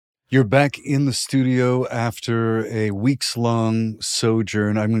You're back in the studio after a weeks-long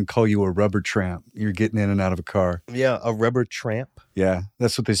sojourn. I'm going to call you a rubber tramp. You're getting in and out of a car. Yeah, a rubber tramp. Yeah,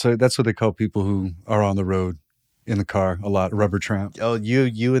 that's what they say. That's what they call people who are on the road in the car a lot. A rubber tramp. Oh,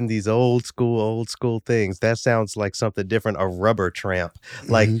 you and these old school things. That sounds like something different. A rubber tramp,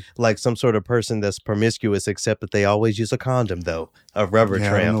 like some sort of person that's promiscuous, except that they always use a condom, though. A rubber Yeah,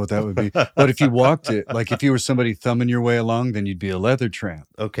 tramp. I don't know what that would be. But if you walked it, like if you were somebody thumbing your way along, then you'd be a leather tramp.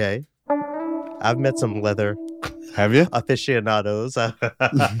 Okay. I've met some leather Have you? aficionados.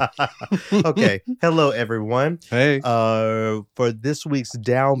 Okay. Hello, everyone. Hey. For this week's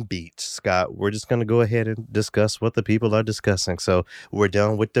downbeat, Scott, we're just going to go ahead and discuss what the people are discussing. So we're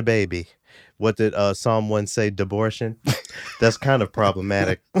done with the baby. What did Psalm 1 say? Debortion? That's kind of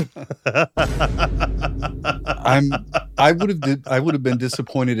problematic. I would have been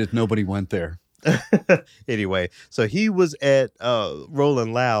disappointed if nobody went there. Anyway, so he was at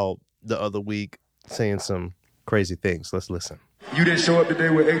Rolling Loud the other week saying some crazy things. Let's listen. You didn't show up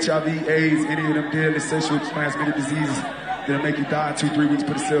today with HIV, AIDS, any of them deadly sexually transmitted diseases that'll make you die in 2-3 weeks.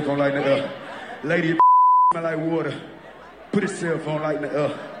 Put a cell phone light in the air. Lady, your smell like water. Put a cell phone light in the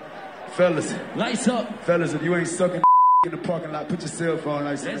air. Fellas. Lights up. Fellas, if you ain't sucking in the parking lot, put your cell phone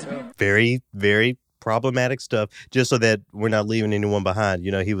lights in the air. Very, very problematic stuff, just so that we're not leaving anyone behind.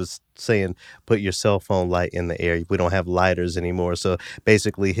 You know, he was saying, put your cell phone light in the air. We don't have lighters anymore. So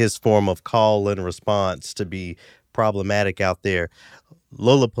basically his form of call and response to be problematic out there.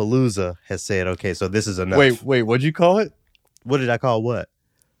 Lollapalooza has said, okay, so this is enough. Wait, what'd you call it? What did I call what?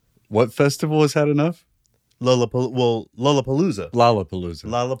 What festival has had enough? Lollapalooza. Lollapalooza.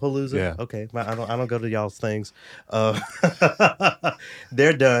 Lollapalooza? Yeah. Okay. I don't go to y'all's things.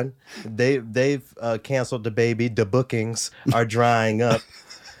 They're done. They've canceled the baby. The bookings are drying up.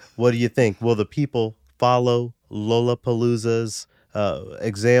 What do you think? Will the people follow Lollapalooza's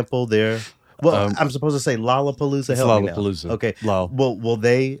example there? Well, I'm supposed to say Lollapalooza. Help me now. Lollapalooza. Okay. Lol. Will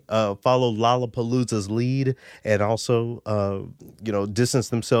they follow Lollapalooza's lead and also, distance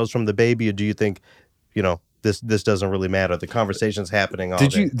themselves from the baby? Or do you think, this doesn't really matter? The conversation's happening all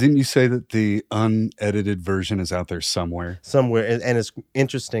day. Didn't you say that the unedited version is out there somewhere? Somewhere, and it's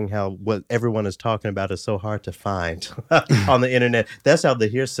interesting how what everyone is talking about is so hard to find on the internet. That's how the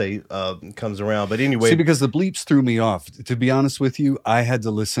hearsay comes around. But anyway, See, because the bleeps threw me off. To be honest with you, I had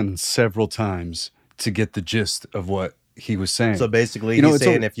to listen several times to get the gist of what he was saying. so basically, You know, he's it's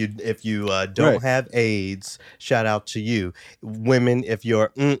saying all- if you don't Right. have AIDS, shout out to you. Women, if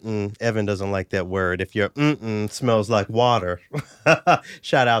your Evan doesn't like that word. If your smells like water,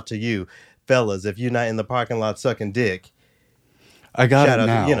 shout out to you. Fellas, if you're not in the parking lot sucking dick, I got shout it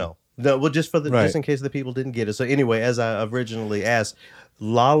out now. to, just Right. just in case the people didn't get it. So anyway, as I originally asked,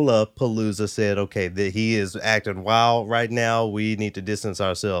 Lollapalooza said, okay, that he is acting wild right now. We need to distance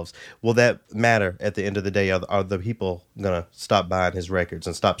ourselves. Will that matter at the end of the day? Are the people gonna stop buying his records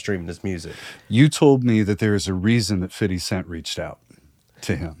and stop streaming his music? You told me that there is a reason that 50 Cent reached out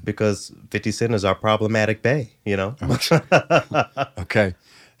to him. Because 50 Cent is our problematic bae, Okay.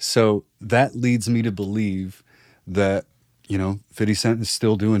 So that leads me to believe that, 50 Cent is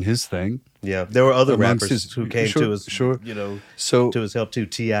still doing his thing. Yeah, there were other Amongst rappers his- who came sure, to his, sure. to his help too.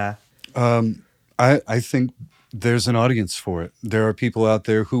 T.I. I think there's an audience for it. There are people out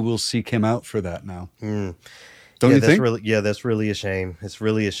there who will seek him out for that now. Don't you think? That's really a shame. It's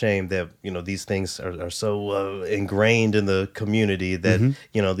really a shame that, these things are so ingrained in the community that,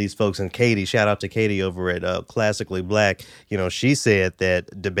 these folks, and Katie, shout out to Katie over at Classically Black, she said that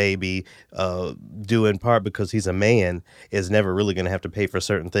the baby, due in part because he's a man, is never really going to have to pay for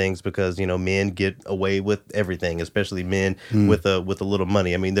certain things because, men get away with everything, especially men with a little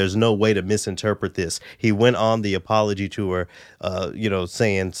money. I mean, there's no way to misinterpret this. He went on the apology tour,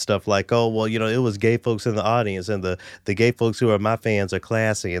 saying stuff like, oh, well, it was gay folks in the audience, and the gay folks who are my fans are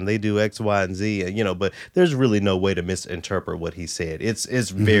classy and they do X, Y, and Z, but there's really no way to misinterpret what he said. It's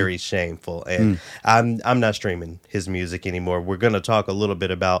very shameful, and I'm not streaming his music anymore. We're going to talk a little bit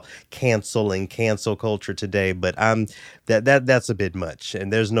about cancel culture today, but that's a bit much,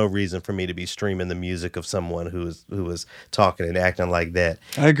 and there's no reason for me to be streaming the music of someone who is talking and acting like that.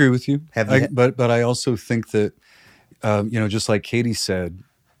 I agree with you. Have you but I also think that, just like Katie said,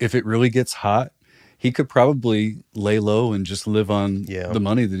 if it really gets hot, he could probably lay low and just live on the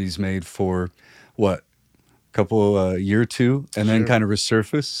money that he's made for, what, a couple year or two, and then kind of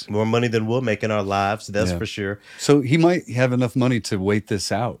resurface. More money than we'll make in our lives, that's for sure. So he might have enough money to wait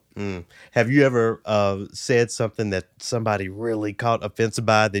this out. Have you ever said something that somebody really caught offense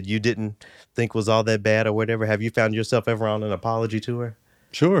by that you didn't think was all that bad or whatever? Have you found yourself ever on an apology tour?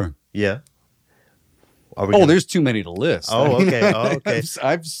 Sure. Yeah. There's too many to list. Oh, okay.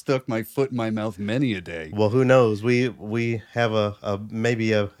 I've stuck my foot in my mouth many a day. Well, who knows? We have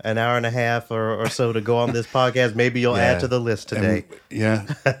maybe an hour and a half or so to go on this podcast. Maybe you'll add to the list today.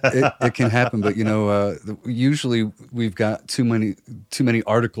 It can happen. But usually we've got too many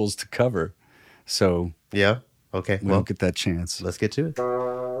articles to cover. So yeah, okay. We don't get that chance. Let's get to it.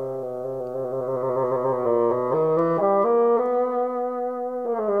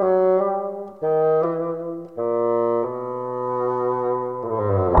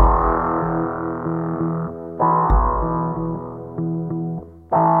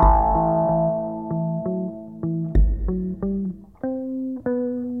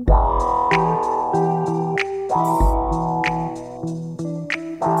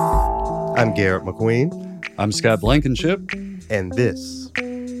 I'm Garrett McQueen. I'm Scott Blankenship. And this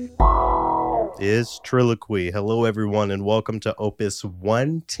is Triloquy. Hello, everyone, and welcome to Opus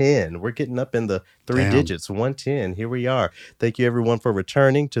 110. We're getting up in the three digits, 110. Here we are. Thank you, everyone, for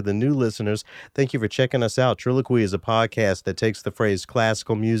returning. To the new listeners, thank you for checking us out. Triloquy is a podcast that takes the phrase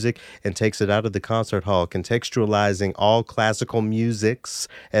classical music and takes it out of the concert hall, contextualizing all classical musics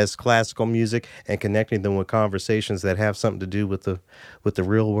as classical music and connecting them with conversations that have something to do with the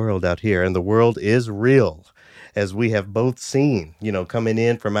real world out here. And the world is real, as we have both seen, coming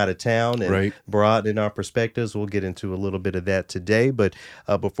in from out of town and broadening our perspectives. We'll get into a little bit of that today. But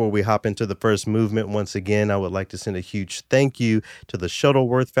before we hop into the first movement, once again, I would like to send a huge thank you to the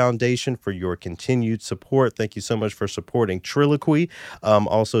Shuttleworth Foundation for your continued support. Thank you so much for supporting Triloquy.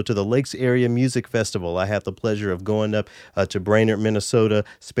 Also to the Lakes Area Music Festival. I had the pleasure of going up to Brainerd, Minnesota,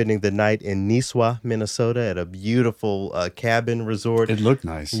 spending the night in Nisswa, Minnesota at a beautiful cabin resort. It looked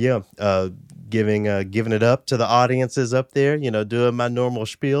nice. Yeah. Giving it up to the audiences up there, doing my normal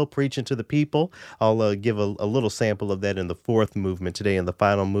spiel, preaching to the people. I'll give a little sample of that in the fourth movement today, in the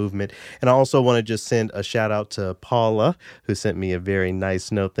final movement. And I also want to just send a shout out to Paula, who sent me a very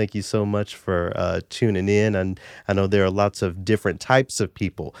nice note. Thank you so much for tuning in. And I know there are lots of different types of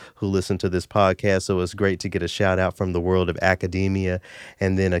people who listen to this podcast, so it's great to get a shout out from the world of academia.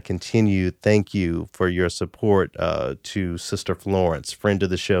 And then a continued thank you for your support to Sister Florence, friend of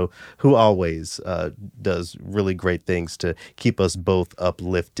the show, who always does really great things to keep us both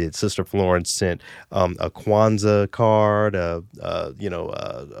uplifted. Sister Florence sent a Kwanzaa card, a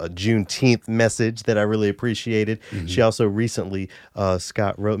Juneteenth message that I really appreciated. Mm-hmm. She also recently,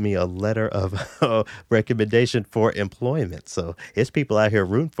 Scott, wrote me a letter of recommendation for employment. So it's people out here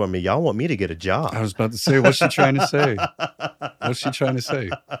rooting for me. Y'all want me to get a job. I was about to say, what's she trying to say? What's she trying to say?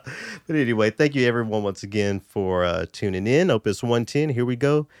 But anyway, thank you everyone once again for tuning in. Opus 110, here we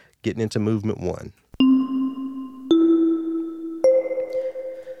go. Getting into movement one.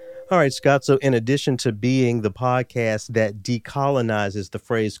 All right, Scott. So in addition to being the podcast that decolonizes the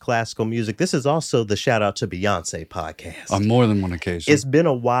phrase classical music, this is also the Shout Out to Beyonce podcast. On more than one occasion. It's been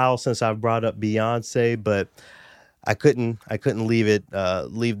a while since I've brought up Beyonce, but I couldn't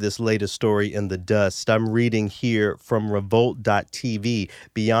leave this latest story in the dust. I'm reading here from Revolt.tv.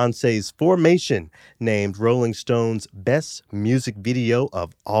 Beyonce's Formation named Rolling Stone's best music video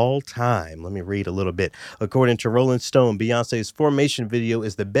of all time. Let me read a little bit. According to Rolling Stone, Beyonce's Formation video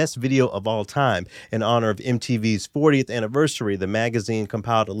is the best video of all time. In honor of MTV's 40th anniversary, the magazine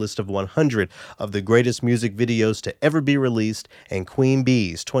compiled a list of 100 of the greatest music videos to ever be released, and Queen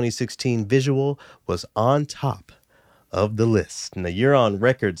Bee's 2016 visual was on top of the list. Now, you're on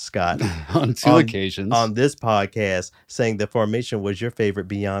record, Scott, on two occasions on this podcast, saying that Formation was your favorite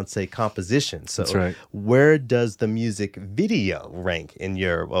Beyonce composition. So that's right. Where does the music video rank in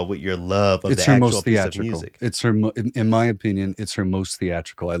your with your love of the actual piece of music? It's her, in my opinion, it's her most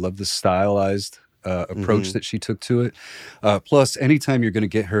theatrical. I love the stylized approach that she took to it. Plus, anytime you're going to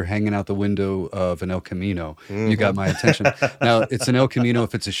get her hanging out the window of an El Camino, you got my attention. Now, it's an El Camino.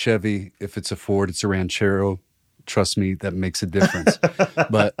 If it's a Chevy, if it's a Ford, it's a Ranchero. Trust me, that makes a difference.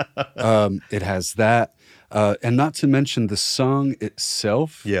 But it has that. And not to mention the song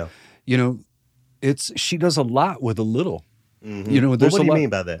itself. Yeah. She does a lot with a little. Mm-hmm. What do you mean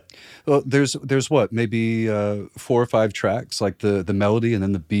by that? Well, there's what, maybe 4 or 5 tracks, like the melody and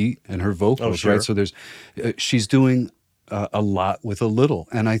then the beat and her vocals, sure. right? So she's doing a lot with a little.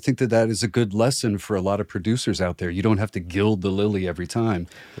 And I think that is a good lesson for a lot of producers out there. You don't have to gild the lily every time.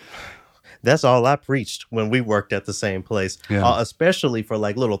 That's all I preached when we worked at the same place, especially for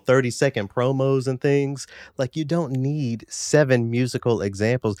like little 30-second promos and things. Like, you don't need 7 musical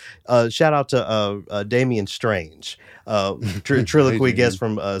examples. Shout out to Damian Strange, Triloquy guest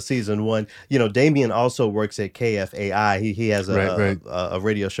from season 1. You know, Damian also works at KFAI. He has a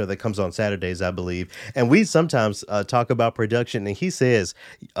radio show that comes on Saturdays, I believe. And we sometimes talk about production, and he says,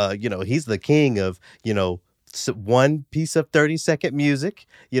 you know, he's the king of, you know, one piece of 30-second music,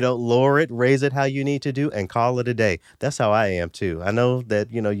 you know, lower it, raise it how you need to do, and call it a day. That's how I am too. I know that,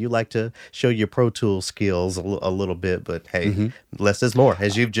 you know, you like to show your Pro Tools skills a little bit, but hey, less is more,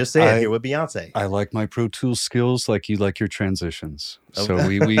 as you've just said here with Beyonce. I like my Pro Tools skills like you like your transitions. So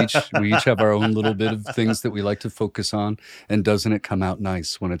we each have our own little bit of things that we like to focus on, and doesn't it come out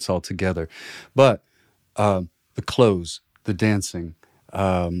nice when it's all together? But the clothes, the dancing,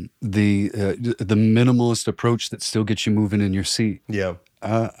 the minimalist approach that still gets you moving in your seat. Yeah.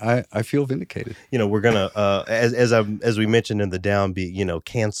 I feel vindicated. You know, we're gonna as we mentioned in the downbeat, you know,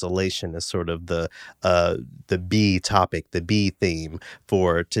 cancellation is sort of the B topic, the B theme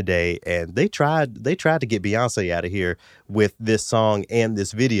for today. And they tried to get Beyonce out of here with this song and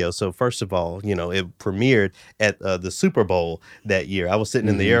this video. So first of all, you know, it premiered at the Super Bowl that year. I was sitting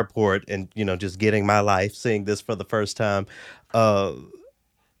in the airport and, you know, just getting my life, seeing this for the first time.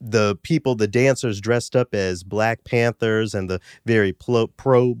 The people, the dancers dressed up as Black Panthers and the very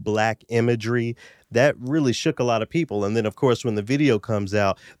pro-Black imagery, that really shook a lot of people. And then, of course, when the video comes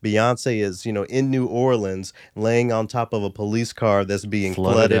out, Beyonce is, you know, in New Orleans laying on top of a police car that's being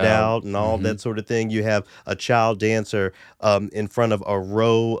flooded out and all that sort of thing. You have a child dancer in front of a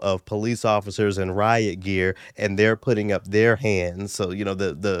row of police officers in riot gear, and they're putting up their hands. So, you know,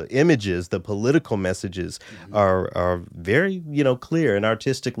 the images, the political messages are very, you know, clear and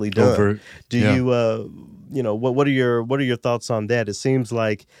artistically done. Do you, you know, what are your thoughts on that? It seems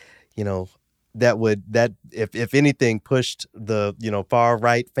like, you know, that if anything pushed the, you know, far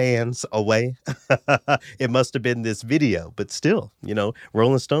right fans away, it must have been this video. But still, you know,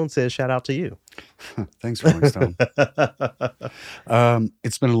 Rolling Stone says shout out to you. Thanks, Rolling Stone.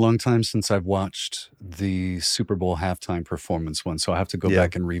 It's been a long time since I've watched the Super Bowl halftime performance one, so I have to go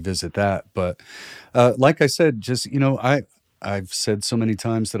back and revisit that. But like I said, just, you know, I've said so many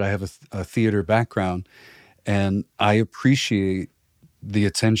times that I have a theater background, and I appreciate the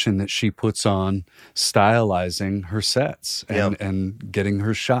attention that she puts on stylizing her sets and getting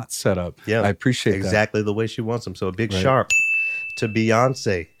her shots set up. Yeah, I appreciate exactly the way she wants them. So a big sharp to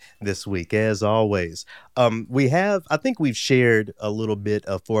Beyonce this week, as always. I think we've shared a little bit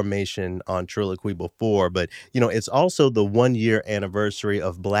of formation on Triloquy before, but, you know, it's also the 1-year anniversary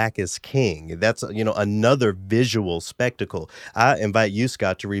of Black is King. That's, you know, another visual spectacle. I invite you,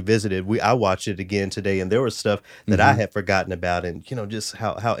 Scott, to revisit it. I watched it again today, and there was stuff that I had forgotten about, and, you know, just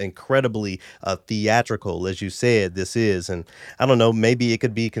how incredibly theatrical, as you said, this is. And I don't know, maybe it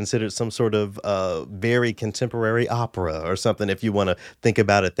could be considered some sort of very contemporary opera or something, if you want to think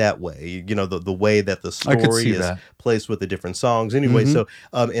about it that way. You know, the way that the story is placed with the different songs. Anyway, so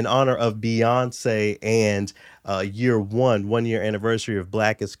in honor of Beyonce and 1-year anniversary of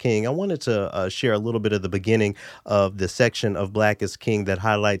Black is King, I wanted to share a little bit of the beginning of the section of Black is King that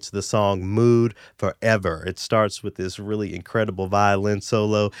highlights the song Mood Forever. It starts with this really incredible violin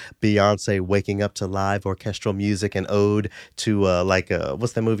solo, Beyonce waking up to live orchestral music, and ode to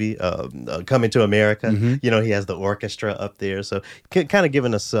what's that movie, Coming to America. You know, he has the orchestra up there, so kind of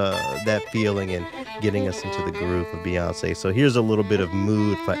giving us that feeling and getting us into the groove of Beyonce. So here's a little bit of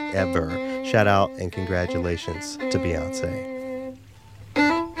Mood Forever. Shout out and congratulations to Beyonce.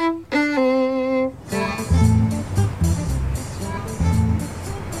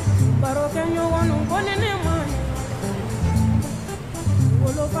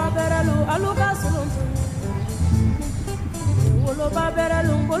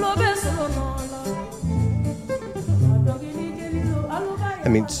 I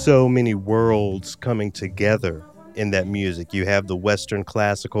mean, so many worlds coming together in that music. You have the Western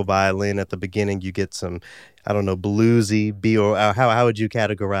classical violin at the beginning. You get some, I don't know, bluesy beat, or how would you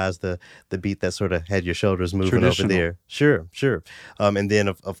categorize the beat that sort of had your shoulders moving over there? Sure. And then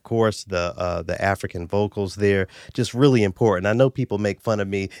of course the African vocals there, just really important. I know people make fun of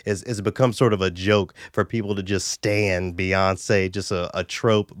me. It's become sort of a joke for people to just stan Beyonce, just a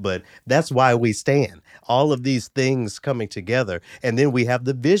trope, but that's why we stan. All of these things coming together, and then we have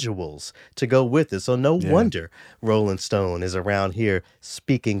the visuals to go with it. So no wonder Rolling Stone is around here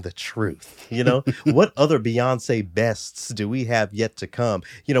speaking the truth. You know, what other Beyonce bests do we have yet to come?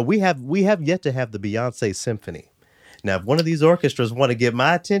 You know, we have yet to have the Beyonce Symphony. Now, if one of these orchestras want to get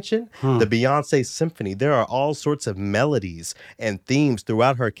my attention, the Beyonce Symphony, there are all sorts of melodies and themes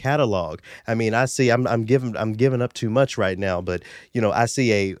throughout her catalog. I mean, I see I'm giving up too much right now, but I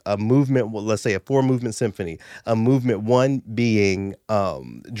see a movement, well, let's say a 4-movement symphony, a movement 1 being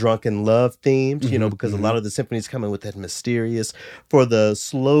drunken love themed, because a lot of the symphonies come in with that mysterious. For the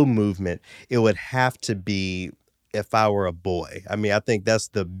slow movement, it would have to be If I Were a Boy. I mean, I think that's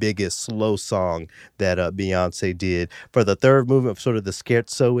the biggest slow song that Beyonce did. For the 3rd movement, sort of the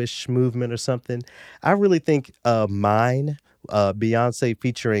scherzo-ish movement or something, I really think Mine, Beyonce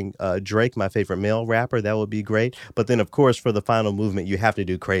featuring Drake, my favorite male rapper, that would be great. But then, of course, for the final movement, you have to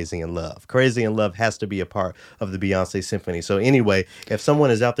do Crazy in Love. Crazy in Love has to be a part of the Beyonce Symphony. So anyway, if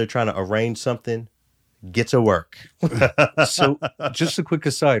someone is out there trying to arrange something, get to work. So just a quick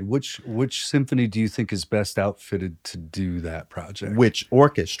aside, which symphony do you think is best outfitted to do that project? Which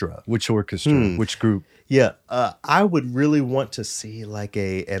orchestra? Which group? Yeah, I would really want to see like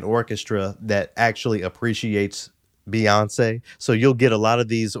an orchestra that actually appreciates Beyonce. So you'll get a lot of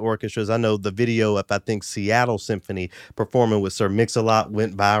these orchestras. I know the video of, I think, Seattle Symphony performing with Sir Mix-a-Lot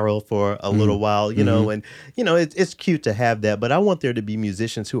went viral for a little while, and it's cute to have that, but I want there to be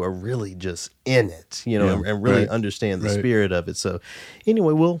musicians who are really just in it, and really understand the spirit of it. So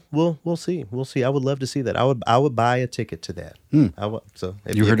anyway, we'll see. We'll see. I would love to see that. I would buy a ticket to that. So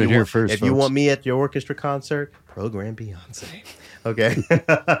you heard it here first. If you want me at your orchestra concert, program Beyonce. Okay.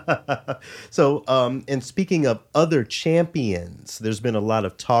 So, and speaking of other champions, there's been a lot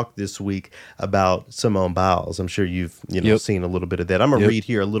of talk this week about Simone Biles. I'm sure you've seen a little bit of that. I'm going to read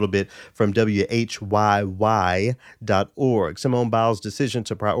here a little bit from WHYY.org. Simone Biles' decision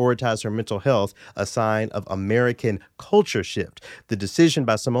to prioritize her mental health, a sign of American culture shift. The decision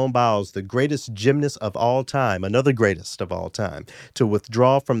by Simone Biles, the greatest gymnast of all time, another greatest of all time, to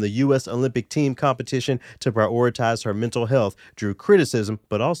withdraw from the U.S. Olympic team competition to prioritize her mental health drew criticism,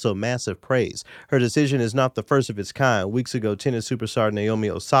 but also massive praise. Her decision is not the first of its kind. Weeks ago, tennis superstar Naomi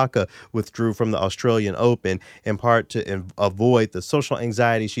Osaka withdrew from the Australian Open, in part to avoid the social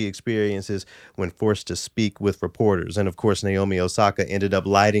anxiety she experiences when forced to speak with reporters. And of course, Naomi Osaka ended up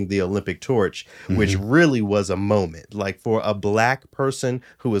lighting the Olympic torch, which really was a moment. Like, for a black person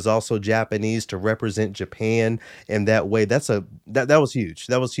who is also Japanese to represent Japan in that way, that was huge.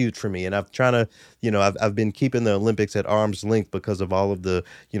 That was huge for me. And I've I've been keeping the Olympics at arm's length because of all of the,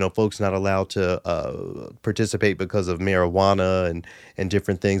 folks not allowed to participate because of marijuana and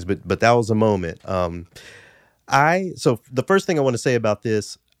different things. But that was a moment. So the first thing I want to say about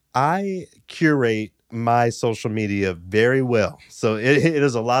this, I curate my social media very well. So it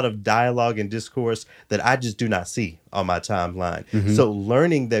is a lot of dialogue and discourse that I just do not see on my timeline. So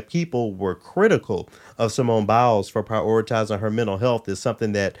learning that people were critical of Simone Biles for prioritizing her mental health is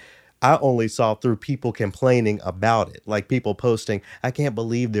something that I only saw through people complaining about it, like people posting, I can't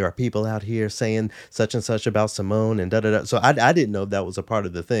believe there are people out here saying such and such about Simone and da-da-da. So I didn't know that was a part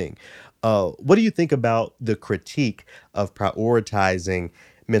of the thing. What do you think about the critique of prioritizing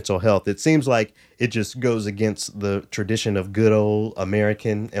mental health? It seems like it just goes against the tradition of good old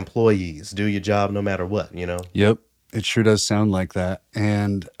American employees. Do your job no matter what, Yep. It sure does sound like that.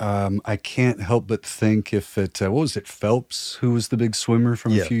 And I can't help but think if what was it, Phelps, who was the big swimmer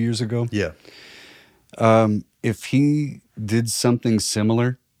from a few years ago? Yeah. If he did something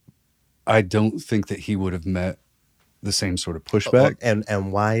similar, I don't think that he would have met the same sort of pushback.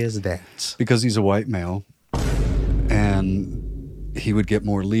 And why is that? Because he's a white male and he would get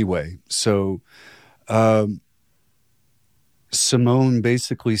more leeway. So Simone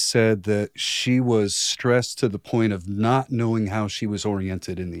basically said that she was stressed to the point of not knowing how she was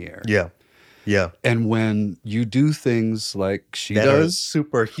oriented in the air. Yeah. Yeah. And when you do things like she that does, are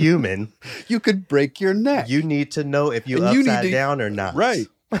superhuman, you could break your neck. You need to know if you're upside down or not. Right.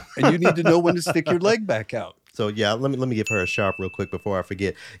 And you need to know when to stick your leg back out. So yeah, let me give her a sharp real quick before I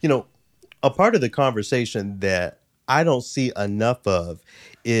forget. A part of the conversation that I don't see enough of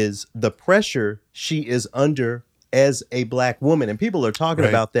is the pressure she is under as a black woman. And people are talking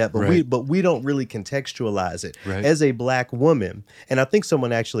about that, but we don't really contextualize it. Right. As a black woman, and I think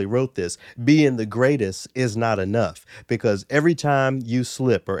someone actually wrote this, being the greatest is not enough, because every time you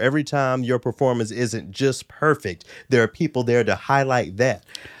slip or every time your performance isn't just perfect, there are people there to highlight that.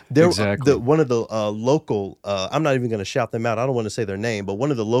 Exactly. One of the local, I'm not even going to shout them out. I don't want to say their name, but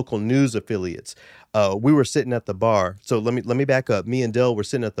one of the local news affiliates, we were sitting at the bar. So let me back up. Me and Del were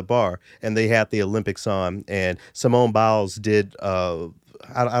sitting at the bar, and they had the Olympics on, and Simone Biles did, I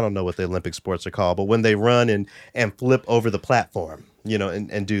don't know what the Olympic sports are called, but when they run and flip over the platform,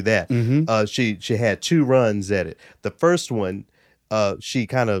 and do that. She had 2 runs at it. The first one, she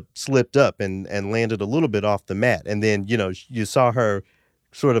kind of slipped up and landed a little bit off the mat. And then, you saw her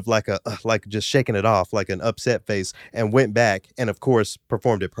sort of like just shaking it off, like an upset face, and went back and, of course,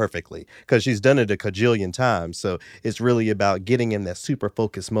 performed it perfectly because she's done it a cajillion times. So it's really about getting in that super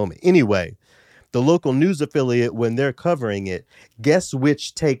focused moment. Anyway, the local news affiliate, when they're covering it, guess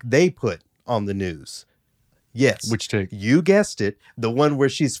which take they put on the news? Yes. Which take? You guessed it. The one where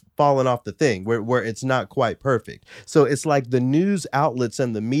she's fallen off the thing, where it's not quite perfect. So it's like the news outlets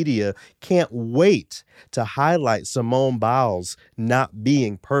and the media can't wait to highlight Simone Biles not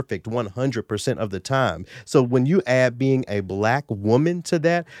being perfect 100% of the time. So when you add being a Black woman to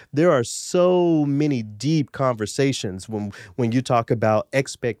that, there are so many deep conversations when you talk about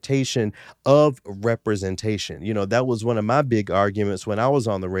expectation of representation. That was one of my big arguments when I was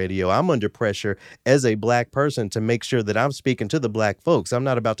on the radio. I'm under pressure as a Black person to make sure that I'm speaking to the Black folks. I'm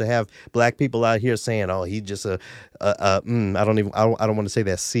not about to have Black people out here saying, "Oh, he just I don't want to say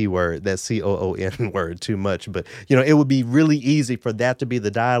that C word, that COON word too much." But it would be really easy for that to be the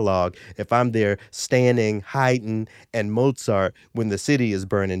dialogue if I'm there standing Haydn and Mozart when the city is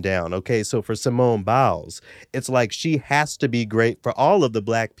burning down. Okay, so for Simone Biles, it's like she has to be great for all of the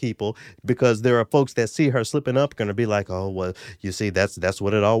Black people because there are folks that see her slipping up going to be like, "Oh, well, you see, that's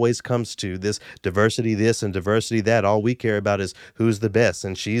what it always comes to. This diversity, this and diversity that. All we care about is who's the best,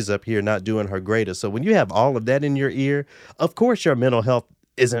 and she's up here not doing her greatest." So when you have all of that in your ear, of course your mental health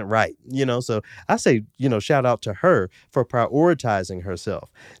isn't right, so I say, shout out to her for prioritizing herself.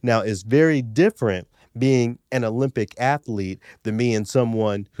 Now, it's very different being an Olympic athlete than being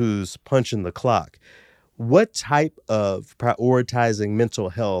someone who's punching the clock. What type of prioritizing mental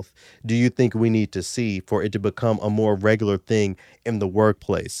health do you think we need to see for it to become a more regular thing in the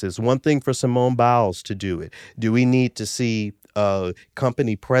workplace? It's one thing for Simone Biles to do it. Do we need to see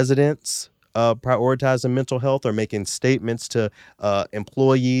company presidents prioritizing mental health or making statements to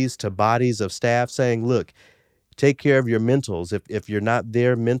employees, to bodies of staff saying, "Look, take care of your mentals. If you're not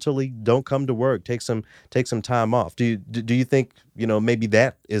there mentally, don't come to work. Take some time off." Do you think maybe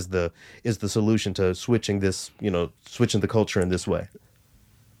that is the solution to switching the culture in this way?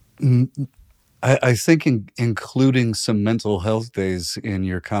 I think including some mental health days in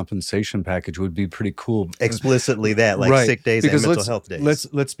your compensation package would be pretty cool. Explicitly that, like right. sick days because and mental health days.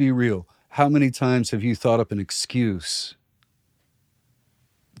 Let's be real. How many times have you thought up an excuse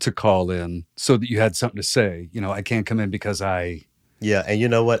to call in so that you had something to say? I can't come in because I... Yeah, and you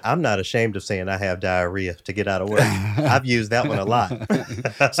know what? I'm not ashamed of saying I have diarrhea to get out of work. I've used that one a lot.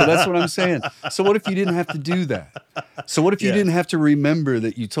 So that's what I'm saying. So what if you didn't have to do that? So what if you didn't have to remember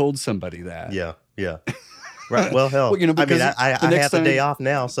that you told somebody that? Yeah. Right. Well, hell, I have the day off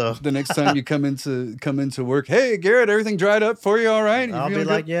now, so the next time you come into work, "Hey, Garrett, everything dried up for you? All right?" I'll be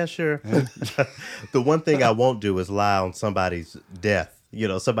like, "Yeah, sure." The one thing I won't do is lie on somebody's death.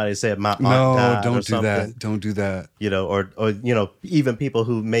 Somebody said my aunt died. No, don't do that. Don't do that. Or even people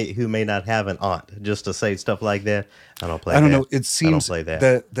who may not have an aunt, just to say stuff like that. I don't play. I don't that. know. It seems I don't play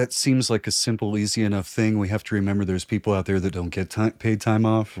that. That seems like a simple, easy enough thing. We have to remember there's people out there that don't get paid time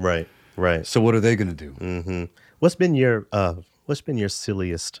off. Right. So what are they going to do? Mm-hmm. What's been your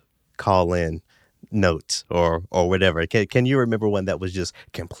silliest call-in note or whatever? Can you remember one that was just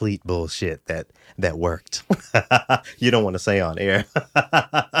complete bullshit that worked? You don't want to say on air.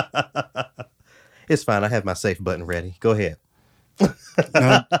 It's fine. I have my safe button ready. Go ahead.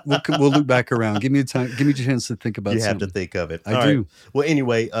 We'll loop back around. Give me a chance to think about. You have to think of it. I do. Right. Well,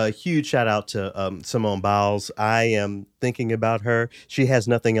 anyway, a huge shout out to Simone Biles. I am thinking about her. She has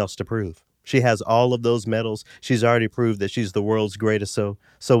nothing else to prove. She has all of those medals. She's already proved that she's the world's greatest. So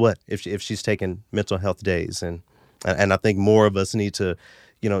what if she's taking mental health days? And I think more of us need to,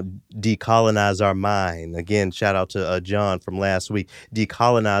 decolonize our mind. Again, shout out to John from last week.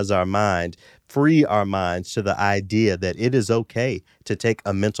 Decolonize our mind, free our minds to the idea that it is okay to take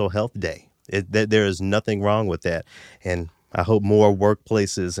a mental health day. There is nothing wrong with that. And I hope more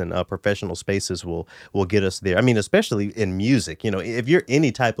workplaces and professional spaces will get us there. I mean, especially in music. If you're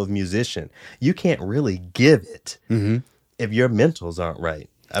any type of musician, you can't really give it if your mentals aren't right.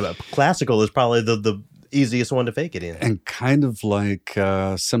 Classical is probably the easiest one to fake it in. And kind of like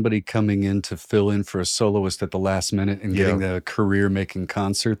somebody coming in to fill in for a soloist at the last minute and getting the career-making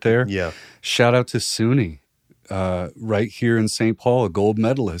concert there. Yeah. Shout out to Suni. Right here in St. Paul, a gold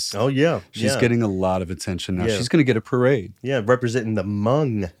medalist. Oh, yeah. She's getting a lot of attention now. Yeah. She's going to get a parade. Yeah, representing the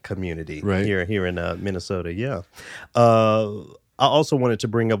Hmong community here in Minnesota. Yeah. I also wanted to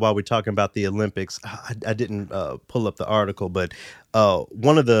bring up while we're talking about the Olympics, I didn't pull up the article, but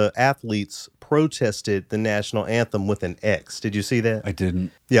one of the athletes protested the national anthem with an X. Did you see that? I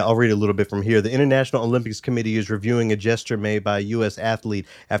didn't. Yeah, I'll read a little bit from here. The International Olympics Committee is reviewing a gesture made by a U.S. athlete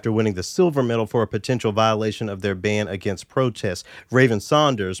after winning the silver medal for a potential violation of their ban against protests. Raven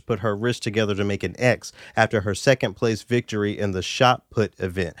Saunders put her wrist together to make an X after her second place victory in the shot put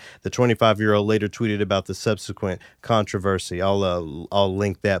event. The 25-year-old later tweeted about the subsequent controversy. I'll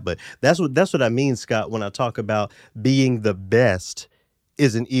link that, but that's what I mean, Scott, when I talk about being the best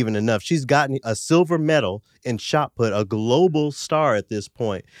isn't even enough. She's gotten a silver medal in shot put, a global star at this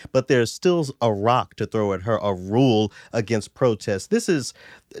point, but there's still a rock to throw at her, a rule against protests. This is,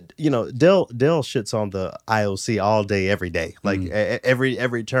 Dell shits on the IOC all day, every day. Like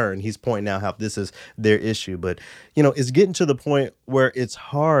every turn, he's pointing out how this is their issue. But, it's getting to the point where it's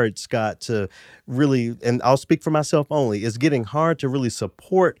hard, Scott, to really, and I'll speak for myself only, it's getting hard to really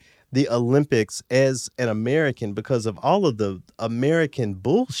support the Olympics as an American because of all of the American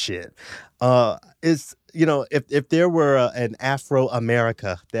bullshit. If there were an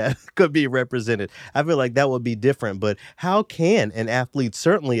Afro-America that could be represented, I feel like that would be different. But how can an athlete,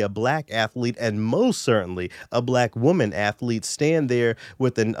 certainly a black athlete, and most certainly a black woman athlete, stand there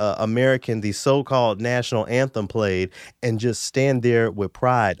with an American, the so-called national anthem played, and just stand there with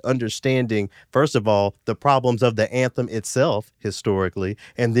pride, understanding, first of all, the problems of the anthem itself historically,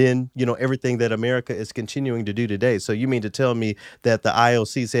 and then, everything that America is continuing to do today. So you mean to tell me that the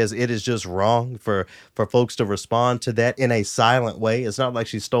IOC says it is just wrong for folks to respond to that in a silent way? It's not like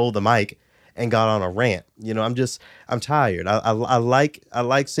she stole the mic and got on a rant. I'm tired. I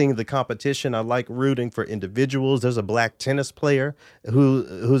like seeing the competition. I like rooting for individuals. There's a black tennis player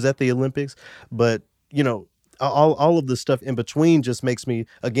who's at the Olympics, but all of the stuff in between just makes me,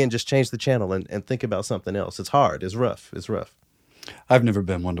 again, just change the channel and think about something else. It's hard. It's rough. I've never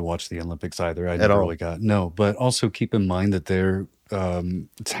been one to watch the Olympics either. I never really got. No, but also keep in mind that they're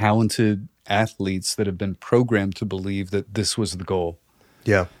talented athletes that have been programmed to believe that this was the goal.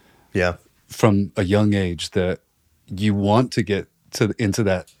 Yeah. From a young age, that you want to get into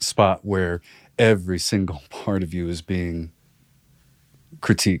that spot where every single part of you is being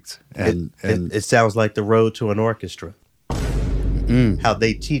critiqued. And it sounds like the road to an orchestra. How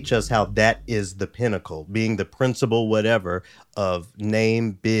they teach us how that is the pinnacle, being the principal whatever of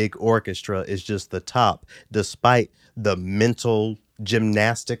name big orchestra is just the top, despite the mental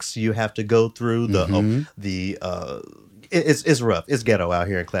gymnastics you have to go through. It's rough. It's ghetto out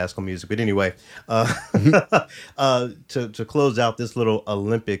here in classical music. But anyway, to close out this little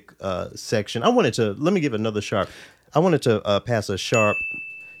Olympic section, let me give another sharp. I wanted to pass a sharp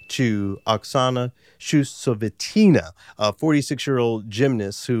to Oksana Chusovitina, a 46-year-old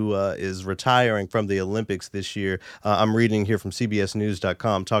gymnast who is retiring from the Olympics this year. I'm reading here from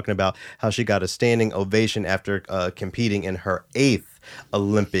CBSNews.com talking about how she got a standing ovation after competing in her 8th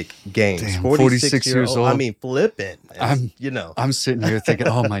Olympic Games. Damn, 46 years old. I mean, flipping. I'm sitting here thinking,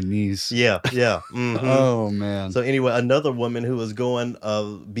 oh, my knees. Yeah. Mm-hmm. Oh, man. So anyway, another woman who is going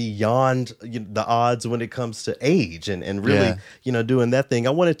beyond the odds when it comes to age and really, doing that thing.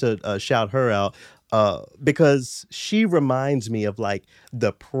 I wanted to shout her out because she reminds me of like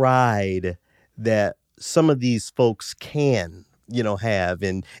the pride that some of these folks can have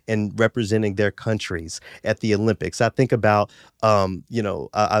in representing their countries at the Olympics. I think about,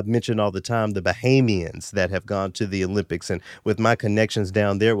 I've mentioned all the time the Bahamians that have gone to the Olympics, and with my connections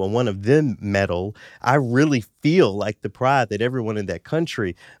down there, when one of them medal, I really feel like the pride that everyone in that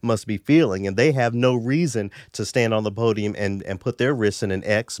country must be feeling, and they have no reason to stand on the podium and put their wrists in an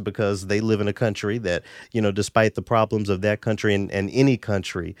X because they live in a country that, despite the problems of that country and any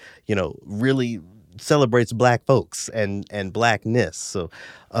country, really celebrates black folks and blackness. So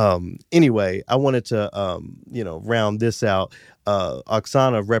anyway, I wanted to round this out.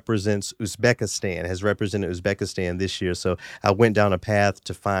 Oksana represents Uzbekistan, has represented Uzbekistan this year. So I went down a path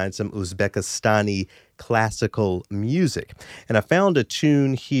to find some Uzbekistani classical music. And I found a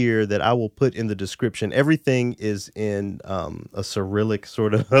tune here that I will put in the description. Everything is in a Cyrillic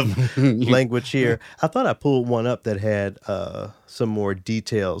sort of language here. I thought I pulled one up that had some more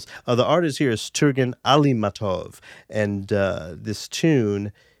details. The artist here is Turgan Alimatov. And this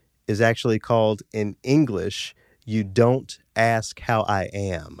tune is actually called in English, You Don't Ask How I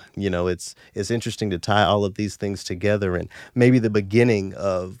Am. It's interesting to tie all of these things together, and maybe the beginning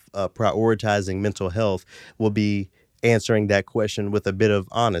of prioritizing mental health will be answering that question with a bit of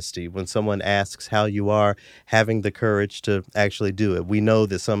honesty. When someone asks how you are, having the courage to actually do it. We know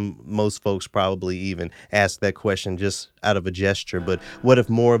that most folks probably even ask that question just out of a gesture, but what if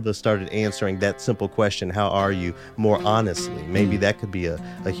more of us started answering that simple question, how are you, more honestly? Maybe that could be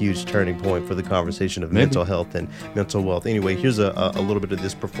a huge turning point for the conversation of mental health and mental wealth. Anyway, here's a little bit of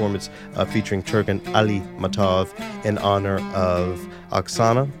this performance featuring Turgan Ali Matov in honor of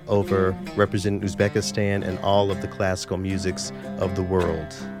Oksana over representing Uzbekistan and all of the classical musics of the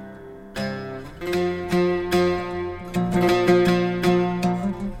world.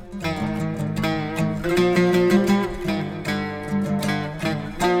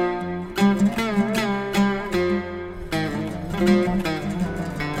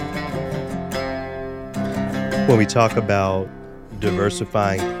 When we talk about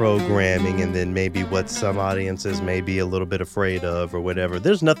diversifying programming and then maybe what some audiences may be a little bit afraid of or whatever,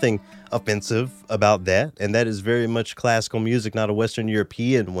 there's nothing offensive about that. And that is very much classical music, not a Western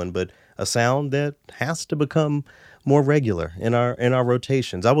European one, but a sound that has to become more regular in our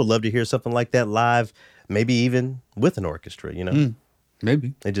rotations. I would love to hear something like that live, maybe even with an orchestra, you know?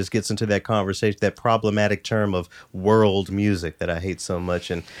 Maybe. It just gets into that conversation, that problematic term of world music that I hate so much,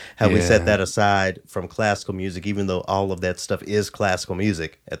 and how we set that aside from classical music, even though all of that stuff is classical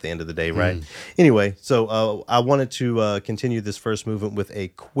music at the end of the day, right? Anyway, so I wanted to continue this first movement with a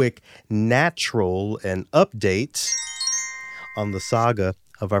quick natural and update on the saga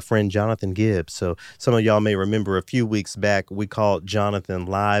of our friend Jonathan Gibbs. So some of y'all may remember a few weeks back, we called Jonathan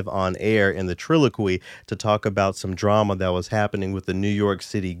live on air in the Triloquy to talk about some drama that was happening with the New York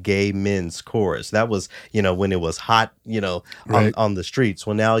City Gay Men's Chorus. That was, when it was hot, on the streets.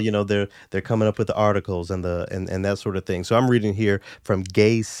 Well, now, they're coming up with the articles and that sort of thing. So I'm reading here from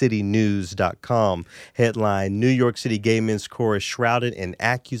gaycitynews.com. Headline: New York City Gay Men's Chorus shrouded in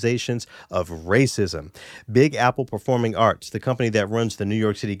accusations of racism. Big Apple Performing Arts, the company that runs the New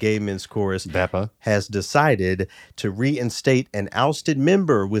York City Gay Men's Chorus, BAPA, has decided to reinstate an ousted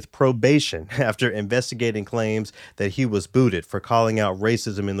member with probation after investigating claims that he was booted for calling out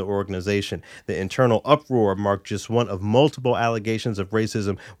racism in the organization. The internal uproar marked just one of multiple allegations of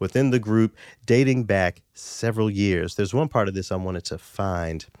racism within the group dating back several years. There's one part of this I wanted to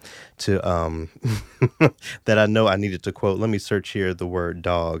find to that I know I needed to quote. Let me search here the word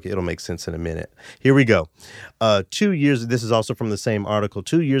dog. It'll make sense in a minute. Here we go. 2 years, this is also from the same article.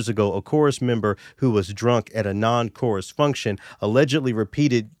 2 years ago, a chorus member who was drunk at a non-chorus function allegedly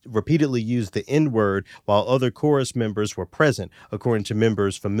repeatedly used the N-word while other chorus members were present, according to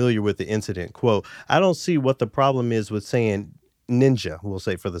members familiar with the incident. Quote, "I don't see what the problem is with saying ninja," we'll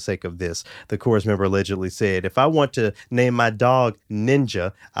say for the sake of this. The chorus member allegedly said, "If I want to name my dog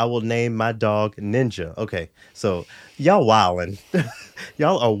Ninja, I will name my dog Ninja." Okay, so y'all wildin'.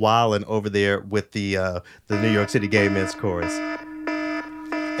 Y'all are wildin' over there with the New York City Gay Men's Chorus.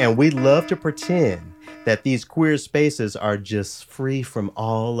 And we love to pretend that these queer spaces are just free from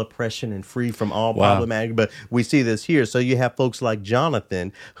all oppression and free from all problematic, but we see this here. So you have folks like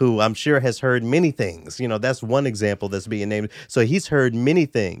Jonathan, who I'm sure has heard many things. That's one example that's being named. So he's heard many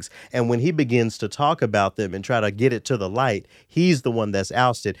things. And when he begins to talk about them and try to get it to the light, he's the one that's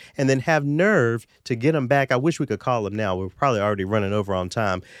ousted, and then have nerve to get him back. I wish we could call him now. We're probably already running over on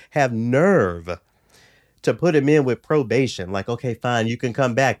time. Have nerve to put him in with probation. Like, okay, fine, you can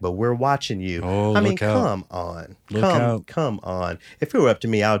come back, but we're watching you. Oh, come on. Come on. If it were up to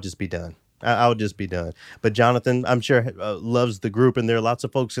me, I would just be done. I would just be done. But Jonathan, I'm sure, loves the group, and there are lots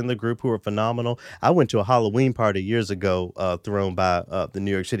of folks in the group who are phenomenal. I went to a Halloween party years ago thrown by the New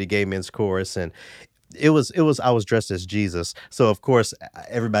York City Gay Men's Chorus, and I was dressed as Jesus. So of course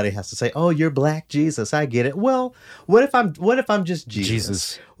everybody has to say, "Oh, you're Black Jesus." I get it. Well, what if I'm just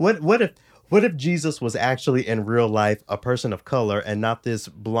Jesus? What if Jesus was actually in real life a person of color and not this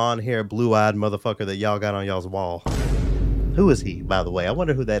blonde hair, blue-eyed motherfucker that y'all got on y'all's wall? Who is he, by the way? I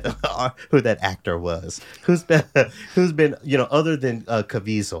wonder who that actor was. Who's been other than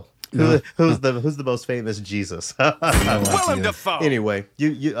Caviezel? Who's the most famous Jesus? Willem Dafoe. Anyway,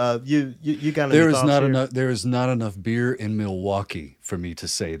 you got any there is thoughts not here? enough. There is not enough beer in Milwaukee for me to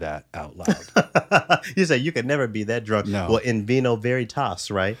say that out loud. You say you could never be that drunk. No. Well, in vino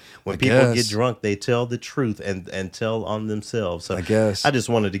veritas, right? When I people guess. get drunk, they tell the truth and tell on themselves. So I guess. I just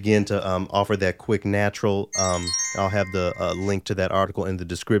wanted again to offer that quick natural. I'll have the link to that article in the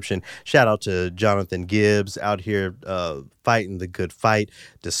description. Shout out to Jonathan Gibbs out here fighting the good fight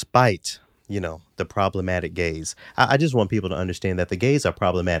despite the problematic gays. I just want people to understand that the gays are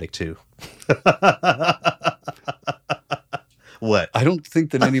problematic too. What? I don't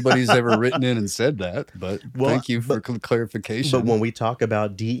think that anybody's ever written in and said that, but thank you for clarification. But when we talk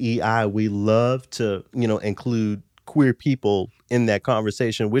about DEI, we love to, include queer people in that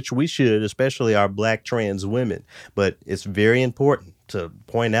conversation, which we should, especially our Black trans women. But it's very important to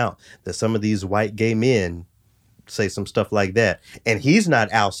point out that some of these white gay men say some stuff like that. And he's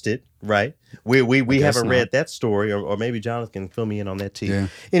not ousted, right? We haven't read that story, or maybe Jonathan can fill me in on that too. Yeah.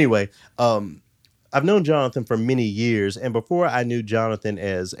 Anyway, I've known Jonathan for many years, and before I knew Jonathan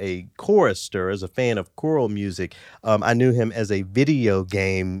as a chorister, as a fan of choral music, I knew him as a video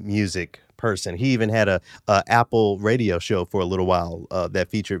game music person. He even had a Apple radio show for a little while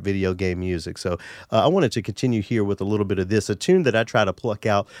that featured video game music. So I wanted to continue here with a little bit of this. A tune that I try to pluck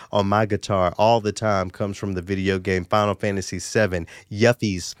out on my guitar all the time comes from the video game Final Fantasy VII,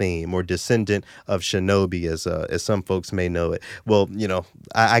 Yuffie's theme, or Descendant of Shinobi, as some folks may know it. Well, you know,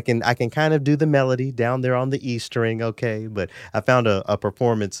 I can kind of do the melody down there on the E string, okay, but I found a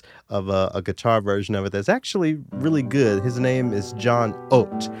performance of a guitar version of it that's actually really good. His name is John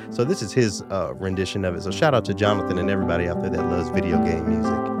Oates. So this is his rendition of it. So shout out to Jonathan and everybody out there that loves video game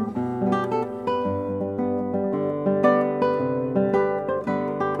music.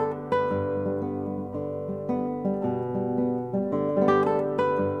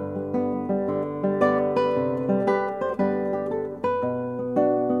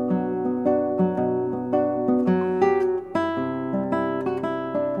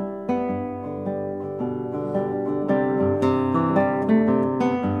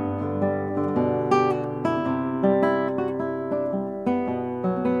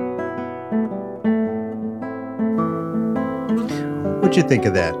 What you think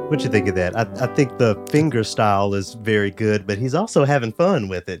of that? What you think of that? I think the finger style is very good, but he's also having fun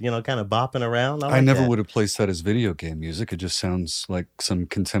with it, you know, kind of bopping around. I never would have placed that as video game music. It just sounds like some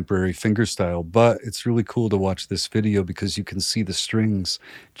contemporary finger style, but it's really cool to watch this video because you can see the strings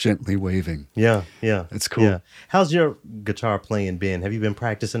gently waving. Yeah. It's cool. Yeah. How's your guitar playing been? Have you been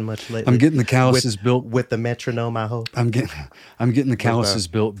practicing much lately? I'm getting the calluses built with the metronome, I hope. I'm getting the calluses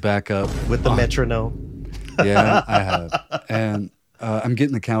built back up with the metronome. Yeah, I have. And I'm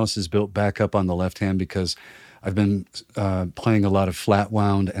getting the calluses built back up on the left hand because I've been playing a lot of flat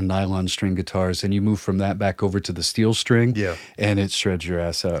wound and nylon string guitars, and you move from that back over to the steel string, and it shreds your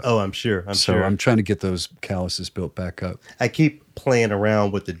ass up. Oh, I'm sure. I'm trying to get those calluses built back up. I keep playing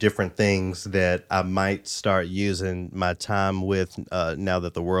around with the different things that I might start using my time with now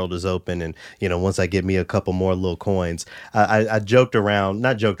that the world is open, and you know, once I get me a couple more little coins. I I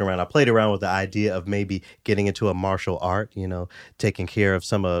played around with the idea of maybe getting into a martial art, you know, taking care of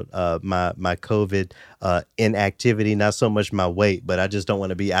some of my COVID inactivity, not so much my weight, but I just don't want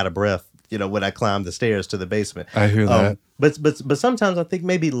to be out of breath, you know, when I climb the stairs to the basement. I hear that. But sometimes I think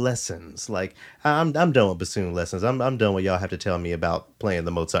maybe lessons. Like I'm done with bassoon lessons. I'm done with y'all have to tell me about playing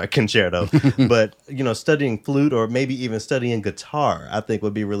the Mozart concerto. But you know, studying flute or maybe even studying guitar, I think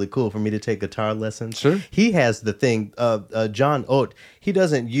would be really cool for me to take guitar lessons. Sure. He has the thing. John Oates. He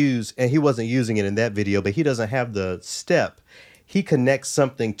doesn't use, and he wasn't using it in that video, but he doesn't have the step. He connects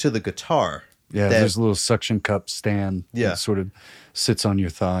something to the guitar. Yeah, there's a little suction cup stand that sort of sits on your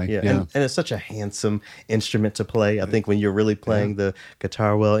thigh. Yeah. And it's such a handsome instrument to play, I think, when you're really playing the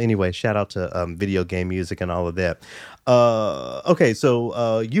guitar well. Anyway, shout out to video game music and all of that. Okay,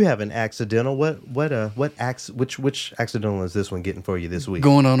 so you have an accidental. Which accidental is this one getting for you this week?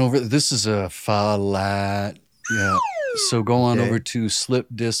 Going on over, this is a fa lat. Yeah. So go on over to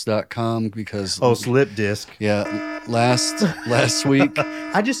slipdisc.com because... Oh, Slip Disc. Yeah. Last week...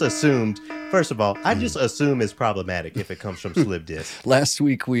 I just assumed... First of all, I just assume it's problematic if it comes from Slip Disc. Last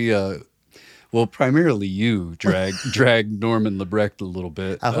week we, primarily you dragged Norman Lebrecht a little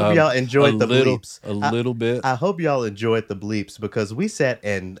bit. I hope y'all enjoyed the bleeps. A little bit. I hope y'all enjoyed the bleeps because we sat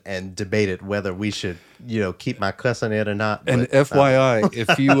and debated whether we should, you know, keep my cussing in or not. And FYI,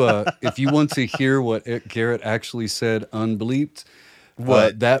 if you want to hear what Garrett actually said unbleeped,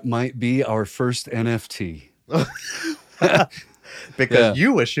 that might be our first NFT. Because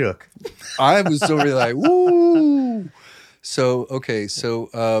you were shook. I was over like, woo. So, okay. So,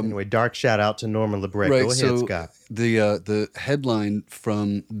 anyway, dark shout out to Norman Lebrecht. Right, Go ahead, Scott. The headline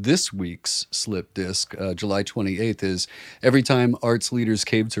from this week's Slip Disc, July 28th, is every time arts leaders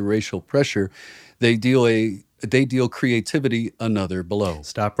cave to racial pressure, they deal creativity another blow.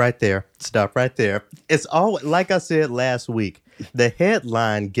 Stop right there. It's all, like I said last week, the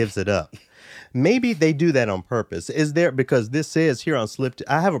headline gives it up. Maybe they do that on purpose. Is there, because this says here on Slip,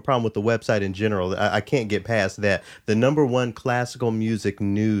 I have a problem with the website in general. I can't get past that. The #1 classical music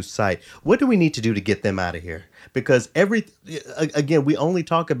news site. What do we need to do to get them out of here? Because again, we only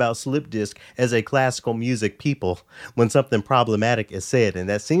talk about Slip Disc as a classical music people when something problematic is said, and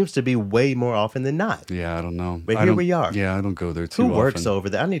that seems to be way more often than not. Yeah, I don't know. But here we are. Yeah, I don't go there too often. Who works over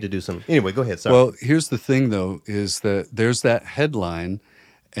there? I need to do some. Anyway, go ahead. Sorry. Well, here's the thing, though, is that there's that headline,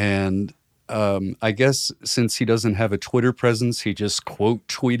 and I guess since he doesn't have a Twitter presence, he just quote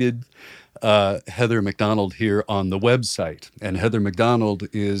tweeted Heather McDonald here on the website. And Heather McDonald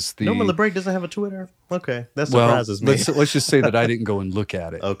is the... Norman LeBrake doesn't have a Twitter? Okay, that surprises me. Let's just say that I didn't go and look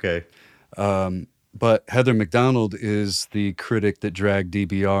at it. Okay. But Heather McDonald is the critic that dragged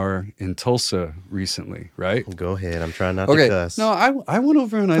DBR in Tulsa recently, right? Go ahead. I'm trying not to cuss. No, I went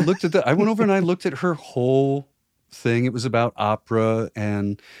over and I looked at her whole thing. It was about opera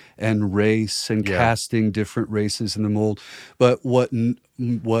and race and casting different races in the mold. But what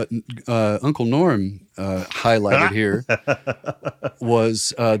Uncle Norm highlighted here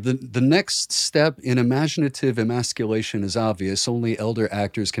was the next step in imaginative emasculation is obvious. Only elder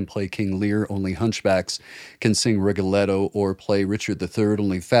actors can play King Lear. Only hunchbacks can sing Rigoletto or play Richard III.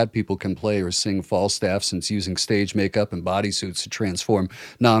 Only fat people can play or sing Falstaff, since using stage makeup and bodysuits to transform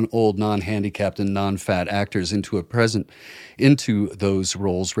non-old, non-handicapped, and non-fat actors into those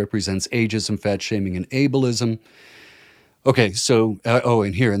roles represents ageism, fat shaming, and ableism. Okay, so,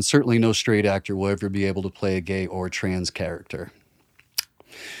 and certainly no straight actor will ever be able to play a gay or trans character.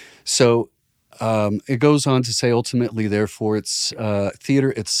 So it goes on to say, ultimately, therefore, it's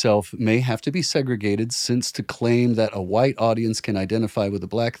theater itself may have to be segregated, since to claim that a white audience can identify with a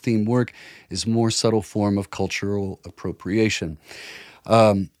black theme work is a more subtle form of cultural appropriation.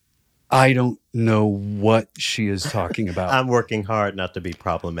 I don't know what she is talking about. I'm working hard not to be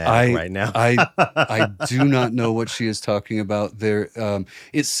problematic right now. I do not know what she is talking about there.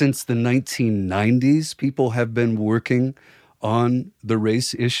 It's since the 1990s, people have been working on the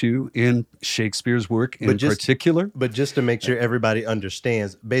race issue in Shakespeare's work in particular. But just to make sure everybody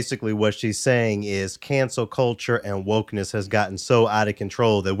understands, basically what she's saying is cancel culture and wokeness has gotten so out of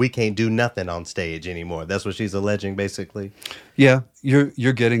control that we can't do nothing on stage anymore. That's what she's alleging, basically. Yeah,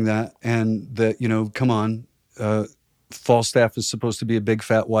 you're getting that. And that, come on, Falstaff is supposed to be a big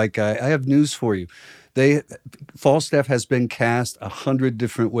fat white guy. I have news for you. Falstaff has been cast 100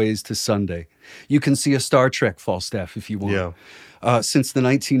 different ways to Sunday. You can see a Star Trek Falstaff if you want. Yeah. Since the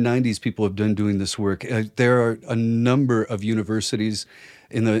 1990s, people have been doing this work. There are a number of universities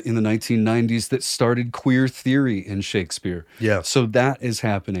in the 1990s that started queer theory in Shakespeare. Yeah. So that is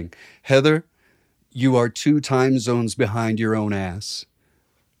happening. Heather, you are 2 time zones behind your own ass.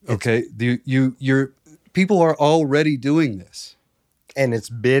 Okay, you're people are already doing this. And it's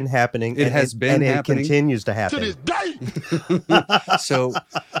been happening. It has been happening. It continues to happen. To this day. So,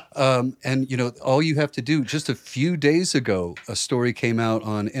 all you have to do, just a few days ago, a story came out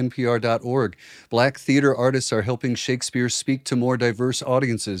on NPR.org. Black theater artists are helping Shakespeare speak to more diverse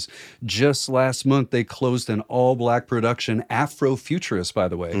audiences. Just last month, they closed an all-black production, Afrofuturist, by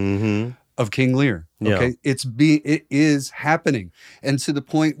the way, of King Lear. Okay, yeah. It is happening. And to the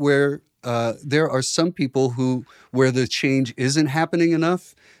point where there are some people where the change isn't happening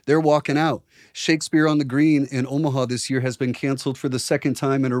enough, they're walking out. Shakespeare on the Green in Omaha this year has been canceled for the 2nd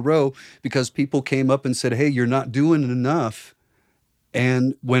time in a row because people came up and said, "Hey, you're not doing enough."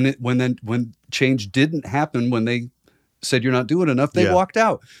 And when change didn't happen, when they said you're not doing enough, they walked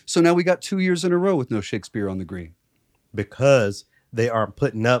out. So now we got 2 years in a row with no Shakespeare on the Green because they aren't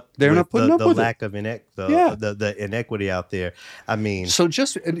putting up. They're not putting up with the lack of the inequity out there. I mean, so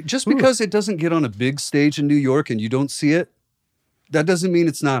just because it doesn't get on a big stage in New York and you don't see it, that doesn't mean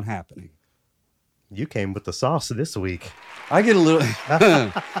it's not happening. You came with the sauce this week. I get a little.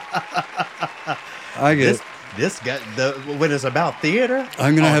 This guy. When it's about theater,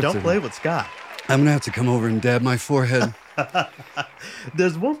 don't play with Scott. I'm gonna have to come over and dab my forehead.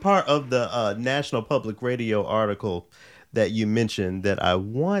 There's one part of the National Public Radio article that you mentioned that I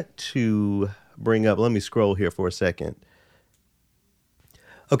want to bring up. Let me scroll here for a second.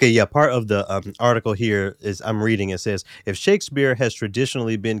 Okay, yeah, part of the article here is, I'm reading, it says, if Shakespeare has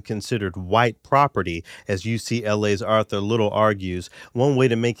traditionally been considered white property, as UCLA's Arthur Little argues, one way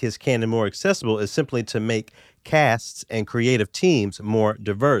to make his canon more accessible is simply to make casts and creative teams more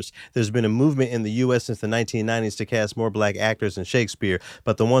diverse. There's been a movement in the U.S. since the 1990s to cast more black actors in Shakespeare,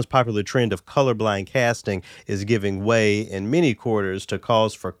 but the once popular trend of colorblind casting is giving way in many quarters to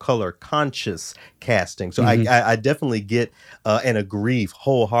calls for color-conscious casting. So I definitely get and agree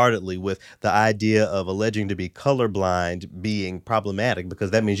wholeheartedly with the idea of alleging to be colorblind being problematic,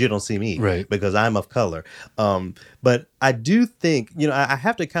 because that means you don't see me, right? Because I'm of color. But I do think, I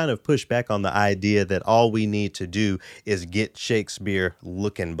have to kind of push back on the idea that all we need to do is get Shakespeare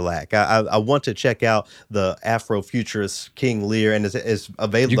looking black. I want to check out the Afrofuturist King Lear, and it's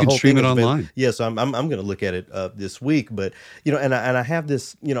available. You can stream it online. Yeah, so I'm going to look at it this week. But and I have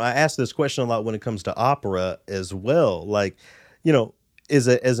this, I ask this question a lot when it comes to opera as well. Like,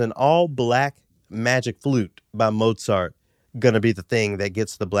 is an all black Magic Flute by Mozart going to be the thing that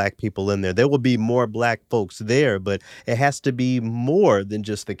gets the black people in there. There will be more black folks there, but it has to be more than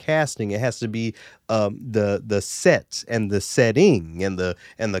just the casting. It has to be the sets and the setting and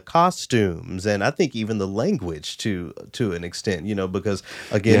the costumes, and I think even the language to an extent, because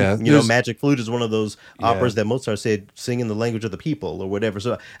again, Magic Flute is one of those operas that Mozart said sing in the language of the people or whatever.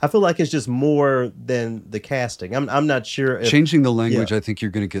 So I feel like it's just more than the casting. I'm not sure if, changing the language. I think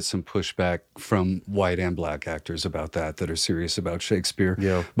you're going to get some pushback from white and black actors about that are serious about Shakespeare.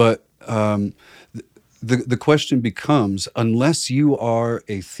 Yeah, but the question becomes, unless you are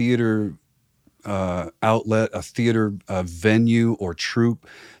a theater outlet, a theater venue or troupe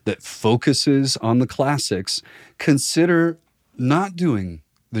that focuses on the classics, consider not doing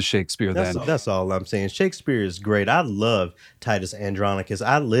the Shakespeare then. That's all I'm saying. Shakespeare is great. I love Titus Andronicus.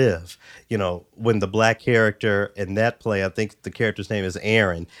 I live, when the black character in that play, I think the character's name is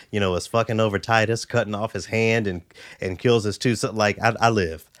Aaron, is fucking over Titus, cutting off his hand and kills his two sons. Like, I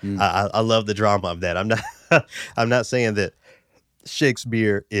live. I love the drama of that. I'm not saying that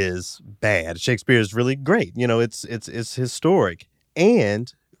Shakespeare is bad. Shakespeare is really great. It's historic.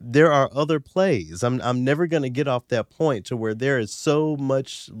 And there are other plays. I'm never going to get off that point to where there is so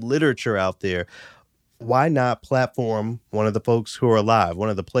much literature out there. Why not platform one of the folks who are alive, one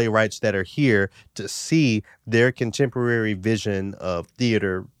of the playwrights that are here, to see their contemporary vision of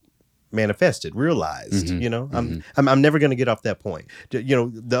theater manifested, realized? I'm never going to get off that point.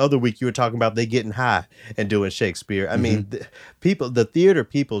 The other week you were talking about they getting high and doing Shakespeare. I mean, the theater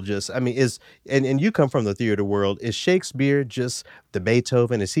people and you come from the theater world. Is Shakespeare just the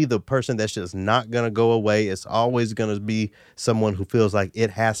Beethoven? Is he the person that's just not going to go away? It's always going to be someone who feels like it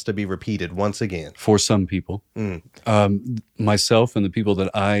has to be repeated once again. For some people. Myself and the people that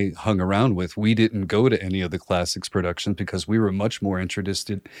I hung around with, we didn't go to any of the classics productions because we were much more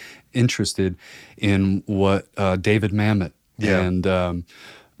interested in what David Mamet and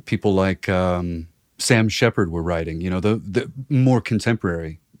people like Sam Shepard were writing, the more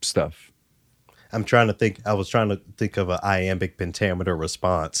contemporary stuff. I was trying to think of an iambic pentameter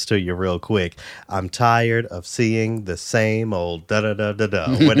response to you real quick. I'm tired of seeing the same old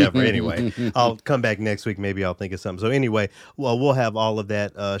da-da-da-da-da, whatever. Anyway, I'll come back next week. Maybe I'll think of something. So anyway, well, we'll have all of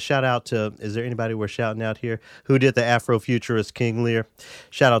that. Shout out to, is there anybody we're shouting out here? Who did the Afrofuturist King Lear?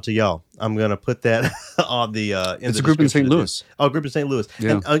 Shout out to y'all. I'm going to put that on the it's a group in St. Louis. Oh, group in St. Louis.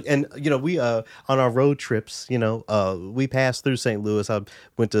 Yeah. And we on our road trips, we passed through St. Louis. I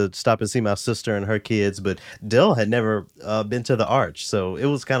went to stop and see my sister and her kids, but Dill had never been to the Arch, so it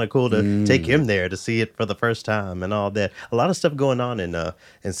was kind of cool to take him there to see it for the first time and all that. A lot of stuff going on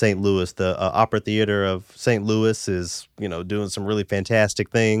in St. Louis. The Opera Theater of St. Louis is doing some really fantastic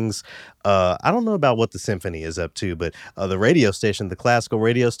things. I don't know about what the symphony is up to, but the radio station, the classical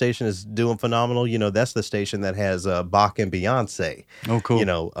radio station, is doing phenomenal. That's the station that has Bach and Beyonce. Oh, cool.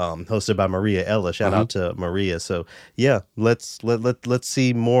 Hosted by Maria Ella. Shout out to Maria. So yeah, let's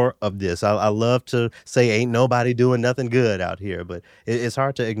see more of this. I love to say ain't nobody doing nothing good out here, but it's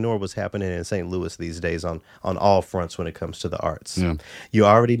hard to ignore what's happening in St. Louis these days on all fronts when it comes to the arts. Yeah. You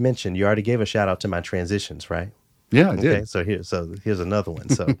already gave a shout out to my transitions, right? Yeah, I did. Okay, so here's another one.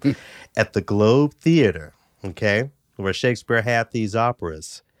 So at the Globe Theater, where Shakespeare had these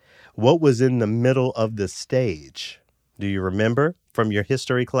operas, what was in the middle of the stage? Do you remember from your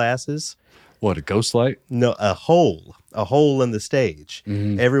history classes? What, a ghost light? No, a hole in the stage.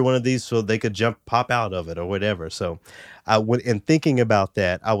 Every one of these, so they could pop out of it or whatever. So in thinking about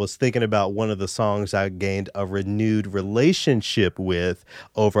that, I was thinking about one of the songs I gained a renewed relationship with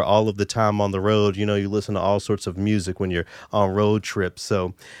over all of the time on the road. You listen to all sorts of music when you're on road trips.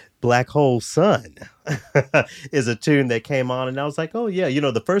 So Black Hole Sun is a tune that came on, and I was like, oh yeah,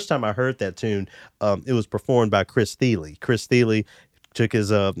 the first time I heard that tune, it was performed by Chris Thile. Chris Thile took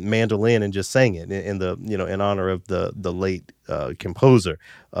his mandolin and just sang it in honor of the late composer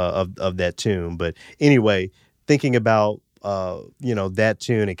of that tune. But anyway, thinking about that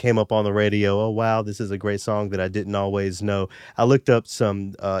tune, it came up on the radio. Oh wow, this is a great song that I didn't always know. I looked up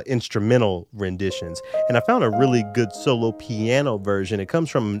some instrumental renditions, and I found a really good solo piano version. It comes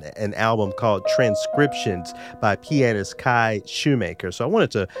from an album called Transcriptions by pianist Kai Shoemaker. So I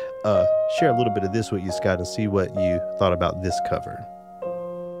wanted to share a little bit of this with you, Scott, and see what you thought about this cover.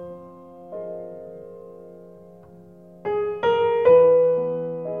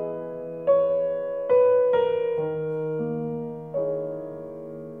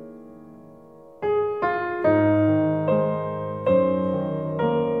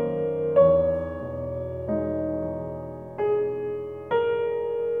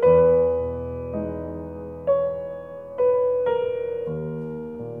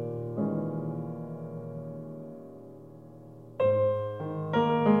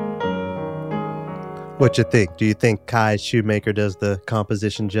 What you think? Do you think Kai Shoemaker does the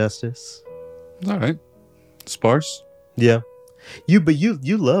composition justice? All right. Sparse. Yeah. You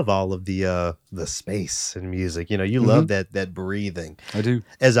love all of the space and music. You know, you love that breathing. I do.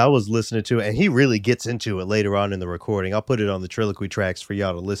 As I was listening to it, and he really gets into it later on in the recording. I'll put it on the Triloquy tracks for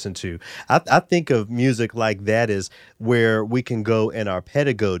y'all to listen to. I think of music like that as where we can go in our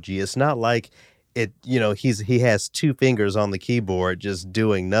pedagogy. It's not like it, you know, he has two fingers on the keyboard just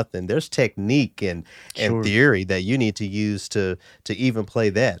doing nothing. There's technique and theory that you need to use to even play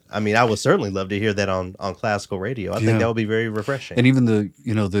that. I mean, I would certainly love to hear that on classical radio. I think that would be very refreshing. And even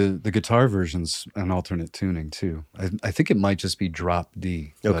the guitar version's an alternate tuning too. I think it might just be drop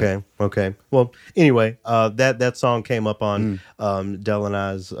D. Okay. Well, anyway, that song came up on Del and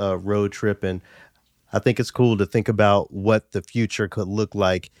I's road trip, and I think it's cool to think about what the future could look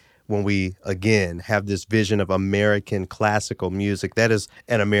like when we, again, have this vision of American classical music. That is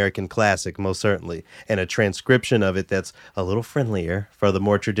an American classic, most certainly, and a transcription of it that's a little friendlier for the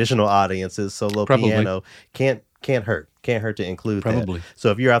more traditional audiences. Solo piano can't hurt. Can't hurt to include that.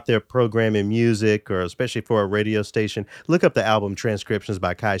 So if you're out there programming music, or especially for a radio station, look up the album Transcriptions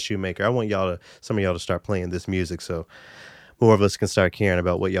by Kai Shoemaker. I want some of y'all to start playing this music so more of us can start caring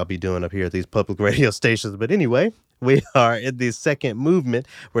about what y'all be doing up here at these public radio stations. But anyway, we are in the second movement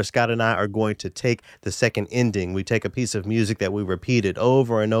where Scott and I are going to take the second ending. We take a piece of music that we repeated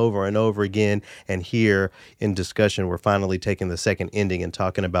over and over and over again. And here in discussion, we're finally taking the second ending and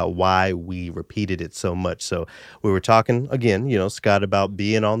talking about why we repeated it so much. So we were talking again, you know, Scott, about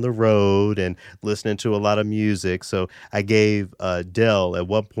being on the road and listening to a lot of music. So I gave Del at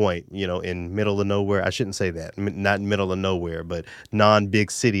one point, you know, in middle of nowhere. I shouldn't say that, not in middle of nowhere, but non-big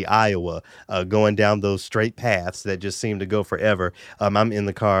city Iowa, going down those straight paths that just seem to go forever. I'm in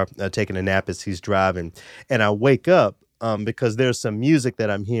the car taking a nap as he's driving, and I wake up because there's some music that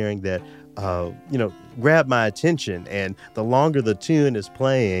I'm hearing that grabbed my attention. And the longer the tune is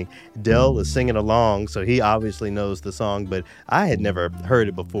playing, Del is singing along, so he obviously knows the song, but I had never heard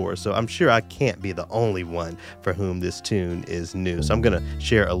it before, so I'm sure I can't be the only one for whom this tune is new. So I'm gonna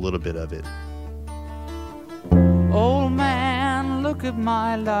share a little bit of it. Old man, look at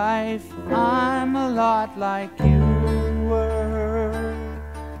my life. I'm a lot like you were.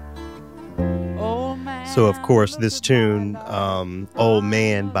 Old man. So, of course, this tune, Old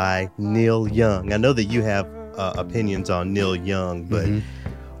Man by Neil Young. I know that you have opinions on Neil Young, but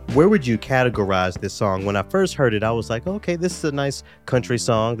where would you categorize this song? When I first heard it, I was like, okay, this is a nice country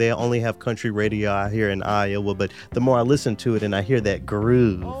song. They only have country radio out here in Iowa, but the more I listen to it and I hear that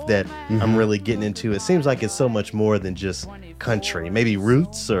groove that I'm really getting into, it seems like it's so much more than just country. Maybe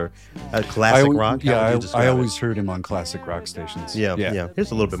roots or classic rock. Yeah, I always heard him on classic rock stations. Yeah.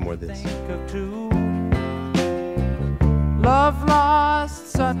 Here's a little bit more of this. Love lost,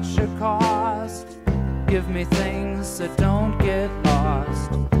 such a cost. Give me things that don't get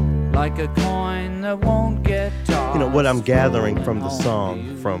lost. Like a coin that won't get tossed. You know, what I'm gathering from the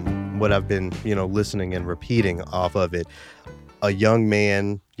song, from what I've been, listening and repeating off of it, a young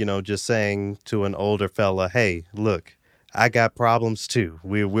man, just saying to an older fella, hey, look, I got problems too.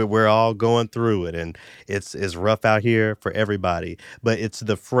 We're all going through it, and it's rough out here for everybody. But it's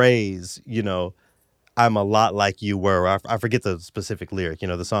the phrase, I'm a lot like you were. I forget the specific lyric.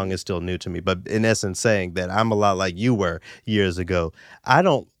 The song is still new to me, but in essence saying that I'm a lot like you were years ago. I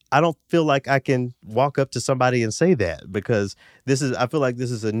don't feel like I can walk up to somebody and say that, because I feel like this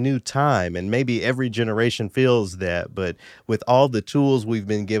is a new time, and maybe every generation feels that, but with all the tools we've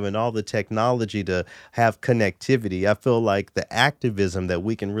been given, all the technology to have connectivity, I feel like the activism that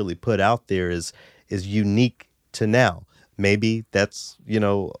we can really put out there is unique to now. Maybe that's,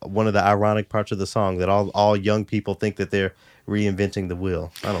 one of the ironic parts of the song, that all young people think that they're reinventing the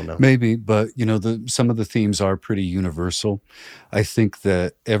wheel. I don't know. Maybe, but some of the themes are pretty universal. I think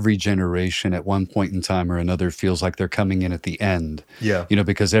that every generation at one point in time or another feels like they're coming in at the end. Yeah.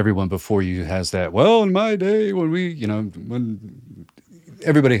 Because everyone before you has that, well, in my day when when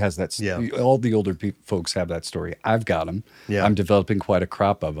everybody has that. Yeah. All the older folks have that story. I've got them. Yeah. I'm developing quite a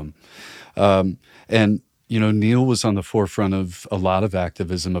crop of them. And Neil was on the forefront of a lot of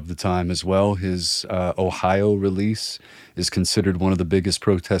activism of the time as well. His Ohio release is considered one of the biggest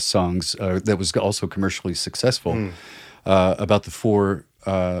protest songs that was also commercially successful about the 4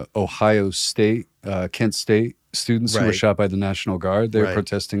 Ohio State, Kent State students who were shot by the National Guard. They were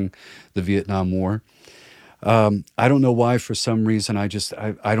protesting the Vietnam War. I don't know why. For some reason, I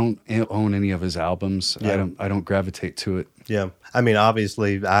don't own any of his albums. Yeah. I don't gravitate to it. Yeah, I mean,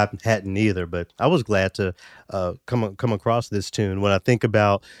 obviously, I hadn't either, but I was glad to come across this tune. When I think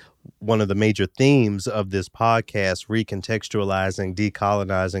about one of the major themes of this podcast, recontextualizing,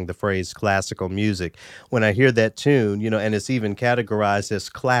 decolonizing the phrase classical music. When I hear that tune, and it's even categorized as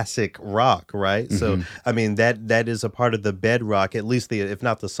classic rock, right? Mm-hmm. So, I mean, that is a part of the bedrock, at least if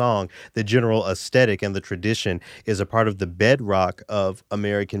not the song, the general aesthetic and the tradition is a part of the bedrock of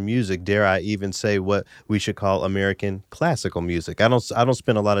American music. Dare I even say what we should call American classical music? I don't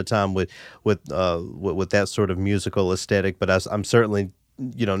spend a lot of time with that sort of musical aesthetic, but I'm certainly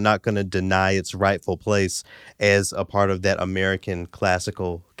not going to deny its rightful place as a part of that American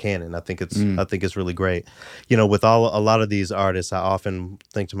classical canon. I think it's really great. With a lot of these artists, I often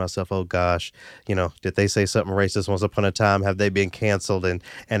think to myself, oh gosh, did they say something racist once upon a time? Have they been canceled? And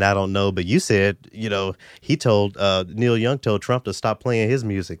I don't know. But you said, he told Neil Young told Trump to stop playing his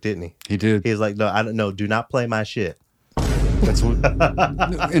music, didn't he? He did. He was like, no, I don't know. Do not play my shit. That's what.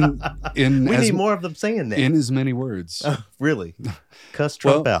 We need more of them saying that in as many words. Really, cuss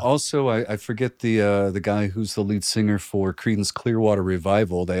Trump out. Also, I forget the guy who's the lead singer for Creedence Clearwater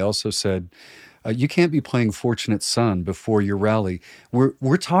Revival. They also said, you can't be playing Fortunate Son before your rally.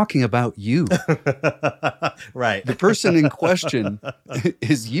 We're talking about you. Right. The person in question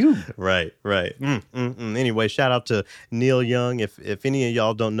is you. Right. Anyway, shout out to Neil Young. If any of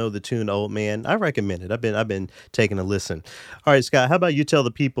y'all don't know the tune Old Man, I recommend it. I've been taking a listen. All right, Scott, how about you tell the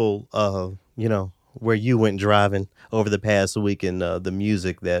people where you went driving over the past week and the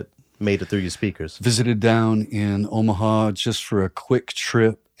music that made it through your speakers? Visited down in Omaha just for a quick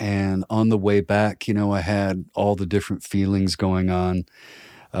trip. And on the way back, I had all the different feelings going on,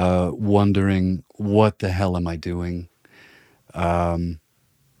 wondering, what the hell am I doing? There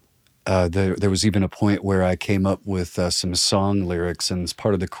was even a point where I came up with some song lyrics, and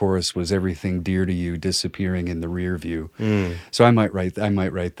part of the chorus was "Everything dear to you disappearing in the rear view." So I might write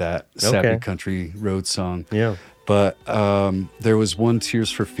that sappy country road song. Yeah. But there was one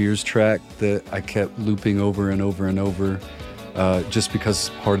Tears for Fears track that I kept looping over and over and over. Just because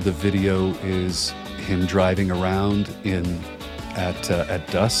part of the video is him driving around at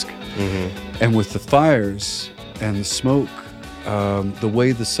dusk, and with the fires and the smoke, the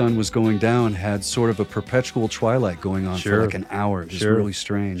way the sun was going down had sort of a perpetual twilight going on for like an hour. It was really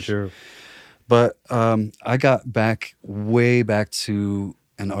strange. Sure. But I got way back to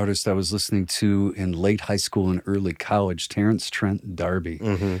an artist I was listening to in late high school and early college, Terrence Trent D'Arby.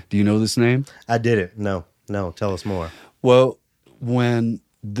 Do you know this name? I didn't. No. Tell us more. Well, when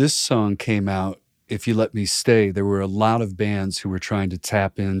this song came out, If You Let Me Stay, there were a lot of bands who were trying to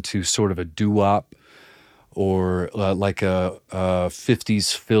tap into sort of a doo-wop or like a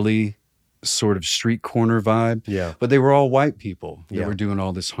 50s Philly sort of street corner vibe. Yeah. But they were all white people that were doing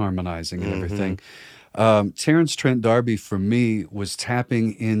all this harmonizing and everything. Terrence Trent D'Arby, for me, was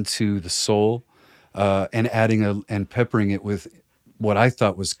tapping into the soul and adding and peppering it with what I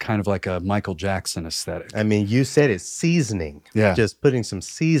thought was kind of like a Michael Jackson aesthetic. I mean, you said it's seasoning. Yeah. Just putting some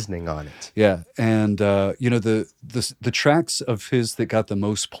seasoning on it. Yeah. And, the tracks of his that got the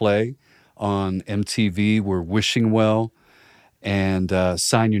most play on MTV were Wishing Well and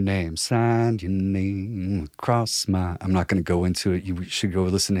Sign Your Name. Sign your name across my... I'm not going to go into it. You should go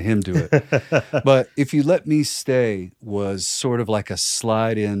listen to him do it. But If You Let Me Stay was sort of like a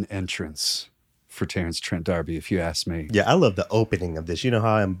slide-in entrance for Terrence Trent D'Arby, if you ask me. Yeah, I love the opening of this. You know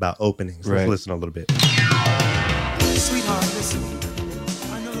how I am about openings. Let's listen a little bit. Sweetheart, listen.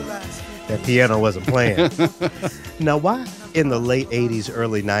 I know the last. That piano wasn't playing. Now, why in the late 80s,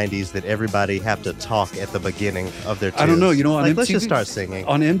 early 90s did everybody have to talk at the beginning of their tunes? I don't know. On MTV, let's just start singing.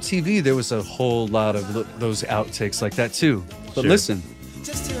 On MTV, there was a whole lot of those outtakes like that, too. But listen.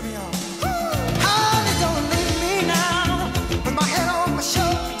 Just hear me out. Honey, don't leave me now. With my head on my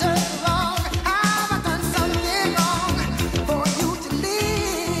shoulder.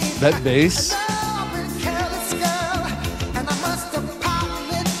 That bass.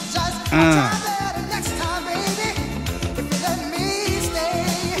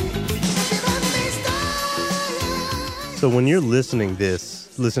 So when you're listening to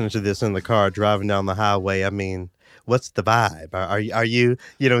this in the car, driving down the highway, I mean, what's the vibe? Are you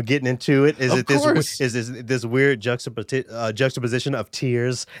getting into it? Is this weird juxtaposition of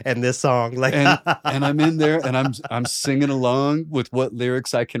Tears and this song? Like, and I'm in there and I'm singing along with what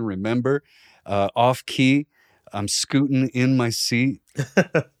lyrics I can remember, off key. I'm scooting in my seat.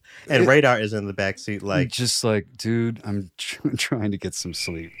 And Radar is in the back seat, like just like, dude, I'm trying to get some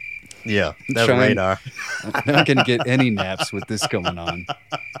sleep. Yeah, that's Radar. I'm not gonna get any naps with this going on.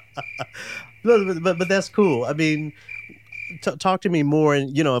 But that's cool. I mean, talk to me more.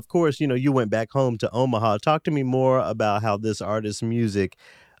 And, of course, you went back home to Omaha. Talk to me more about how this artist's music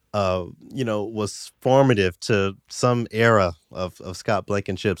was formative to some era of Scott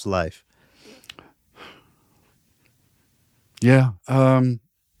Blankenship's life? Yeah.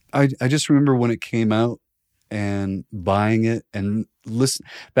 I just remember when it came out and buying it and listen.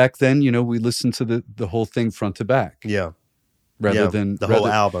 Back then, we listened to the whole thing front to back. Yeah. Rather than the whole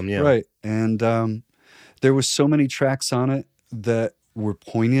album. Yeah. Right. And there was so many tracks on it that were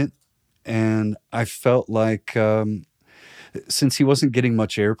poignant. And I felt like since he wasn't getting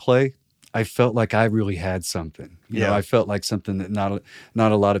much airplay, I felt like I really had something. You know, I felt like something that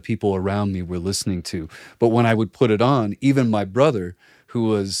not a lot of people around me were listening to. But when I would put it on, even my brother, who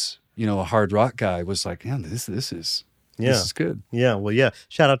was, a hard rock guy, was like, "Man, this is good." Yeah. Well, yeah.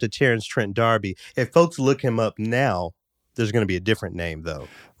 Shout out to Terrence Trent D'Arby. If folks look him up now, there's going to be a different name though.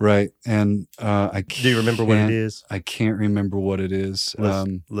 Right. And do you remember what it is? I can't remember what it is.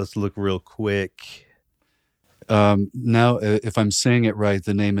 Let's look real quick. Now, if I'm saying it right,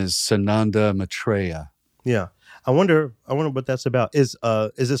 the name is Sananda Maitreya. Yeah, I wonder what that's about. Is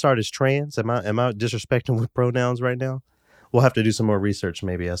this artist trans? Am I disrespecting with pronouns right now? We'll have to do some more research,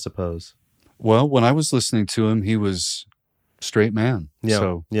 maybe. I suppose. Well, when I was listening to him, he was straight man. Yeah.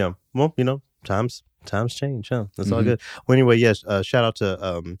 So. Yeah. Well, times change, huh? That's all good. Well, anyway, yes. Shout out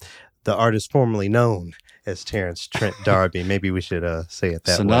to the artist formerly known as Terrence Trent D'Arby. Maybe we should say it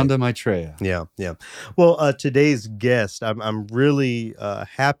that way. Sananda Maitreya. Yeah. Well, today's guest, I'm really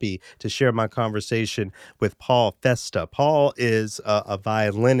happy to share my conversation with Paul Festa. Paul is a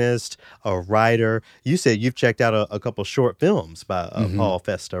violinist, a writer. You said you've checked out a couple short films by Paul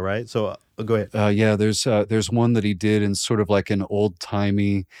Festa, right? So go ahead. Yeah, there's one that he did in sort of like an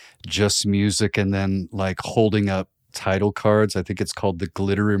old-timey just music and then like holding up title cards. I think it's called The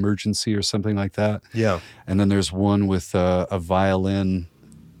Glitter Emergency or something like that. Yeah. And then there's one with a violin,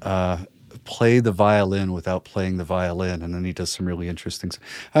 play the violin without playing the violin. And then he does some really interesting things.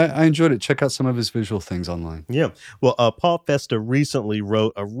 I enjoyed it. Check out some of his visual things online. Yeah. Well, Paul Festa recently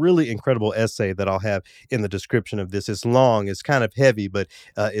wrote a really incredible essay that I'll have in the description of this. It's long, it's kind of heavy, but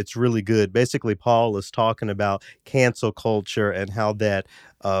it's really good. Basically, Paul is talking about cancel culture and how that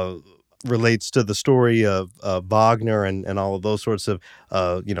relates to the story of Wagner and all of those sorts of,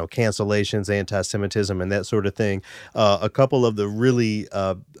 cancellations, anti-Semitism, and that sort of thing. A couple of the really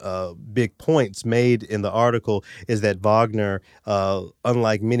big points made in the article is that Wagner,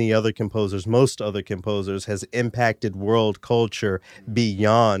 unlike most other composers, has impacted world culture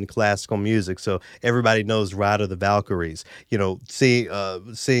beyond classical music. So everybody knows Ride of the Valkyries. Seeing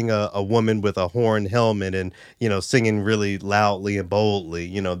a woman with a horn helmet and, singing really loudly and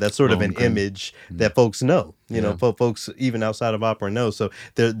boldly, that's sort of an image that folks know. Folks even outside of opera know. So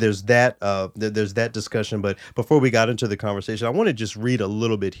there's that discussion. But before we got into the conversation, I want to just read a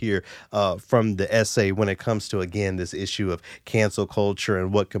little bit here from the essay when it comes to, again, this issue of cancel culture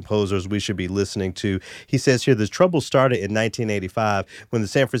and what composers we should be listening to. He says here, the trouble started in 1985 when the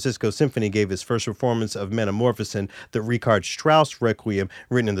San Francisco Symphony gave its first performance of Metamorphosen, the Richard Strauss Requiem,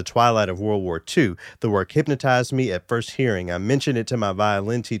 written in the twilight of World War II. The work hypnotized me at first hearing. I mentioned it to my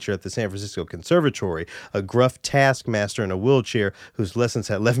violin teacher at the San Francisco Conservatory, a gruff taskmaster in a wheelchair whose lessons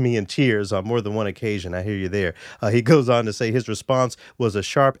had left me in tears on more than one occasion. I hear you there. He goes on to say his response was a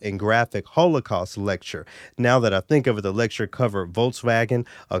sharp and graphic Holocaust lecture. Now that I think of it, the lecture covered Volkswagen,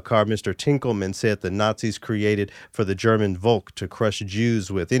 a car Mr. Tinkelman said the Nazis created for the German Volk to crush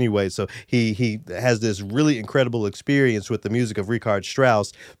Jews with. Anyway, so he has this really incredible experience with the music of Richard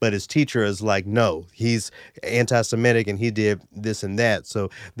Strauss, but his teacher is like, no, he's anti-Semitic and he did this and that. So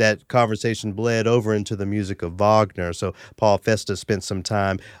that conversation bled over into the music of Wagner. So Paul Festa spent some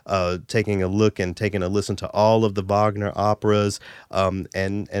time taking a look and taking a listen to all of the Wagner operas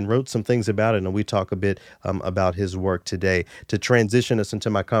and wrote some things about it. And we talk a bit about his work today. To transition us into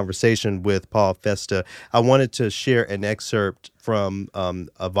my conversation with Paul Festa, I wanted to share an excerpt from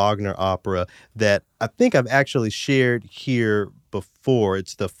a Wagner opera that I think I've actually shared here before.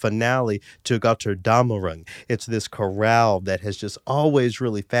 It's the finale to Götterdämmerung. It's this chorale that has just always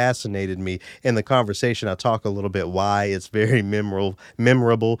really fascinated me. In the conversation, I talk a little bit why it's very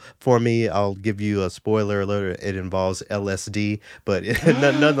memorable for me. I'll give you a spoiler alert. It involves LSD, but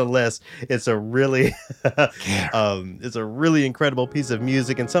nonetheless, it's a really incredible piece of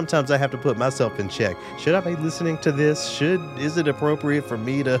music. And sometimes I have to put myself in check. Should I be listening to this? Is it appropriate for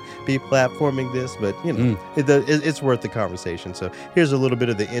me to be platforming this? But it's worth the conversation. So here's a little bit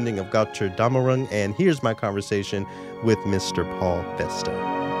of the ending of Götterdämmerung, and here's my conversation with Mr. Paul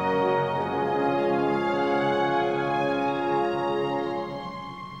Festa.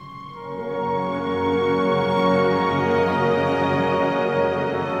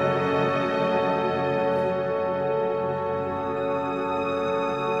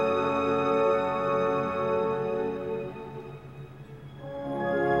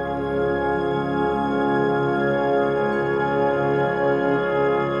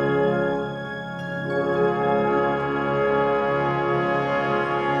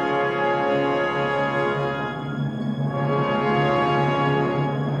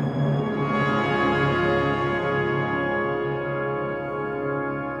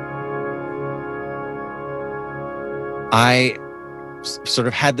 I sort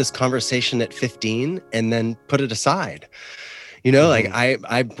of had this conversation at 15 and then put it aside. You know, like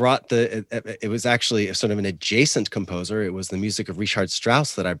I brought it was actually sort of an adjacent composer. It was the music of Richard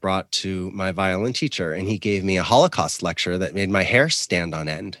Strauss that I brought to my violin teacher. And he gave me a Holocaust lecture that made my hair stand on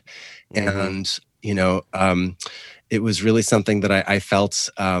end. And, you know, it was really something that I felt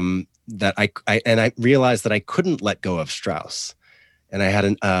that I realized that I couldn't let go of Strauss. And I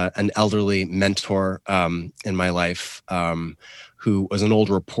had an elderly mentor in my life who was an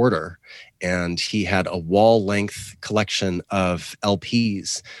old reporter. And he had a wall-length collection of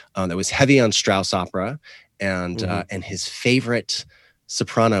LPs that was heavy on Strauss opera, and his favorite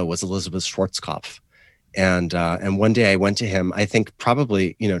soprano was Elizabeth Schwarzkopf. And one day I went to him, I think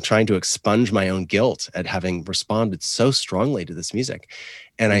probably, you know, trying to expunge my own guilt at having responded so strongly to this music.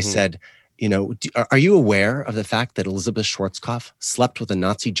 And I said, you know, are you aware of the fact that Elizabeth Schwarzkopf slept with a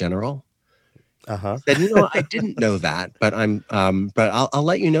Nazi general? He said, you know, I didn't know that, but I'll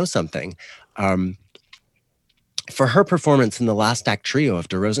let you know something. For her performance in the last act trio of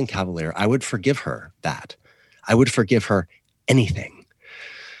Der Rosenkavalier, I would forgive her that. I would forgive her anything.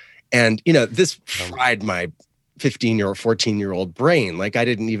 And, you know, this fried my 15-year-old, 14-year-old brain. Like, I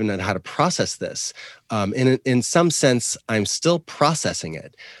didn't even know how to process this. In some sense, I'm still processing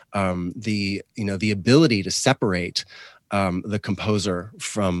it. The ability to separate the composer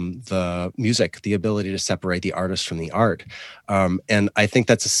from the music, the ability to separate the artist from the art. And I think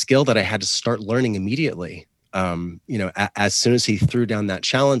that's a skill that I had to start learning immediately, you know, as soon as he threw down that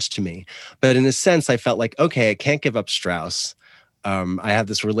challenge to me. But in a sense, I felt like, okay, I can't give up Strauss. I have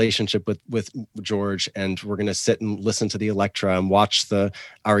this relationship with George, and we're going to sit and listen to the Electra and watch the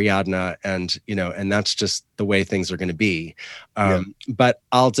Ariadne, and you know, and that's just the way things are going to be. But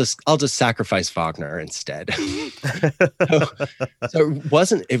I'll just sacrifice Wagner instead. So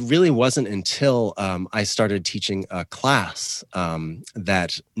it really wasn't until I started teaching a class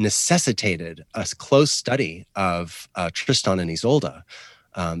that necessitated a close study of Tristan and Isolde.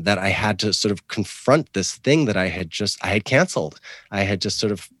 That I had to sort of confront this thing that I had canceled. I had just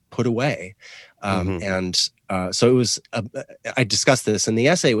sort of put away. And so it was, I discussed this in the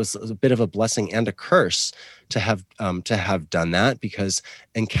essay. It was a bit of a blessing and a curse to have done that, because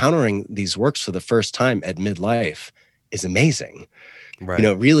encountering these works for the first time at midlife is amazing. Right. You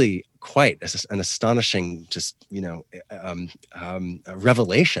know, really quite an astonishing, just, you know, a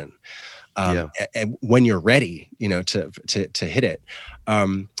revelation. And when you're ready, you know, to hit it.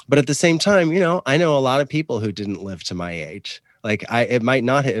 But at the same time, you know, I know a lot of people who didn't live to my age. Like it might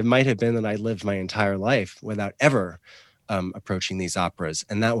have been that I lived my entire life without ever approaching these operas,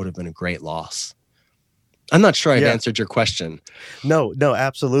 and that would have been a great loss. I'm not sure I've answered your question. No,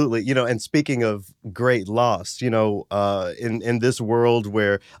 absolutely. You know, and speaking of great loss, you know, in this world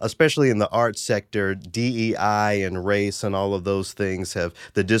where, especially in the arts sector, DEI and race and all of those things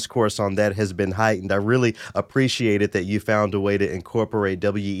the discourse on that has been heightened. I really appreciate it that you found a way to incorporate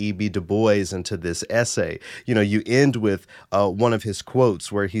W.E.B. Du Bois into this essay. You know, you end with one of his quotes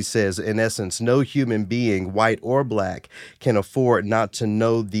where he says, in essence, no human being, white or black, can afford not to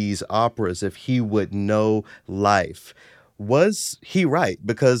know these operas if he would know life. Was he right?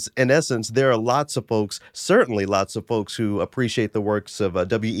 Because in essence, there are certainly lots of folks who appreciate the works of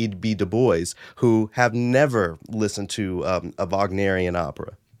W.E.B. Du Bois who have never listened to a Wagnerian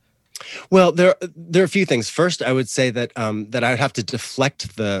opera. Well, there are a few things. First, I would say that that I'd have to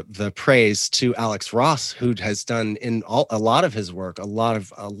deflect the praise to Alex Ross, who has done a lot of his work, a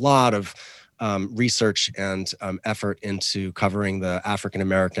lot of research and effort into covering the African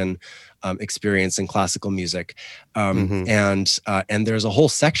American experience in classical music, and there's a whole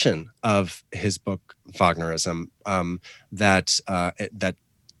section of his book Wagnerism that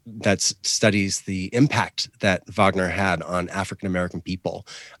studies the impact that Wagner had on African American people,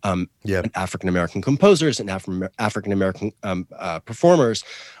 and African American composers and African American performers,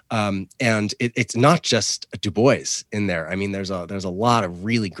 and it's not just Du Bois in there. I mean, there's a lot of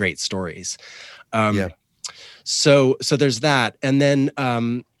really great stories. So there's that, and then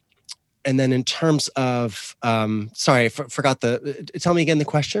in terms of sorry, I forgot tell me again the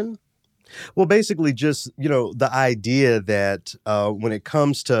question. Well, basically just, you know, the idea that when it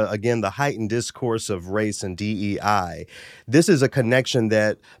comes to, again, the heightened discourse of race and DEI, this is a connection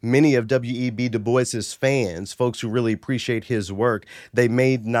that many of W.E.B. Du Bois's fans, folks who really appreciate his work, they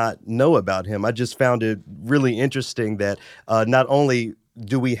may not know about him. I just found it really interesting that not only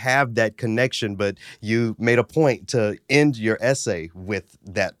do we have that connection? But you made a point to end your essay with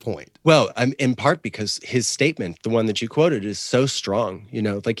that point. Well, in part because his statement, the one that you quoted, is so strong. You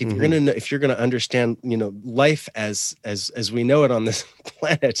know, like if you're gonna understand, you know, life as we know it on this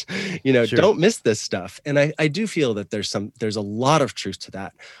planet, you know, don't miss this stuff. And I do feel that there's a lot of truth to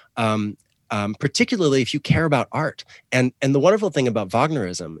that. Particularly if you care about art. And the wonderful thing about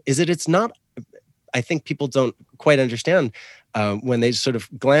Wagnerism is that it's not, I think people don't quite understand when they sort of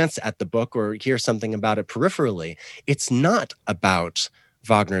glance at the book or hear something about it peripherally. It's not about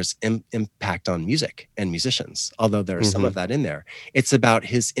Wagner's impact on music and musicians, although there's some of that in there. It's about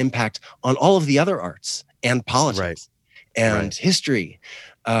his impact on all of the other arts and politics and history.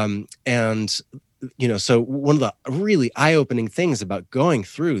 And you know, so one of the really eye-opening things about going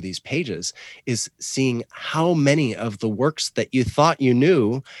through these pages is seeing how many of the works that you thought you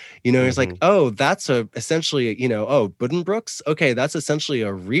knew, you know, it's like, oh, that's essentially, you know, oh, Buddenbrooks, okay, that's essentially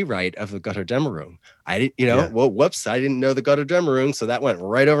a rewrite of the Götterdämmerung. I didn't, you know, well, whoops, I didn't know the Götterdämmerung, so that went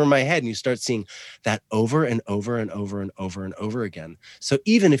right over my head. And you start seeing that over and over and over and over and over again. So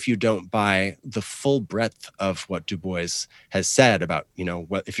even if you don't buy the full breadth of what Du Bois has said about, you know,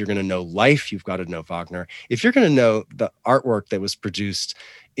 what if you're going to know life, you've got to know Wagner. If you're going to know the artwork that was produced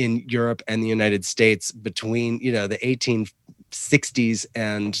in Europe and the United States between, you know, the 1860s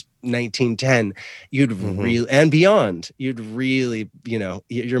and 1910, you'd really, and beyond, you'd really, you know,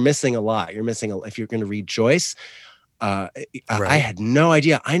 you're missing a lot. You're missing if you're going to read Joyce. I had no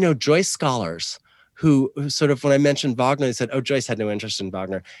idea. I know Joyce scholars who sort of, when I mentioned Wagner, they said, oh, Joyce had no interest in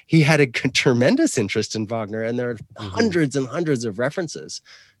Wagner. He had a tremendous interest in Wagner. And there are hundreds and hundreds of references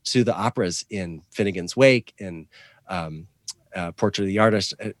to the operas in Finnegan's Wake and Portrait of the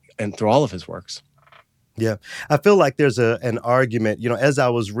Artist and through all of his works. Yeah, I feel like there's an argument, you know, as I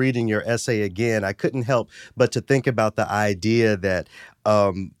was reading your essay again, I couldn't help but to think about the idea that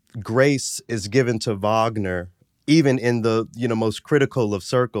grace is given to Wagner, even in the, you know, most critical of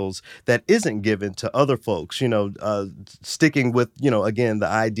circles, that isn't given to other folks, you know, sticking with, you know, again, the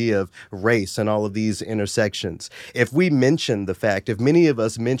idea of race and all of these intersections. If we mention the fact, if many of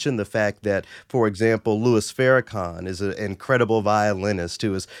us mention the fact that, for example, Louis Farrakhan is an incredible violinist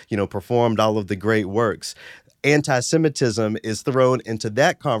who has, you know, performed all of the great works, anti-Semitism is thrown into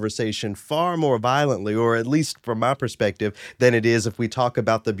that conversation far more violently, or at least from my perspective, than it is if we talk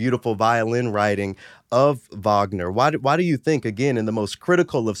about the beautiful violin writing of Wagner. Why do you think, again, in the most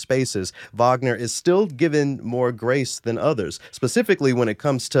critical of spaces, Wagner is still given more grace than others, specifically when it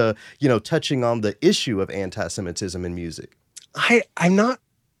comes to, you know, touching on the issue of anti-Semitism in music? I'm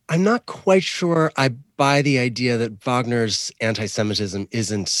not quite sure I buy the idea that Wagner's anti-Semitism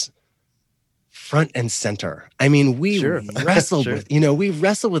isn't front and center. I mean, we wrestle with, you know, we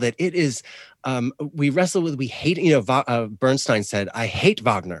wrestle with it. It is, we hate, you know, Bernstein said, I hate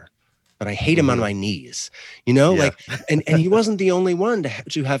Wagner, but I hate him on my knees, you know, like, and he wasn't the only one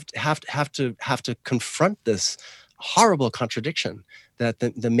to have to confront this horrible contradiction that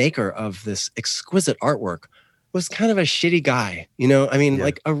the maker of this exquisite artwork was kind of a shitty guy, you know, I mean,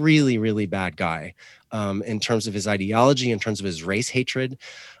 like a really, really bad guy, in terms of his ideology, in terms of his race hatred.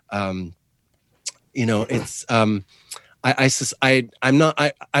 You know, it's, I'm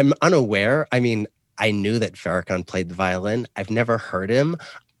unaware. I mean, I knew that Farrakhan played the violin. I've never heard him.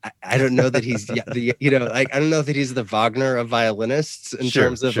 I don't know that he's, you know, like, I don't know that he's the Wagner of violinists in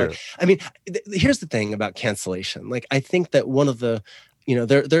terms of, like, I mean, here's the thing about cancellation. Like, I think that one of the, you know,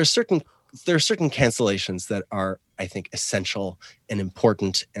 there are certain cancellations that are, I think, essential and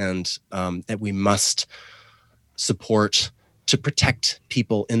important, and that we must support to protect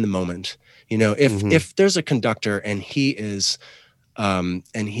people in the moment. You know, if there's a conductor and he is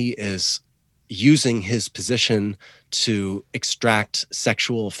using his position to extract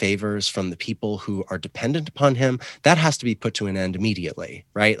sexual favors from the people who are dependent upon him, that has to be put to an end immediately,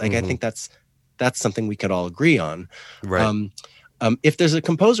 right? Like, I think that's something we could all agree on. Right. If there's a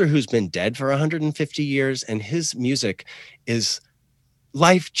composer who's been dead for 150 years and his music is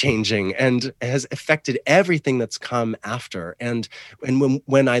life-changing and has affected everything that's come after, and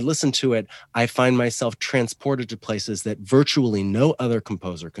when I listen to it, I find myself transported to places that virtually no other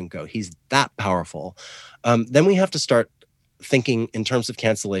composer can go. He's that powerful. Then we have to start thinking in terms of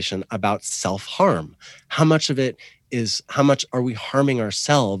cancellation about self-harm. How much are we harming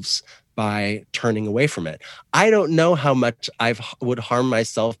ourselves by turning away from it? I don't know how much I would harm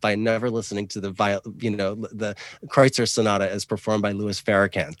myself by never listening to the Kreutzer Sonata as performed by Louis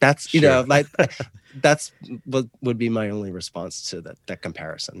Farrakhan. That's, you know, like, that's what would be my only response to that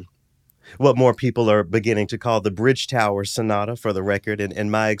comparison. What more people are beginning to call the Bridge Tower Sonata, for the record,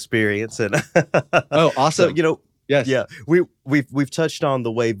 in my experience. And oh, awesome. So, you know, yes. Yeah. we've touched on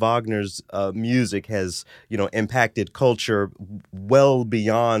the way Wagner's music has, impacted culture well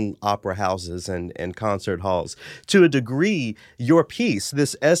beyond opera houses and concert halls. To a degree, your piece,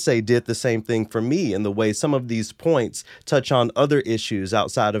 this essay, did the same thing for me in the way some of these points touch on other issues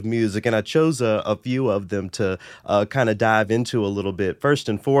outside of music, and I chose a few of them to kind of dive into a little bit. First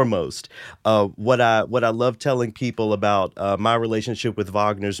and foremost, what I love telling people about my relationship with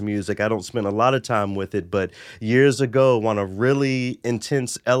Wagner's music. I don't spend a lot of time with it, but years ago on a really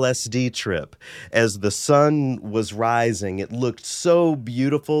intense LSD trip, as the sun was rising, it looked so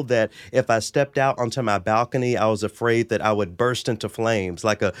beautiful that if I stepped out onto my balcony, I was afraid that I would burst into flames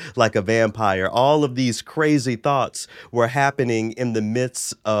like a vampire. All of these crazy thoughts were happening in the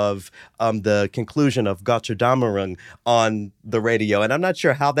midst of the conclusion of Götterdämmerung on the radio. And I'm not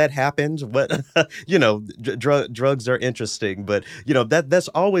sure how that happened, but, drugs are interesting. But, that's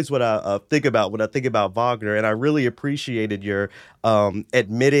always what I think about when I think about Wagner. And I really appreciated your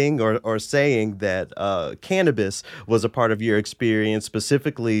admitting or saying that cannabis was a part of your experience,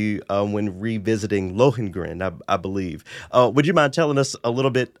 specifically when revisiting Lohengrin, I believe. Would you mind telling us a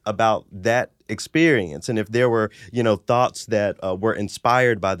little bit about that experience, and if there were, thoughts that were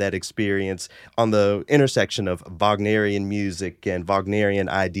inspired by that experience on the intersection of Wagnerian music and Wagnerian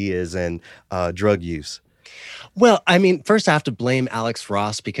ideas and drug use? Well, I mean, first I have to blame Alex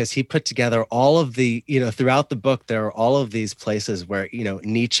Ross, because he put together all of the, throughout the book, there are all of these places where,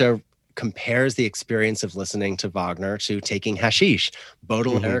 Nietzsche compares the experience of listening to Wagner to taking hashish.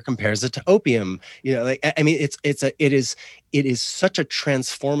 Baudelaire compares it to opium. It is such a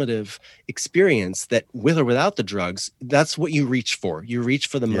transformative experience that, with or without the drugs, that's what you reach for. You reach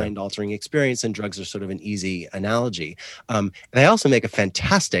for the mind-altering experience, and drugs are sort of an easy analogy. They also make a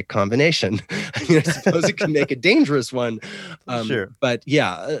fantastic combination. I suppose it can make a dangerous one. Sure. But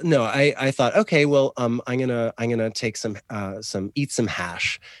yeah, no, I thought, okay, well, I'm gonna take eat some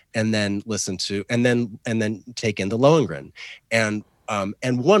hash, and then listen to, and then take in the Lohengrin. And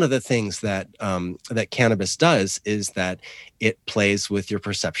one of the things that that cannabis does is that it plays with your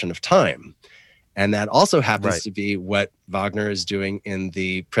perception of time. And that also happens to be what Wagner is doing in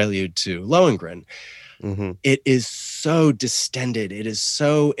the prelude to Lohengrin. It is so distended. It is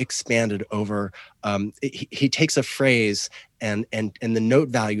so expanded over. He takes a phrase and the note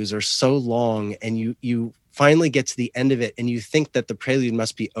values are so long, and you finally get to the end of it and you think that the prelude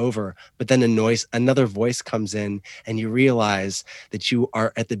must be over, but then another voice comes in, and you realize that you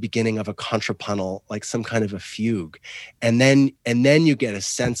are at the beginning of a contrapuntal, like some kind of a fugue. And then you get a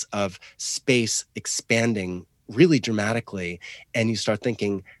sense of space expanding really dramatically, and you start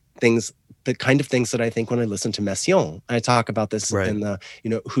thinking the kind of things that I think when I listen to Messiaen. I talk about this in the,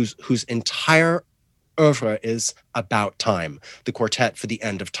 whose entire oeuvre is about time, the quartet for the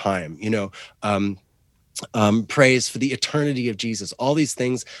end of time, praise for the eternity of Jesus, all these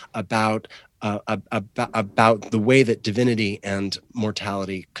things about the way that divinity and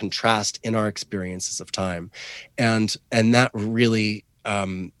mortality contrast in our experiences of time. And that really,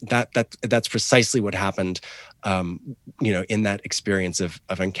 that's precisely what happened, in that experience of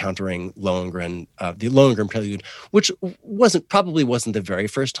encountering Lohengrin, the Lohengrin prelude, which probably wasn't the very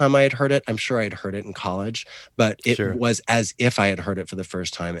first time I had heard it. I'm sure I had heard it in college, but it was as if I had heard it for the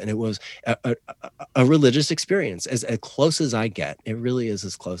first time. And it was a religious experience, as close as I get. It really is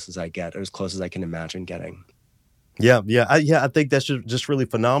as close as I get, or as close as I can imagine getting. I think that's just really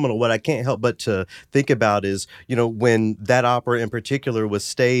phenomenal. What I can't help but to think about is, when that opera in particular was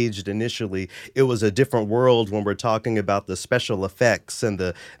staged initially, it was a different world when we're talking about the special effects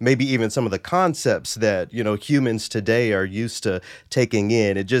and maybe even some of the concepts that, humans today are used to taking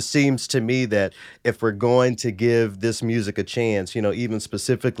in. It just seems to me that if we're going to give this music a chance, even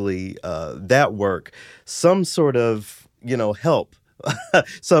specifically that work, some sort of, help.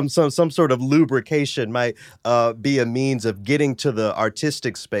 some sort of lubrication might be a means of getting to the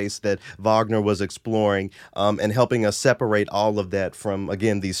artistic space that Wagner was exploring, and helping us separate all of that from,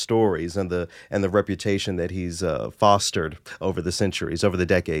 again, these stories and the reputation that he's fostered over the centuries, over the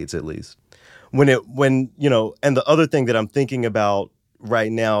decades at least. And the other thing that I'm thinking about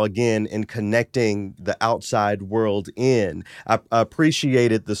right now, again, in connecting the outside world in, I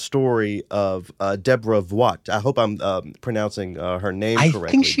appreciated the story of Deborah Voigt. I hope I'm pronouncing her name correctly.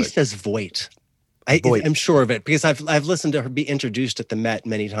 I think she says Voigt. I'm sure of it, because I've listened to her be introduced at the Met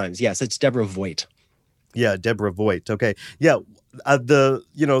many times. Yes, it's Deborah Voigt. Yeah, Deborah Voigt. Okay. Yeah,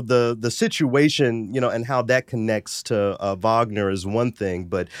 the situation, and how that connects to Wagner is one thing,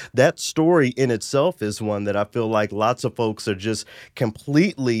 but that story in itself is one that I feel like lots of folks are just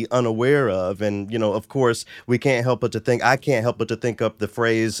completely unaware of. And of course, I can't help but to think up the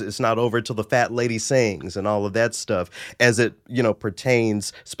phrase "it's not over till the fat lady sings" and all of that stuff as it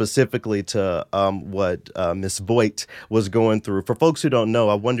pertains specifically to what Miss Voigt was going through. For folks who don't know,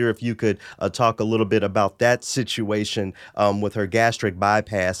 I wonder if you could talk a little bit about that situation with her gastric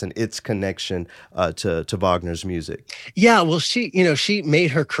bypass and its connection to Wagner's music. Yeah, well, she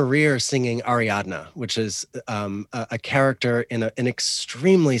made her career singing Ariadne, which is a character in an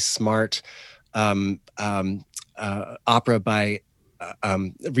extremely smart opera by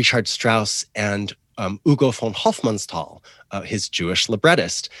Richard Strauss and Hugo von Hofmannsthal, his Jewish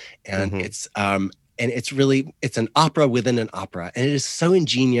librettist, and it's an opera within an opera. And it is so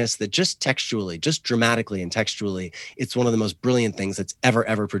ingenious that just dramatically and textually, it's one of the most brilliant things that's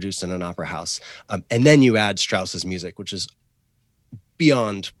ever produced in an opera house. And then you add Strauss's music, which is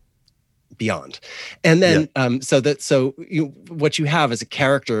beyond. And then, what you have is a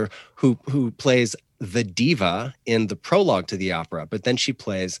character who plays the diva in the prologue to the opera, but then she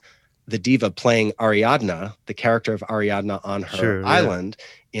plays the diva playing Ariadne, the character of Ariadne on her island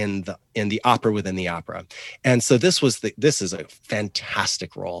in the opera within the opera. And so this is a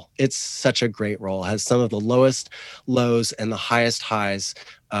fantastic role. It's such a great role. It has some of the lowest lows and the highest highs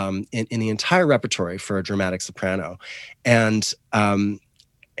in the entire repertory for a dramatic soprano. And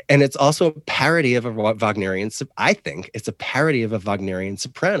it's also a parody of a Wagnerian. I think it's a parody of a Wagnerian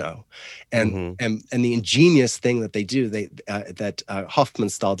soprano, and the ingenious thing that they do, that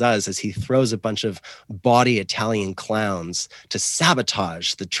Hofmannsthal does, is he throws a bunch of bawdy Italian clowns to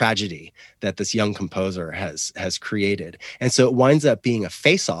sabotage the tragedy that this young composer has created, and so it winds up being a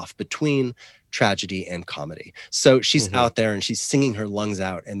face-off between tragedy and comedy. So she's out there and she's singing her lungs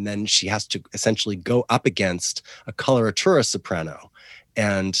out, and then she has to essentially go up against a coloratura soprano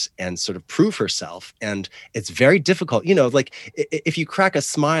and sort of prove herself. And it's very difficult. Like if you crack a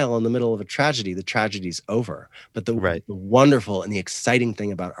smile in the middle of a tragedy, the tragedy's over. But the wonderful and the exciting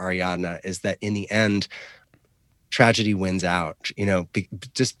thing about Ariadne is that in the end, tragedy wins out,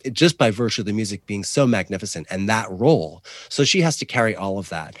 just by virtue of the music being so magnificent and that role. So she has to carry all of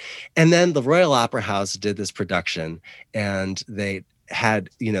that. And then the Royal Opera House did this production, and they had,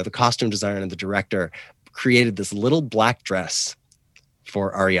 the costume designer and the director created this little black dress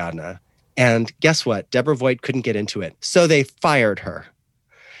for Ariadne. And guess what? Deborah Voigt couldn't get into it. So they fired her.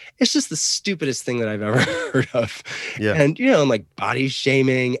 It's just the stupidest thing that I've ever heard of. Yeah. And, like body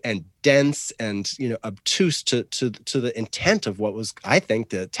shaming and dense and, obtuse to the intent of what was, I think,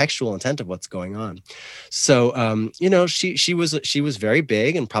 the textual intent of what's going on. So, she was very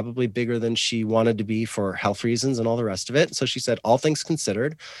big and probably bigger than she wanted to be for health reasons and all the rest of it. So she said, all things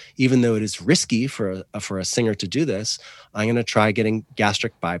considered, even though it is risky for a singer to do this, I'm going to try getting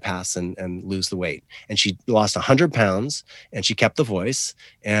gastric bypass and lose the weight. And she lost 100 pounds and she kept the voice,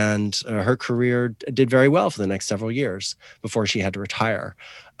 and her career did very well for the next several years before she had to retire.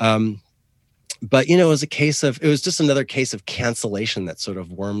 But, it was just another case of cancellation that sort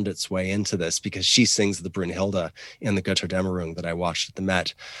of wormed its way into this, because she sings the Brünnhilde in the Götterdämmerung that I watched at the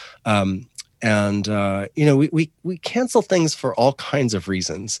Met. We cancel things for all kinds of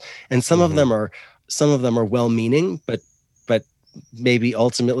reasons. And some of them are well-meaning, but maybe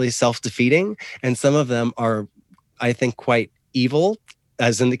ultimately self-defeating. And some of them are, I think, quite evil,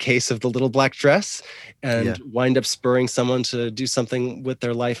 as in the case of the little black dress, and wind up spurring someone to do something with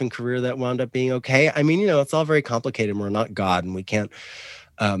their life and career that wound up being okay. I mean, it's all very complicated. We're not God, and we can't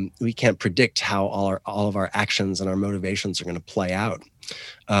predict how all of our actions and our motivations are going to play out.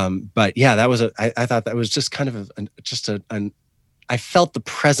 But yeah, that was I thought that was just kind of I felt the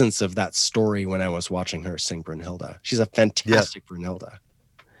presence of that story when I was watching her sing Brünnhilde. She's a fantastic Brünnhilde.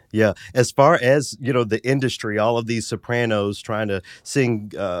 Yeah. As far as, the industry, all of these sopranos trying to sing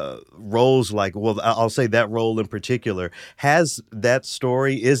roles like, well, I'll say that role in particular, has that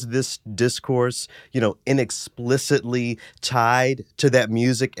story, is this discourse, inexplicitly tied to that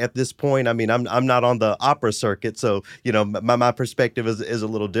music at this point? I mean, I'm not on the opera circuit, so, my perspective is a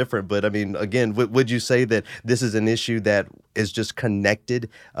little different. But I mean, again, would you say that this is an issue that is just connected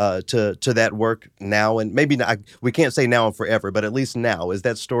to that work now? And maybe not, we can't say now and forever, but at least now, is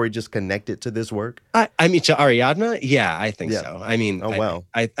that story just connected to this work? I mean, to Ariadne, yeah, I think so. I mean, wow.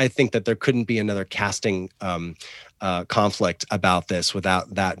 I think that there couldn't be another casting conflict about this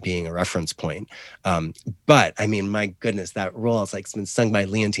without that being a reference point. But I mean, my goodness, that role is like it's been sung by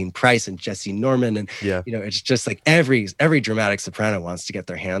Leontine Price and Jesse Norman, and it's just like every dramatic soprano wants to get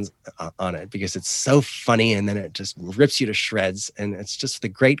their hands on it because it's so funny, and then it just rips you to shreds, and it's just the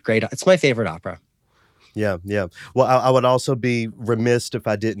great. It's my favorite opera. Yeah. Well, I would also be remiss if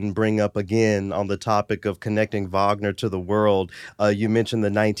I didn't bring up again on the topic of connecting Wagner to the world. You mentioned the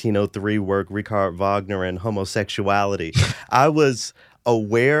 1903 work, Richard Wagner and Homosexuality. I was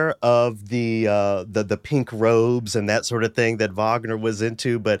aware of the pink robes and that sort of thing that Wagner was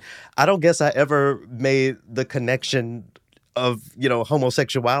into, but I don't guess I ever made the connection of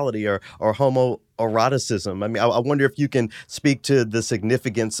homosexuality or homoeroticism. I mean, I wonder if you can speak to the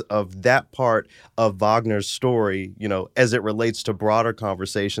significance of that part of Wagner's story, as it relates to broader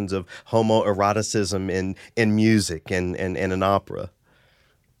conversations of homoeroticism in music and in opera.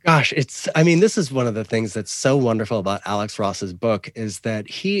 Gosh, this is one of the things that's so wonderful about Alex Ross's book is that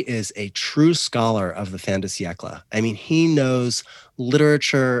he is a true scholar of the fin de siècle. I mean, he knows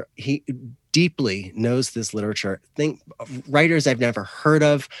literature. He deeply knows this literature. Think writers I've never heard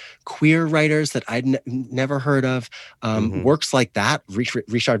of, queer writers that I'd never heard of, works like that,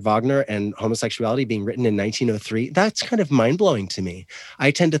 Richard Wagner and Homosexuality being written in 1903. That's kind of mind-blowing to me.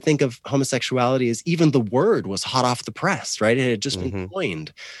 I tend to think of homosexuality as even the word was hot off the press, right? It had just been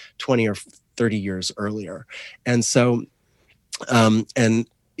coined 20 or 30 years earlier. And so,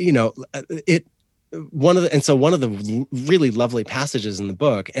 one of the really lovely passages in the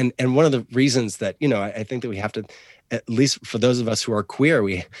book, and one of the reasons that, I think that we have to, at least for those of us who are queer,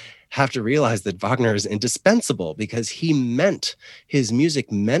 we have to realize that Wagner is indispensable because his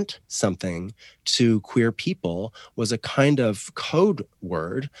music meant something to queer people, was a kind of code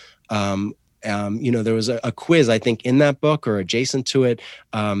word. There was a quiz, I think, in that book or adjacent to it.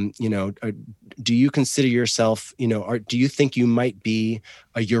 Do you consider yourself, or do you think you might be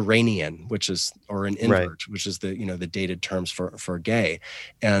a Uranian, or an invert, which is the dated terms for gay?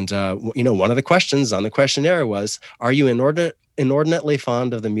 And, one of the questions on the questionnaire was, are you inordinately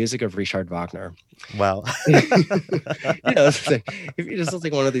fond of the music of Richard Wagner? Wow. If you just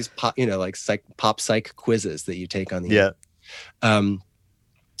like one of these pop, pop psych quizzes that you take on the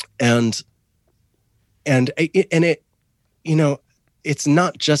it's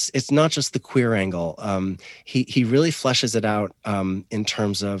not just the queer angle. He really fleshes it out in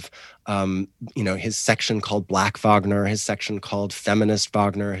terms of his section called Black Wagner, his section called Feminist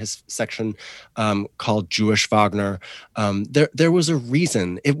Wagner, his section called Jewish Wagner. There was a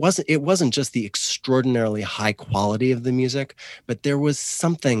reason. It wasn't just the extraordinarily high quality of the music, but there was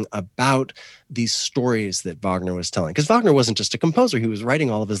something about these stories that Wagner was telling. Because Wagner wasn't just a composer; he was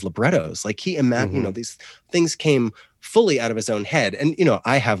writing all of his librettos. Like he imagined, these things came fully out of his own head. And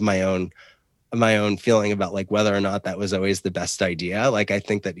I have my own feeling about like whether or not that was always the best idea. Like I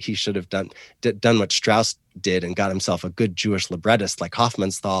think that he should have done what Strauss did and got himself a good Jewish librettist like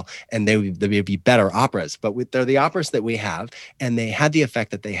Hofmannsthal, and they would be better operas. But they're the operas that we have, and they had the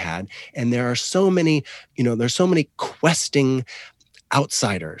effect that they had. And there are so many, there's so many questing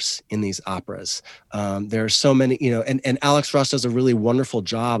outsiders in these operas. There are so many, and Alex Ross does a really wonderful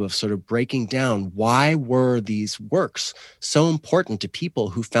job of sort of breaking down why were these works so important to people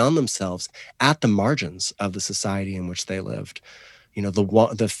who found themselves at the margins of the society in which they lived.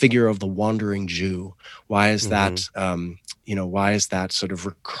 The figure of the wandering Jew. Why is that? Why is that sort of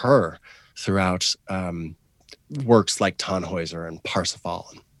recur throughout works like Tannhäuser and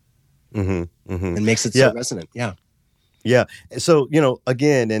Parsifal, and makes it so resonant? Yeah. Yeah. So,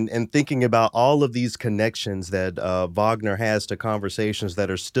 again, and thinking about all of these connections that Wagner has to conversations that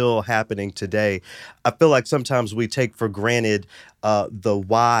are still happening today, I feel like sometimes we take for granted the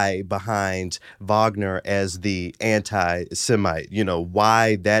why behind Wagner as the anti-Semite,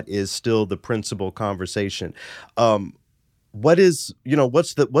 why that is still the principal conversation. What's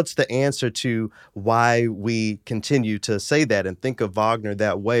the answer to why we continue to say that and think of Wagner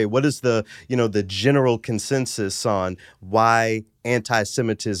that way? What is the general consensus on why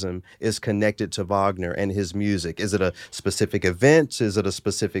anti-Semitism is connected to Wagner and his music? Is it a specific event? Is it a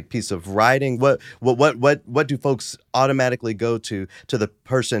specific piece of writing? What do folks automatically go to the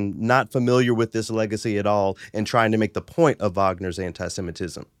person not familiar with this legacy at all and trying to make the point of Wagner's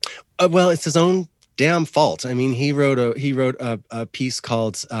anti-Semitism? Well, it's his own damn fault. I mean, he wrote a piece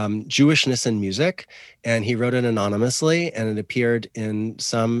called Jewishness in Music, and he wrote it anonymously, and it appeared in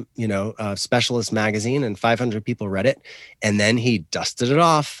some, specialist magazine, and 500 people read it. And then he dusted it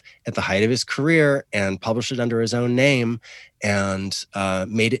off at the height of his career and published it under his own name and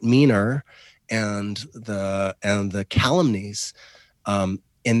made it meaner. And the calumnies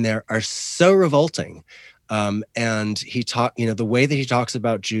in there are so revolting. And the way that he talks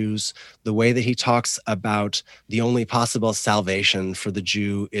about Jews, the way that he talks about the only possible salvation for the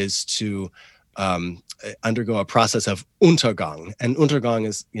Jew is to undergo a process of Untergang. And Untergang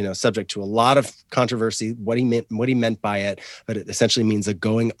is, subject to a lot of controversy, what he meant by it, but it essentially means a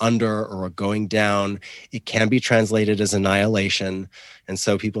going under or a going down. It can be translated as annihilation. And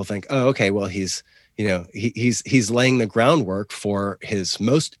so people think, oh, okay, well, he's laying the groundwork for his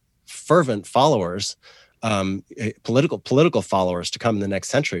most fervent followers, political followers to come in the next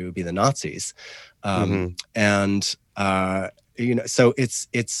century would be the Nazis. And so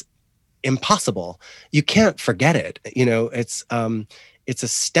it's impossible. You can't forget it. It's a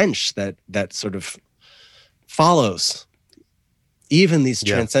stench that sort of follows even these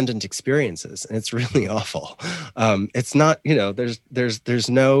transcendent experiences, and it's really awful. It's not, there's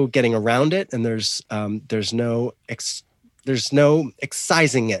no getting around it, and there's no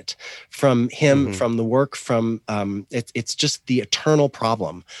excising it from him, from the work, from it's just the eternal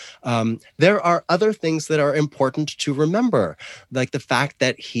problem. There are other things that are important to remember, like the fact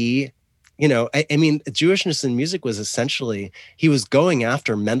that he, Jewishness in music was essentially, he was going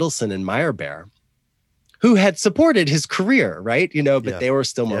after Mendelssohn and Meyerbeer, who had supported his career, right? But they were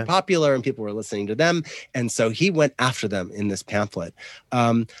still more popular and people were listening to them. And so he went after them in this pamphlet.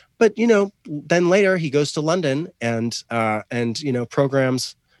 But then later he goes to London and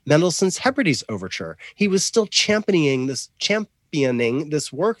programs Mendelssohn's Hebrides Overture. He was still championing this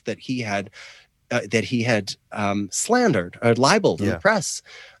work that he had slandered or libeled in the press.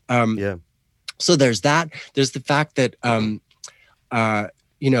 So there's that. There's the fact that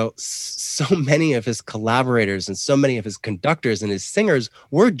so many of his collaborators and so many of his conductors and his singers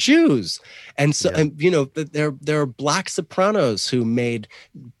were Jews. And so, there are black sopranos who made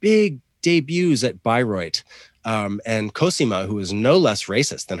big debuts at Bayreuth. And Cosima, who was no less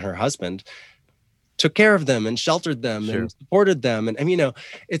racist than her husband, took care of them and sheltered them and supported them. And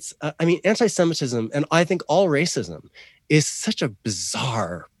it's, anti-Semitism, and I think all racism, is such a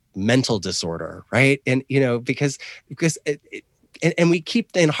bizarre mental disorder, right? And, because and we keep,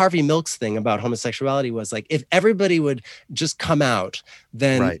 and Harvey Milk's thing about homosexuality was like, if everybody would just come out,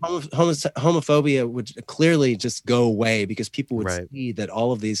 then homophobia would clearly just go away, because people would see that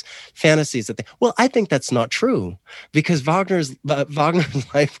all of these fantasies I think that's not true, because Wagner's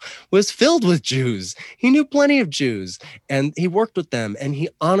life was filled with Jews. He knew plenty of Jews, and he worked with them, and he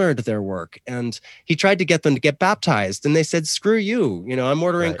honored their work, and he tried to get them to get baptized, and they said, screw you, I'm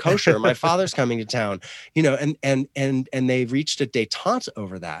ordering kosher, my father's coming to town, and they reached a detente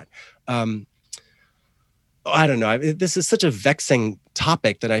over that. I don't know. This is such a vexing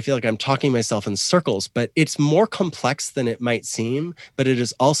topic that I feel like I'm talking myself in circles, but it's more complex than it might seem, but it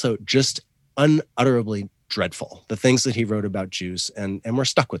is also just unutterably dreadful, the things that he wrote about Jews, and we're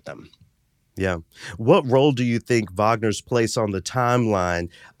stuck with them. Yeah. What role do you think Wagner's place on the timeline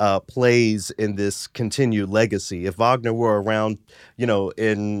plays in this continued legacy? If Wagner were around,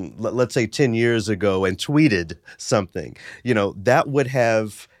 in, let's say 10 years ago and tweeted something, that would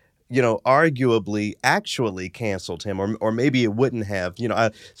have, arguably actually canceled him, or maybe it wouldn't have.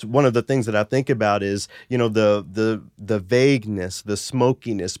 One of the things that I think about is, the vagueness, the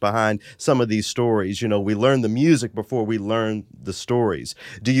smokiness behind some of these stories. We learn the music before we learn the stories.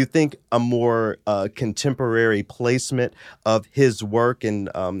 Do you think a more contemporary placement of his work and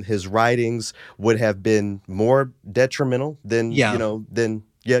his writings would have been more detrimental than,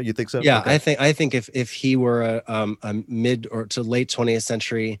 Yeah, you think so? Yeah, Okay. I think if he were a mid or to late 20th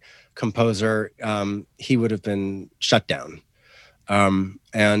century composer, he would have been shut down. And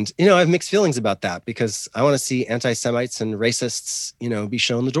I have mixed feelings about that, because I want to see anti-Semites and racists, be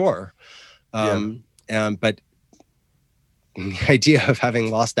shown the door. But the idea of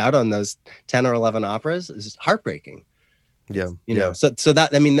having lost out on those 10 or 11 operas is heartbreaking. So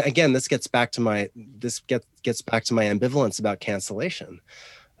that, again, this gets back to my ambivalence about cancellation.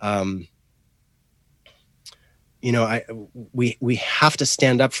 We have to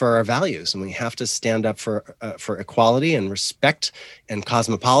stand up for our values, and we have to stand up for equality and respect and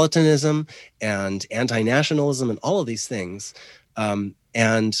cosmopolitanism and anti-nationalism and all of these things.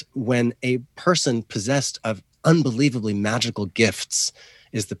 And when a person possessed of unbelievably magical gifts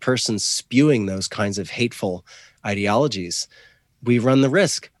is the person spewing those kinds of hateful ideologies, we run the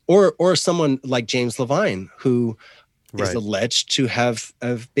risk. Or someone like James Levine, who is alleged to have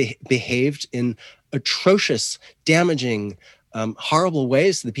behaved in atrocious, damaging, horrible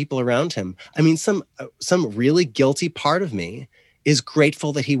ways to the people around him. Some really guilty part of me is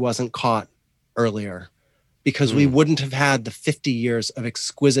grateful that he wasn't caught earlier, because we wouldn't have had the 50 years of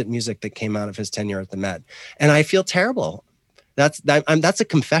exquisite music that came out of his tenure at the Met. And I feel terrible That's a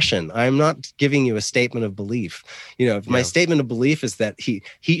confession. I'm not giving you a statement of belief. My statement of belief is that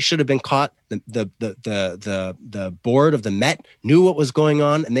he should have been caught. The board of the Met knew what was going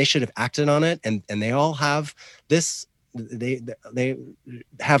on, and they should have acted on it. And they all have this. They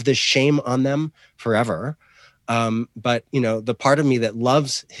have this shame on them forever. But the part of me that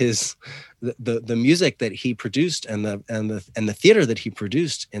loves the music that he produced and the theater that he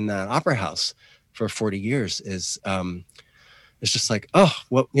produced in that opera house for 40 years is. It's just like,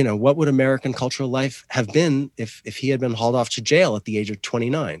 what would American cultural life have been if he had been hauled off to jail at the age of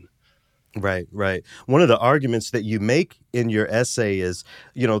 29? Right. One of the arguments that you make in your essay is,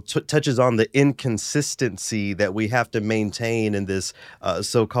 touches on the inconsistency that we have to maintain in this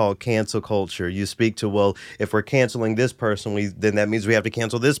so-called cancel culture. You speak to, well, if we're canceling this person, then that means we have to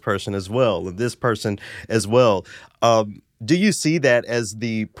cancel this person as well, and this person as well. Do you see that as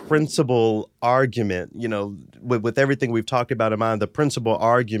the principal argument, with everything we've talked about in mind, the principal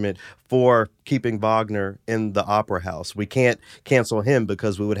argument for keeping Wagner in the opera house? We can't cancel him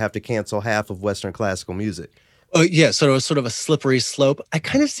because we would have to cancel half of Western classical music. Oh, yeah. So it was sort of a slippery slope. I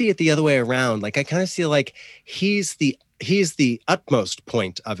kind of see it the other way around. Like, I kind of see like he's the utmost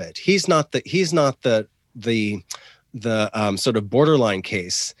point of it. He's not the sort of borderline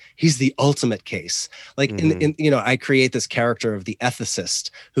case. He's the ultimate case. Like I create this character of the ethicist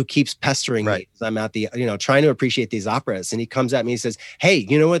who keeps pestering me as I'm at the, trying to appreciate these operas. And he comes at me and says, hey,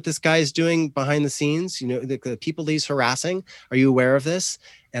 you know what this guy is doing behind the scenes? The people he's harassing, are you aware of this?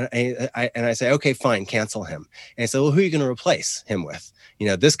 And I say, okay, fine, cancel him. And I say, well, who are you going to replace him with?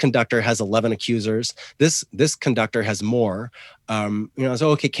 This conductor has 11 accusers. This conductor has more. So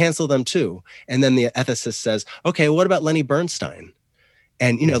okay, cancel them too. And then the ethicist says, okay, what about Lenny Bernstein?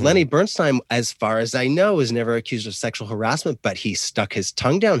 And, Lenny Bernstein, as far as I know, was never accused of sexual harassment, but he stuck his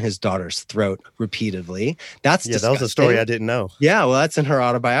tongue down his daughter's throat repeatedly. That's disgusting. That was a story I didn't know. Yeah, well, that's in her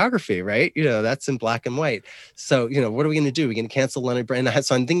autobiography, right? That's in black and white. So, what are we going to do? We're going to cancel Lenny Bernstein.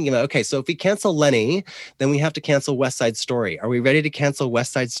 So I'm thinking about, okay, so if we cancel Lenny, then we have to cancel West Side Story. Are we ready to cancel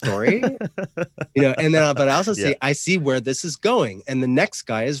West Side Story? And then, but I also I see where this is going. And the next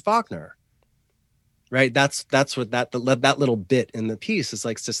guy is Wagner. Right. That's what that little bit in the piece is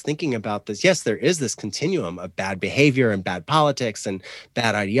like, just thinking about this. Yes, there is this continuum of bad behavior and bad politics and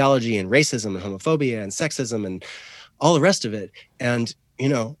bad ideology and racism and homophobia and sexism and all the rest of it. And,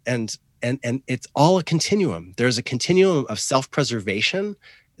 and it's all a continuum. There's a continuum of self-preservation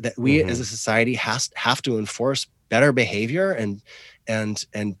that we as a society have to enforce better behavior and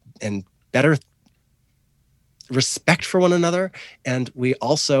better respect for one another. And we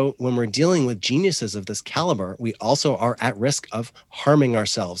also, when we're dealing with geniuses of this caliber, we also are at risk of harming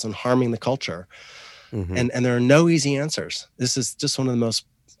ourselves and harming the culture. And there are no easy answers. This is just one of the most,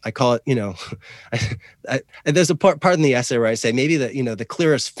 I call it, there's a part in the essay where I say maybe that, the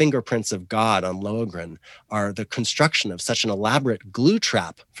clearest fingerprints of God on Lohengrin are the construction of such an elaborate glue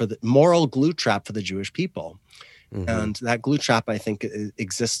trap for the moral glue trap for the Jewish people. And that glue trap, I think,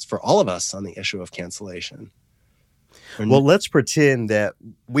 exists for all of us on the issue of cancellation. Well, let's pretend that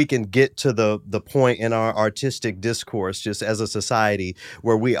we can get to the point in our artistic discourse, just as a society,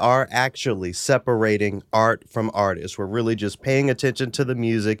 where we are actually separating art from artists. We're really just paying attention to the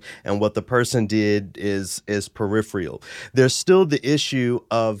music, and what the person did is peripheral. There's still the issue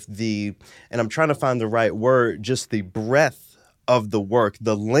of and I'm trying to find the right word, just the breadth of the work,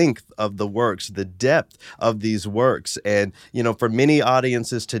 the length of the works, the depth of these works. And, for many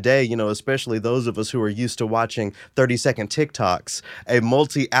audiences today, especially those of us who are used to watching 30-second TikToks, a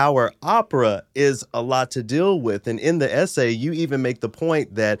multi-hour opera is a lot to deal with. And in the essay, you even make the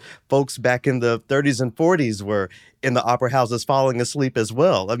point that folks back in the 30s and 40s were in the opera houses falling asleep as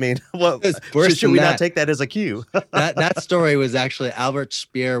well. I mean, should we not take that as a cue? that story was actually Albert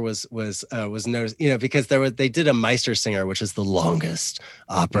Speer was noticed, because they did a Meistersinger, which is the longest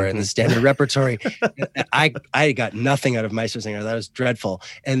opera in the standard repertory. I got nothing out of Meistersinger. That was dreadful.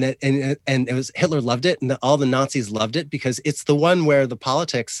 And it was, Hitler loved it, and all the Nazis loved it because it's the one where the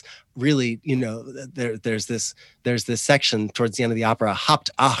politics really, there's this section towards the end of the opera, Habt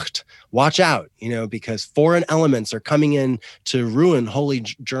Acht, watch out, because foreign elements are coming in to ruin holy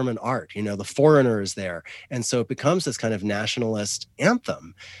German art. The foreigner is there. And so it becomes this kind of nationalist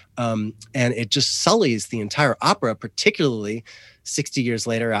anthem. And it just sullies the entire opera, particularly 60 years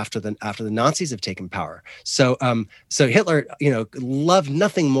later after the Nazis have taken power. So Hitler, loved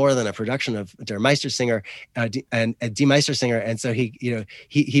nothing more than a production of Der Meistersinger and Die Meistersinger. And so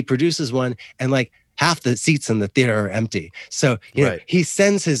he produces one, and like half the seats in the theater are empty. So you know, he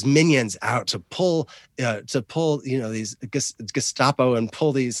sends his minions out to pull these Gestapo and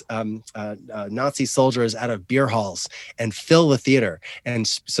pull these Nazi soldiers out of beer halls and fill the theater. And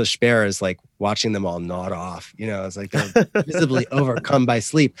so Speer is like watching them all nod off. You know, it's like they're visibly overcome by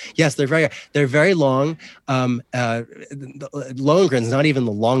sleep. Yes, they're very long. Lohengrin's not even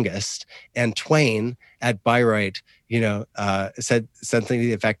the longest, and Twain at Bayreuth, said something to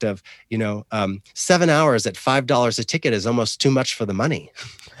the effect of, 7 hours at $5 a ticket is almost too much for the money.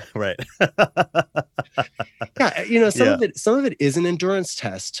 Right. Yeah, some of it is an endurance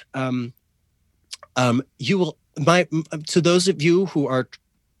test. To those of you who are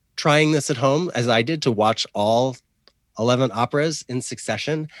trying this at home, as I did, to watch all 11 operas in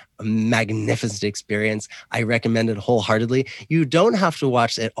succession, a magnificent experience. I recommend it wholeheartedly. You don't have to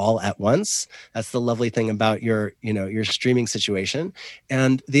watch it all at once. That's the lovely thing about your streaming situation.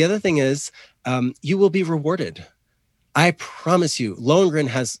 And the other thing is, you will be rewarded. I promise you. Lohengrin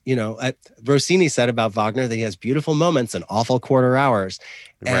has, Rossini said about Wagner that he has beautiful moments and awful quarter hours.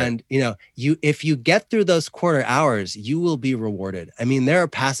 Right. And, if you get through those quarter hours, you will be rewarded. I mean, there are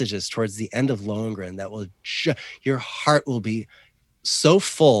passages towards the end of Lohengrin that will, your heart will be so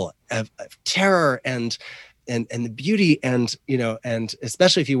full of terror and the beauty, and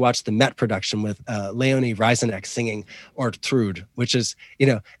especially if you watch the Met production with Leonie Reiseneck singing Ortrud, which is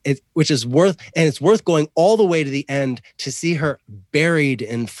worth going all the way to the end to see her buried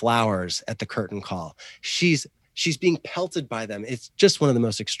in flowers at the curtain call. She's being pelted by them. It's just one of the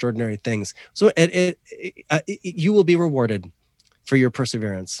most extraordinary things. So you will be rewarded for your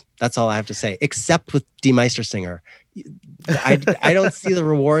perseverance. That's all I have to say, except with Die Meistersinger. I don't see the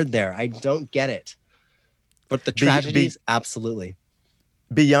reward there. I don't get it. But the tragedies, absolutely.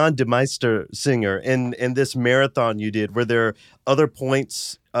 Beyond Die Meistersinger, in this marathon you did, were there other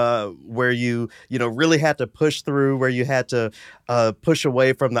points where you really had to push through, where you had to push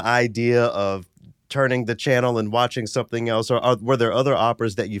away from the idea of turning the channel and watching something else? Or were there other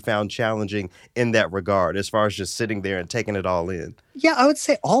operas that you found challenging in that regard, as far as just sitting there and taking it all in? Yeah, I would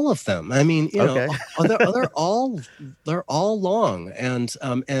say all of them. I mean, they're all long, and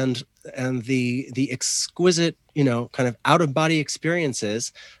the exquisite, kind of out of body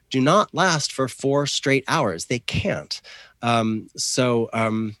experiences do not last for 4 straight hours. They can't. I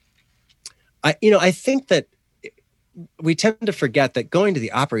think that we tend to forget that going to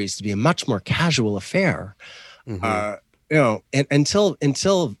the opera used to be a much more casual affair. Mm-hmm. Until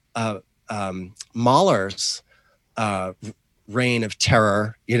Mahler's reign of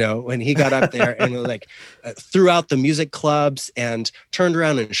terror, when he got up there and threw out the music clubs and turned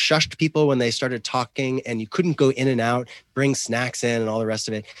around and shushed people when they started talking, and you couldn't go in and out, bring snacks in and all the rest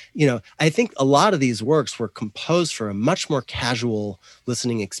of it. I think a lot of these works were composed for a much more casual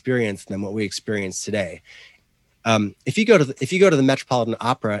listening experience than what we experience today. If you go to the Metropolitan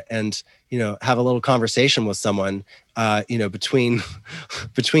Opera and have a little conversation with someone, between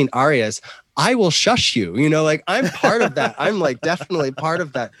arias, I will shush you. I'm part of that. I'm definitely part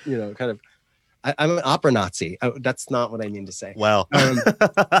of that. I'm an opera Nazi. That's not what I mean to say. Wow.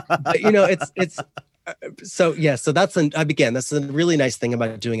 But it's. So that's that's a really nice thing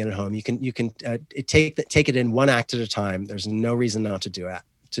about doing it at home. You can take it in one act at a time. There's no reason not to do that.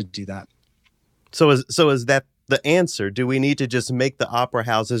 So is that the answer? Do we need to just make the opera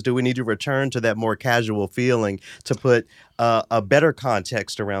houses? Do we need to return to that more casual feeling to put a better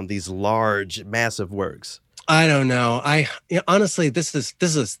context around these large, massive works? I don't know. Honestly, this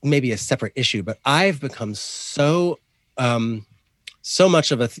is maybe a separate issue, but I've become so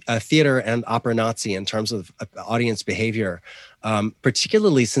much of a theater and opera Nazi in terms of audience behavior,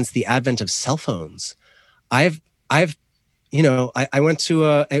 particularly since the advent of cell phones. I went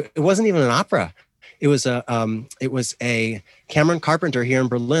to it wasn't even an opera. It was a Cameron Carpenter here in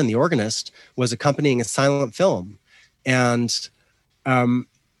Berlin. The organist was accompanying a silent film, and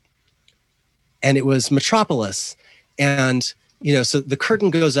it was Metropolis. And so the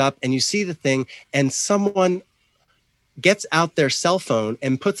curtain goes up, and you see the thing, and someone gets out their cell phone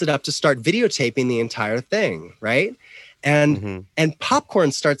and puts it up to start videotaping the entire thing, right? And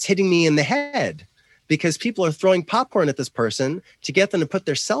popcorn starts hitting me in the head because people are throwing popcorn at this person to get them to put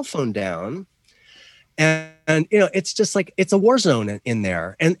their cell phone down. And it's just like it's a war zone in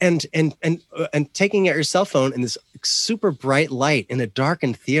there, and taking out your cell phone in this super bright light in a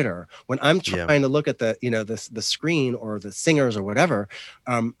darkened theater when I'm trying to look at the the screen or the singers or whatever.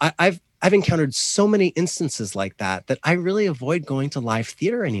 I've encountered so many instances like that I really avoid going to live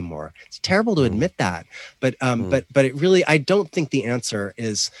theater anymore. It's terrible to admit that, but it really, I don't think the answer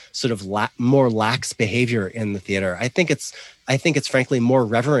is sort of more lax behavior in the theater. I think it's frankly more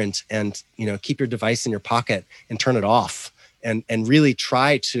reverent, and, you know, keep your device in your pocket and turn it off, and really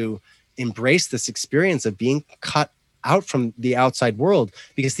try to embrace this experience of being cut out from the outside world,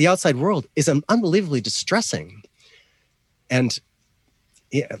 because the outside world is unbelievably distressing. And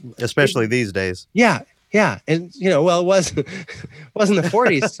especially these days. Yeah. And, you know, well, it was in the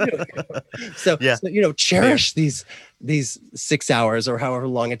 40s too. So, you know, cherish these 6 hours or however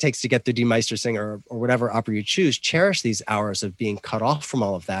long it takes to get through Die Meistersing or whatever opera you choose. Cherish these hours of being cut off from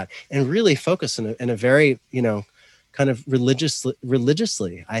all of that, and really focus in a very, you know, kind of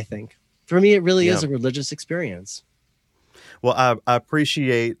religiously, I think. For me, it really is a religious experience. Well, I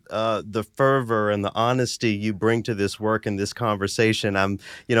appreciate the fervor and the honesty you bring to this work and this conversation.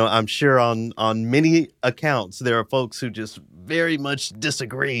 I'm sure on many accounts there are folks who just very much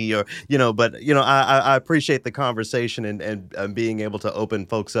disagree, or, you know, but, you know, I appreciate the conversation and being able to open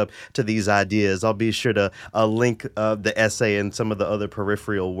folks up to these ideas. I'll be sure to link the essay and some of the other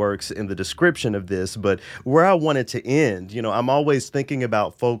peripheral works in the description of this. But where I wanted to end, you know, I'm always thinking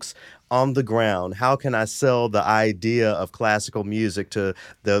about folks on the ground. How can I sell the idea of classical music to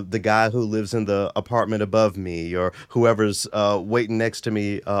the guy who lives in the apartment above me, or whoever's waiting next to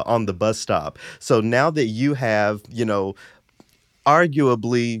me on the bus stop? So now that you have, you know,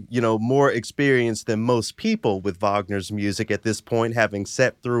 arguably, you know, more experience than most people with Wagner's music at this point, having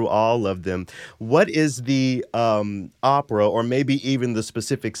sat through all of them, what is the opera, or maybe even the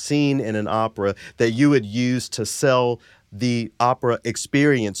specific scene in an opera, that you would use to sell the opera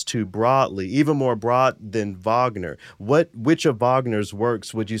experience to broadly, even more broad than Wagner? Which of Wagner's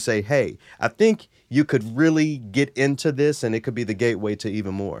works would you say, hey, I think you could really get into this and it could be the gateway to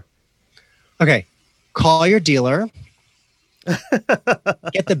even more? Okay. Call your dealer.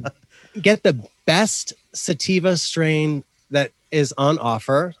 Get the best sativa strain that is on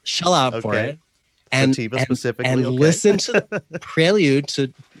offer. Shell out for it. And sativa specifically. And listen to the prelude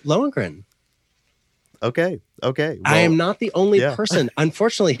to Lohengrin. Okay. Well, I am not the only person.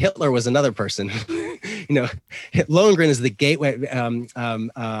 Unfortunately, Hitler was another person. You know, Lohengrin is the gateway.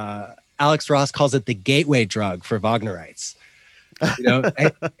 Alex Ross calls it the gateway drug for Wagnerites. You know,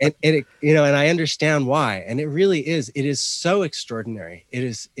 and it, you know, and I understand why. And it really is. It is so extraordinary. It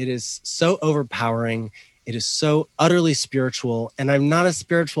is so overpowering. It is so utterly spiritual. And I'm not a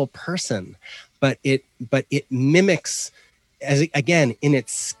spiritual person, but it mimics, as again, in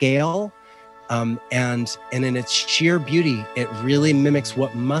its scale. And in its sheer beauty, it really mimics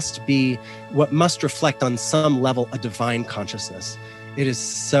what must reflect on some level a divine consciousness. It is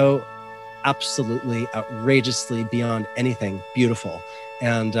so absolutely outrageously beyond anything beautiful.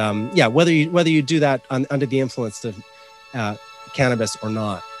 And whether you do that under the influence of cannabis or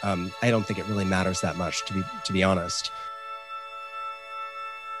not, I don't think it really matters that much, to be honest.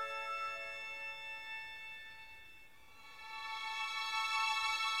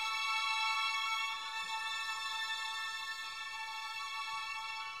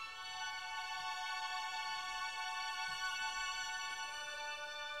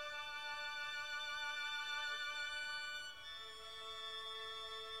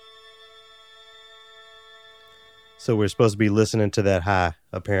 So we're supposed to be listening to that high.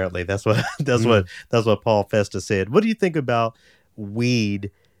 Apparently, that's what Paul Festa said. What do you think about weed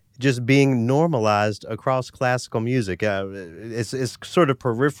just being normalized across classical music? It's sort of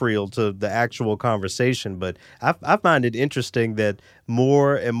peripheral to the actual conversation, but I find it interesting that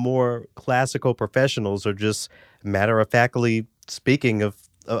more and more classical professionals are just matter-of-factly speaking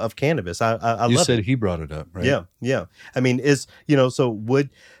of cannabis. I you love said it. He brought it up, right? Yeah. I mean, so would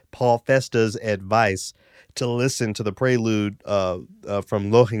Paul Festa's advice to listen to the prelude from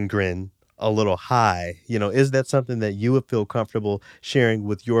Lohengrin a little high, you know, is that something that you would feel comfortable sharing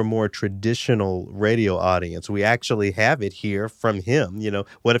with your more traditional radio audience? We actually have it here from him. You know,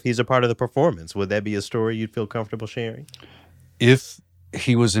 what if he's a part of the performance? Would that be a story you'd feel comfortable sharing? If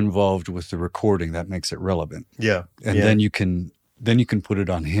he was involved with the recording, that makes it relevant. Yeah. And then you can put it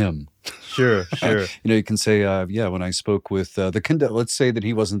on him. Sure. You know, you can say, when I spoke with let's say that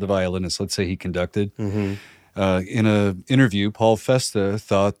he wasn't the violinist. Let's say he conducted. Mm-hmm. In an interview, Paul Festa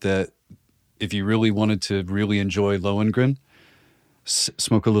thought that if you really wanted to really enjoy Lohengrin,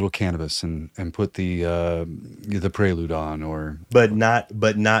 smoke a little cannabis and put the prelude on, but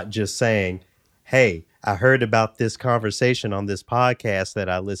not just saying, hey, I heard about this conversation on this podcast that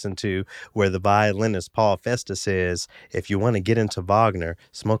I listened to where the violinist Paul Festa says, if you want to get into Wagner,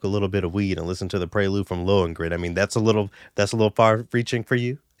 smoke a little bit of weed and listen to the prelude from Lohengrin. I mean, that's a little far reaching for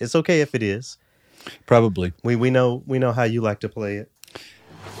you. It's okay if it is. Probably. We know how you like to play it.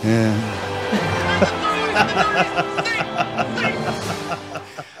 Yeah.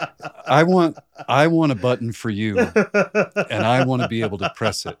 I want a button for you, and I want to be able to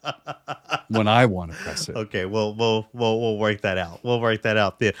press it when I want to press it. Okay, we'll work that out. We'll work that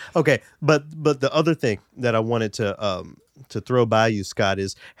out there. Okay, but the other thing that I wanted to throw by you, Scott,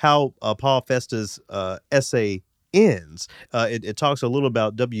 is how Paul Festa's essay ends. It talks a little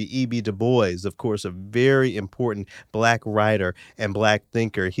about W.E.B. Du Bois, of course, a very important black writer and black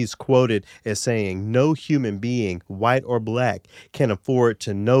thinker. He's quoted as saying, "No human being, white or black, can afford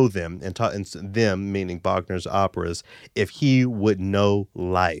to know them," and them meaning Wagner's operas, "if he would know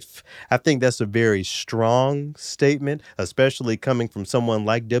life." I think that's a very strong statement, especially coming from someone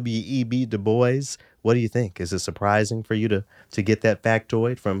like W.E.B. Du Bois. What do you think? Is it surprising for you to get that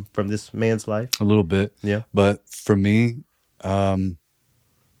factoid from this man's life? A little bit. Yeah. But for me, I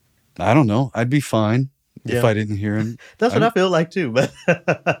don't know. I'd be fine if I didn't hear him. That's what I feel like too. But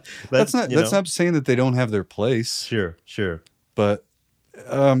that's not saying that they don't have their place. Sure. But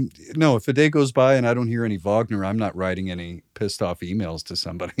no, if a day goes by and I don't hear any Wagner, I'm not writing any pissed off emails to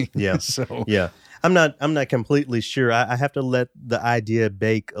somebody. Yeah. So yeah. I'm not completely sure. I have to let the idea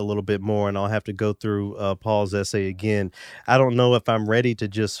bake a little bit more, and I'll have to go through Paul's essay again. I don't know if I'm ready to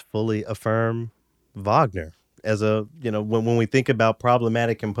just fully affirm Wagner as a, when we think about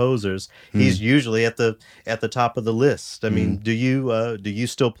problematic composers, he's usually at the top of the list. I mean, do you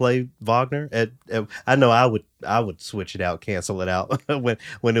still play Wagner? I know I would switch it out, cancel it out when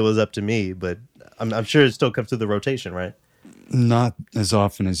it was up to me, but I'm sure it still comes through the rotation, right? Not as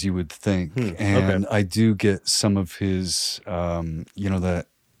often as you would think. And okay. I do get some of his, that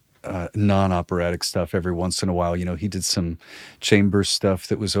non-operatic stuff every once in a while. He did some chamber stuff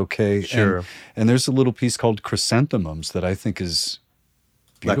that was okay. Sure. And there's a little piece called Chrysanthemums that I think is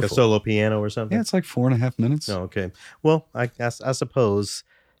beautiful. Like a solo piano or something? Yeah, it's like 4.5 minutes. Oh, okay. Well, I suppose,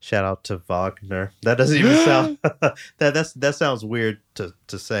 shout out to Wagner. That doesn't even sound, that sounds weird to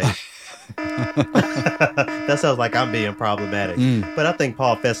say. That sounds like I'm being problematic. But I think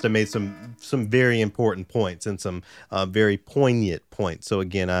Paul Festa made some very important points and some very poignant points. So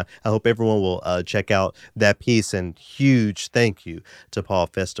again, I hope everyone will check out that piece, and huge thank you to Paul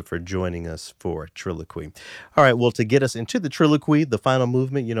Festa for joining us for Triloquy. All right, well, to get us into the Triloquy, the final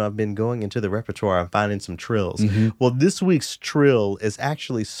movement, I've been going into the repertoire and finding some trills. Well, this week's trill is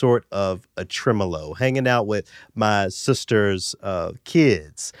actually sort of a tremolo, hanging out with my sister's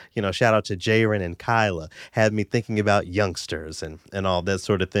kids. Shout out to Jaren and Kyla, had me thinking about youngsters and all that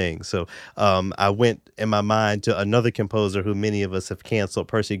sort of thing. So I went in my mind to another composer who many of us have canceled,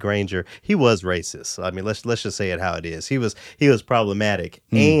 Percy Grainger. He was racist. I mean, let's just say it how it is. He was problematic,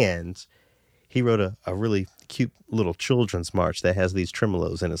 and he wrote a really cute little children's march that has these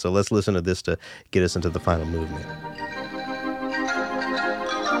tremolos in it. So let's listen to this to get us into the final movement.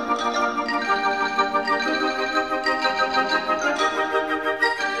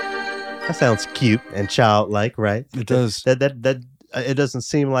 That sounds cute and childlike, right? It does. That it doesn't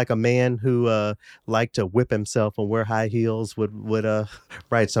seem like a man who liked to whip himself and wear high heels would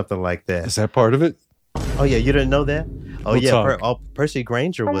write something like that. Is that part of it? Oh yeah, you didn't know that? Oh We'll yeah, talk. Percy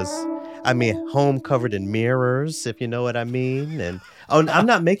Grainger was, home covered in mirrors, if you know what I mean. And I'm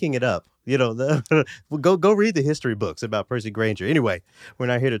not making it up. Go read the history books about Percy Grainger. Anyway, we're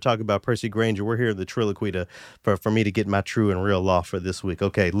not here to talk about Percy Grainger. We're here in the Triloquy for me to get my true and real law for this week.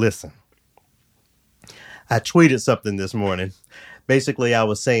 Okay, listen. I tweeted something this morning. Basically, I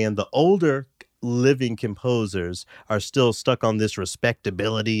was saying the older living composers are still stuck on this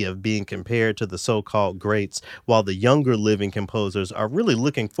respectability of being compared to the so-called greats, while the younger living composers are really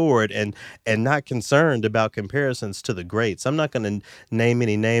looking forward and not concerned about comparisons to the greats. I'm not going to name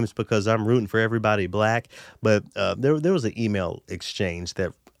any names because I'm rooting for everybody black, but there was an email exchange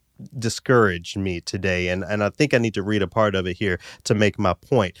that discouraged me today, and I think I need to read a part of it here to make my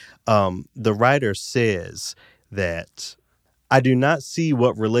point. The writer says that I do not see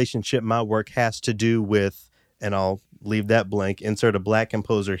what relationship my work has to do with, and I'll leave that blank, insert a black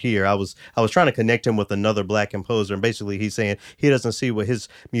composer here. I was trying to connect him with another black composer, and basically he's saying he doesn't see what his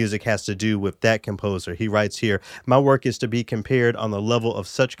music has to do with that composer. He writes here, my work is to be compared on the level of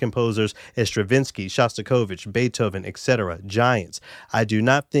such composers as Stravinsky, Shostakovich, Beethoven, etc., giants. I do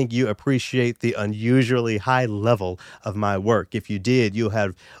not think you appreciate the unusually high level of my work. If you did, you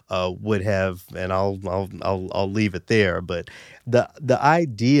would have, and I'll leave it there. But the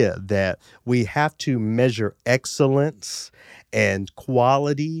idea that we have to measure excellence and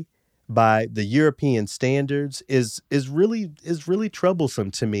quality by the European standards is really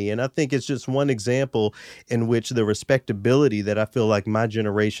troublesome to me. And I think it's just one example in which the respectability that I feel like my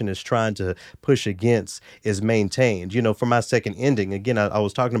generation is trying to push against is maintained. You know, for my second ending, again, I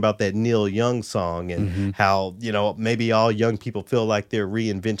was talking about that Neil Young song and how, you know, maybe all young people feel like they're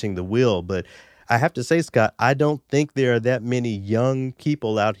reinventing the wheel, but I have to say, Scott, I don't think there are that many young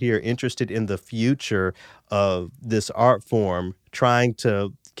people out here interested in the future of this art form, trying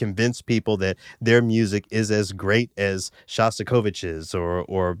to convince people that their music is as great as Shostakovich's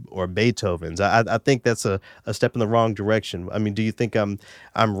or Beethoven's. I think that's a step in the wrong direction. I mean, do you think I'm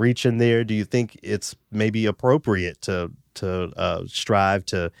reaching there? Do you think it's maybe appropriate to strive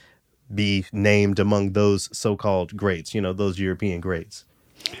to be named among those so-called greats, you know, those European greats?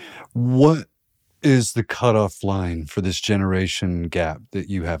 What is the cutoff line for this generation gap that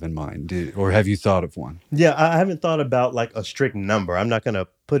you have in mind? Or have you thought of one? Yeah, I haven't thought about like a strict number. I'm not going to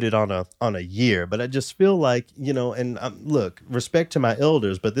put it on a year, but I just feel like, you know, and look, respect to my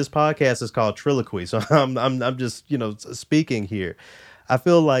elders, but this podcast is called Triloquy. So I'm just, you know, speaking here. I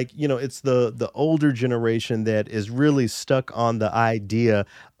feel like, you know, it's the older generation that is really stuck on the idea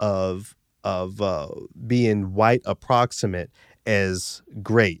of being white approximate as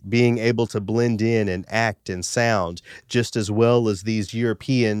great, being able to blend in and act and sound just as well as these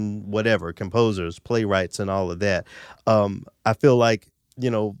European whatever composers, playwrights, and all of that. I feel like, you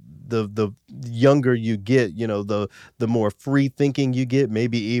know, the younger you get, you know, the more free thinking you get,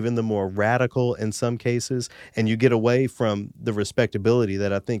 maybe even the more radical in some cases, and you get away from the respectability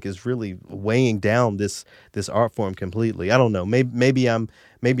that I think is really weighing down this art form completely. I don't know. Maybe I'm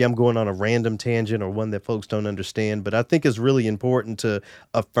going on a random tangent or one that folks don't understand, but I think it's really important to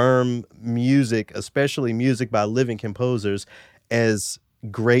affirm music, especially music by living composers, as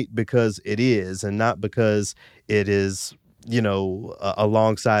great because it is, and not because it is, you know,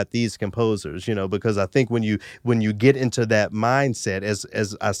 alongside these composers, you know, because I think when you get into that mindset,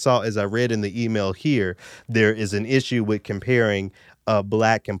 as I read in the email here, there is an issue with comparing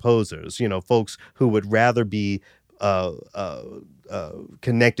black composers, you know, folks who would rather be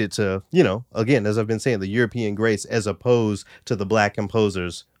connected to, you know, again, as I've been saying, the European greats as opposed to the black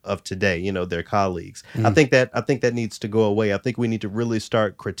composers of today, you know, their colleagues. I think that needs to go away. I think we need to really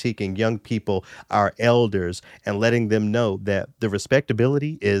start critiquing young people, our elders, and letting them know that the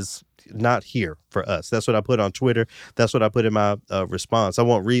respectability is not here for us. That's what I put on Twitter. That's what I put in my response. I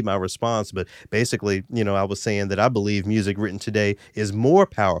won't read my response, but basically, you know, I was saying that I believe music written today is more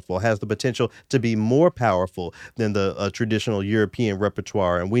powerful, has the potential to be more powerful than the traditional European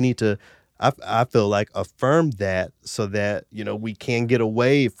repertoire. And we need to, I feel like, affirm that so that, you know, we can get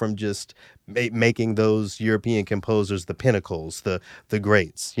away from just making those European composers the pinnacles, the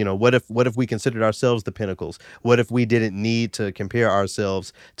greats. You know, what if we considered ourselves the pinnacles? What if we didn't need to compare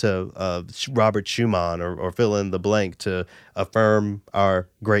ourselves to Robert Schumann or fill in the blank to affirm our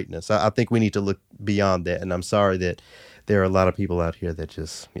greatness? I think we need to look beyond that, and I'm sorry that there are a lot of people out here that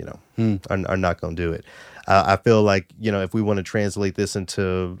just, you know, are not going to do it. I feel like, you know, if we want to translate this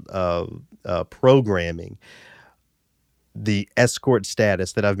into programming, the escort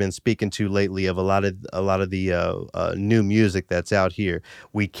status that I've been speaking to lately of a lot of the new music that's out here,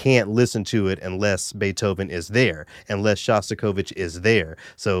 we can't listen to it unless Beethoven is there, unless Shostakovich is there.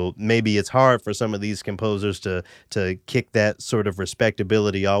 So maybe it's hard for some of these composers to kick that sort of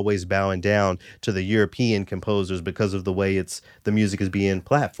respectability, always bowing down to the European composers because of the way the music is being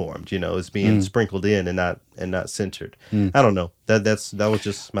platformed. You know, it's being sprinkled in and not centered. I don't know. That was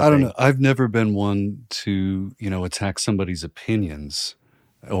just my thing. I don't know. I've never been one to, you know, attack somebody's opinions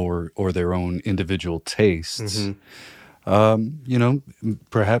or their own individual tastes. You know,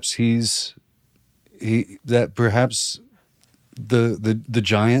 perhaps perhaps the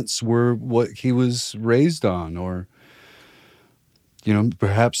Giants were what he was raised on, or, you know,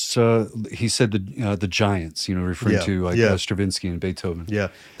 perhaps he said the Giants, you know, referring to Stravinsky and Beethoven. Yeah,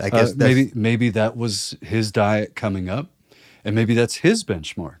 I guess maybe that was his diet coming up, and maybe that's his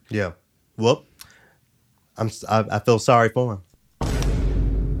benchmark. Yeah. Well, I feel sorry for him.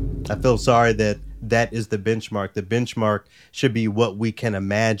 I feel sorry that is the benchmark. The benchmark should be what we can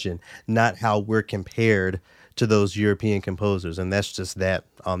imagine, not how we're compared to those European composers, and that's just that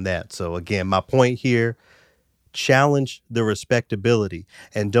on that. So again, my point here: challenge the respectability,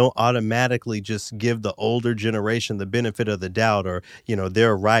 and don't automatically just give the older generation the benefit of the doubt, or, you know,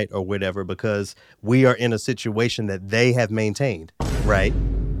 they're right or whatever, because we are in a situation that they have maintained, right?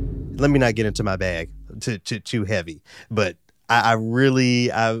 Let me not get into my bag too heavy, but I really,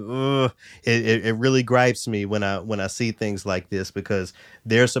 it really gripes me when I see things like this, because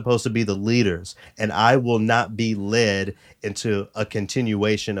they're supposed to be the leaders, and I will not be led into a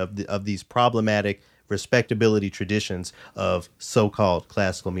continuation of these problematic respectability traditions of so-called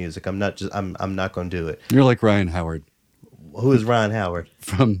classical music. I'm not going to do it. You're like Ryan Howard. Who is Ryan Howard?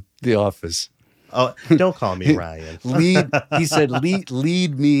 From The Office. Oh, don't call me Ryan. He said,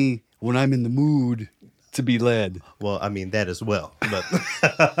 lead me when I'm in the mood to be led. Well, I mean, that as well. But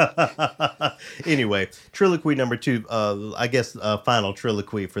anyway, Triloquy number 2, I guess final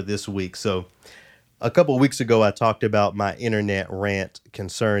Triloquy for this week. So a couple of weeks ago, I talked about my internet rant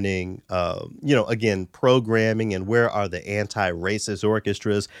concerning, again, programming and where are the anti-racist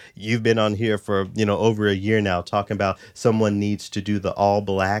orchestras. You've been on here for, over a year now talking about someone needs to do the all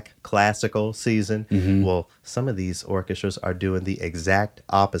black classical season. Mm-hmm. Well, some of these orchestras are doing the exact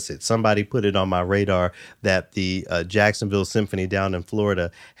opposite. Somebody put it on my radar that the Jacksonville Symphony down in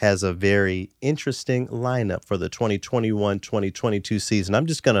Florida has a very interesting lineup for the 2021-2022 season. I'm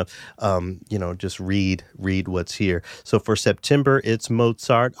just going to, just read what's here. So for September, it's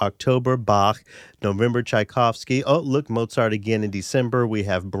Mozart, October, Bach, November, Tchaikovsky. Oh, look, Mozart again in December. We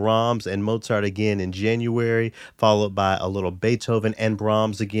have Brahms and Mozart again in January, followed by a little Beethoven and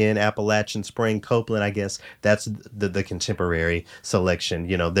Brahms again, Appalachian Spring, Copland. I guess that's the contemporary selection,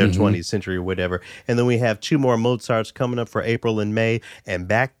 their 20th century or whatever. And then we have 2 more Mozarts coming up for April and May, and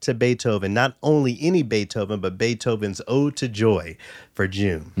back to Beethoven. Not only any Beethoven, but Beethoven's Ode to Joy for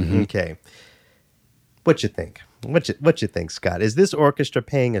June. Mm-hmm. Okay. What you think? What you think, Scott? Is this orchestra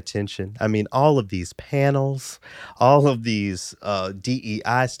paying attention? I mean, all of these panels, all of these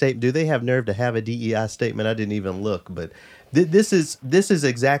DEI statements. Do they have nerve to have a DEI statement? I didn't even look, but this is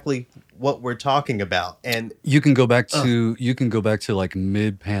exactly what we're talking about. And you can go back to like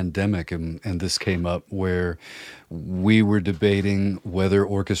mid-pandemic, and this came up where we were debating whether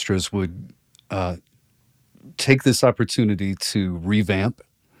orchestras would take this opportunity to revamp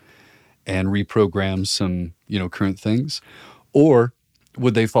and reprogram some, current things, or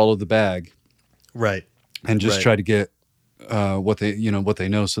would they follow the bag, right, and just try to get what they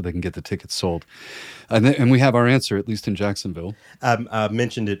know, so they can get the tickets sold, and we have our answer, at least in Jacksonville. I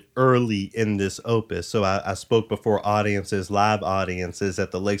mentioned it early in this opus, so I spoke before live audiences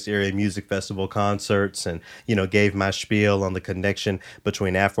at the Lakes Area Music Festival concerts, and gave my spiel on the connection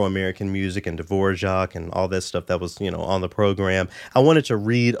between Afro-American music and Dvorak and all that stuff that was on the program. I wanted to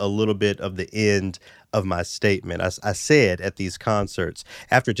read a little bit of the end of my statement. I said at these concerts,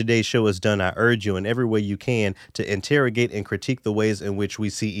 after today's show is done, I urge you in every way you can to interrogate and critique the ways in which we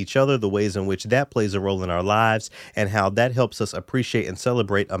see each other, the ways in which that plays a role in our lives, and how that helps us appreciate and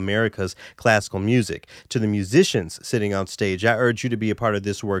celebrate America's classical music. To the musicians sitting on stage, I urge you to be a part of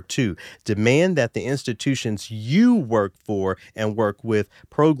this work too. Demand that the institutions you work for and work with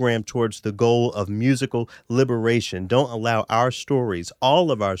program towards the goal of musical liberation. Don't allow our stories,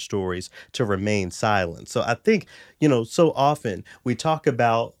 all of our stories, to remain silent. So I think, so often we talk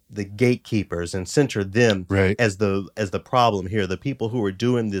about the gatekeepers and center them as the problem here, the people who are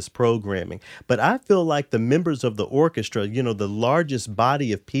doing this programming. But I feel like the members of the orchestra, the largest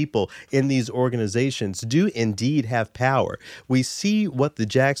body of people in these organizations, do indeed have power. We see what the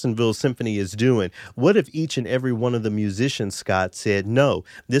Jacksonville Symphony is doing. What if each and every one of the musicians, Scott, said, no,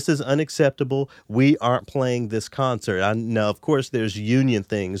 this is unacceptable. We aren't playing this concert. Now, of course, there's union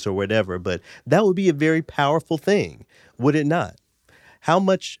things or whatever, but that would be a very powerful thing, would it not? How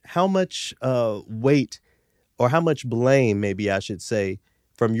much weight, or how much blame, maybe I should say,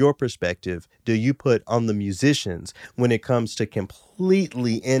 from your perspective, do you put on the musicians when it comes to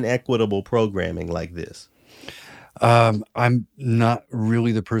completely inequitable programming like this? I'm not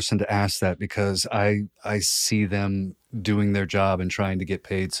really the person to ask that, because I see them doing their job and trying to get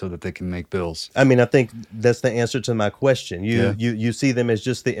paid so that they can make bills. I mean, I think that's the answer to my question. You see them as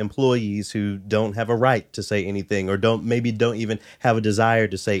just the employees who don't have a right to say anything, or don't even have a desire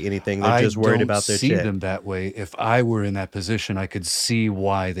to say anything. They're just worried about their check. I don't see them that way. If I were in that position, I could see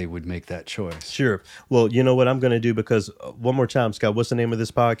why they would make that choice. Sure. Well, you know what I'm going to do, because one more time, Scott, what's the name of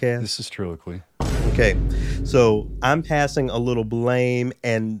this podcast? This is Triloquy. Okay. So I'm passing a little blame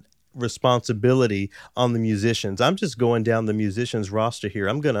and responsibility on the musicians. I'm just going down the musicians roster here.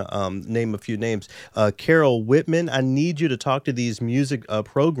 I'm going to name a few names. Carol Whitman, I need you to talk to these music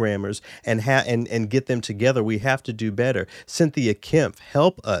programmers and get them together. We have to do better. Cynthia Kempf,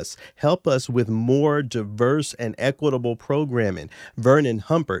 help us with more diverse and equitable programming. Vernon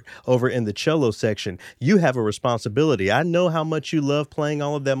Humpert over in the cello section, you have a responsibility. I know how much you love playing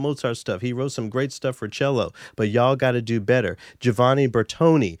all of that Mozart stuff. He wrote some great stuff for cello, but y'all got to do better. Giovanni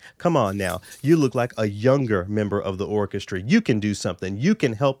Bertoni, Come on now. You look like a younger member of the orchestra. You can do something. You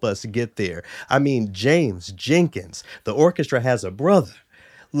can help us get there. I mean, James Jenkins, the orchestra has a brother.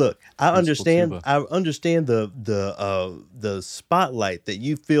 Look, I understand the spotlight that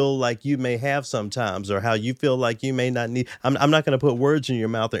you feel like you may have sometimes, or how you feel like you may not need. I'm not going to put words in your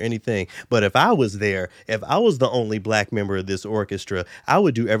mouth or anything, but if I was there, if I was the only black member of this orchestra, I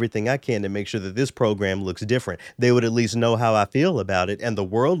would do everything I can to make sure that this program looks different. They would at least know how I feel about it, and the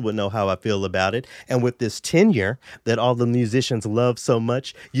world would know how I feel about it. And with this tenure that all the musicians love so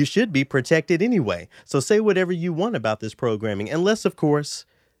much, you should be protected anyway. So say whatever you want about this programming, unless, of course,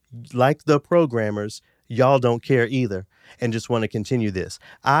 like the programmers, y'all don't care either and just want to continue this.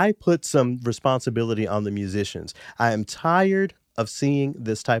 I put some responsibility on the musicians. I am tired of seeing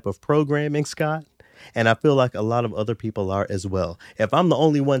this type of programming, Scott, and I feel like a lot of other people are as well. If I'm the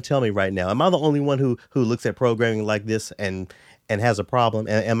only one, tell me right now, am I the only one who looks at programming like this and has a problem?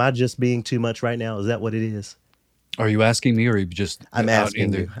 Am I just being too much right now? Is that what it is? Are you asking me, or are you just? I'm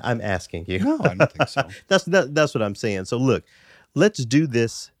asking you. I'm asking you. No, I don't think so. That's what I'm saying. So look, let's do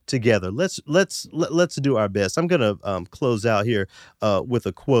this together. Let's do our best. I'm gonna close out here with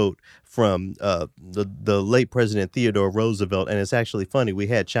a quote from the late President Theodore Roosevelt, and it's actually funny. We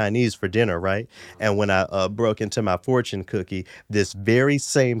had Chinese for dinner, right? And when I broke into my fortune cookie, this very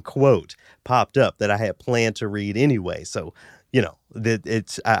same quote popped up that I had planned to read anyway. So, you know,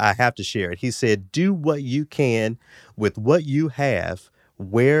 I have to share it. He said, "Do what you can with what you have,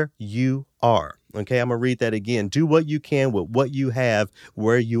 where you are." Okay, I'm going to read that again. Do what you can with what you have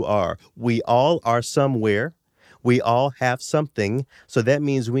where you are. We all are somewhere. We all have something. So that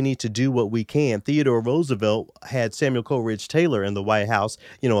means we need to do what we can. Theodore Roosevelt had Samuel Coleridge Taylor in the White House,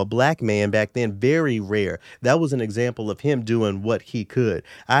 you know, a black man back then, very rare. That was an example of him doing what he could.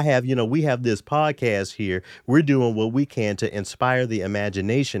 We have this podcast here. We're doing what we can to inspire the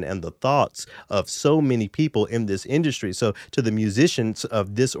imagination and the thoughts of so many people in this industry. So to the musicians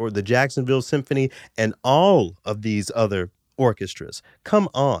of this, or the Jacksonville Symphony and all of these other orchestras, come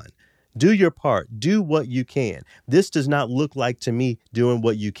on. Do your part. Do what you can. This does not look like, to me, doing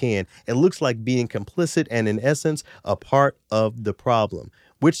what you can. It looks like being complicit and, in essence, a part of the problem.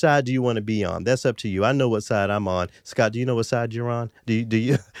 Which side do you want to be on? That's up to you. I know what side I'm on. Scott, do you know what side you're on? Do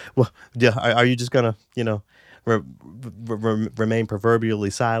you? Well, are you just gonna, remain proverbially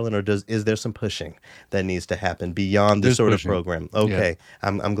silent, or is there some pushing that needs to happen beyond this sort of program? Okay, yeah.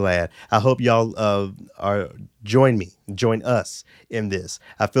 I'm glad. I hope y'all join us in this.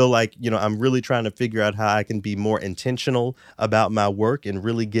 I feel like, I'm really trying to figure out how I can be more intentional about my work and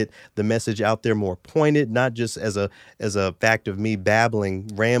really get the message out there more pointed, not just as a fact of me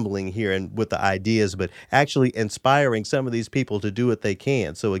rambling here and with the ideas, but actually inspiring some of these people to do what they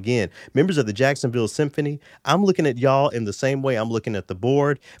can. So again, members of the Jacksonville Symphony, I'm looking at y'all in the same way I'm looking at the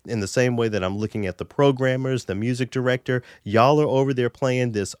board, in the same way that I'm looking at the programmers, the music director. Y'all are over there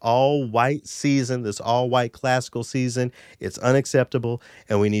playing this all-white season, this all-white classical season. It's unacceptable,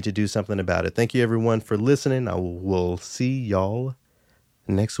 and we need to do something about it. Thank you, everyone, for listening. I will see y'all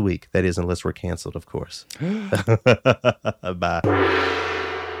next week. That is, unless we're canceled, of course. Bye.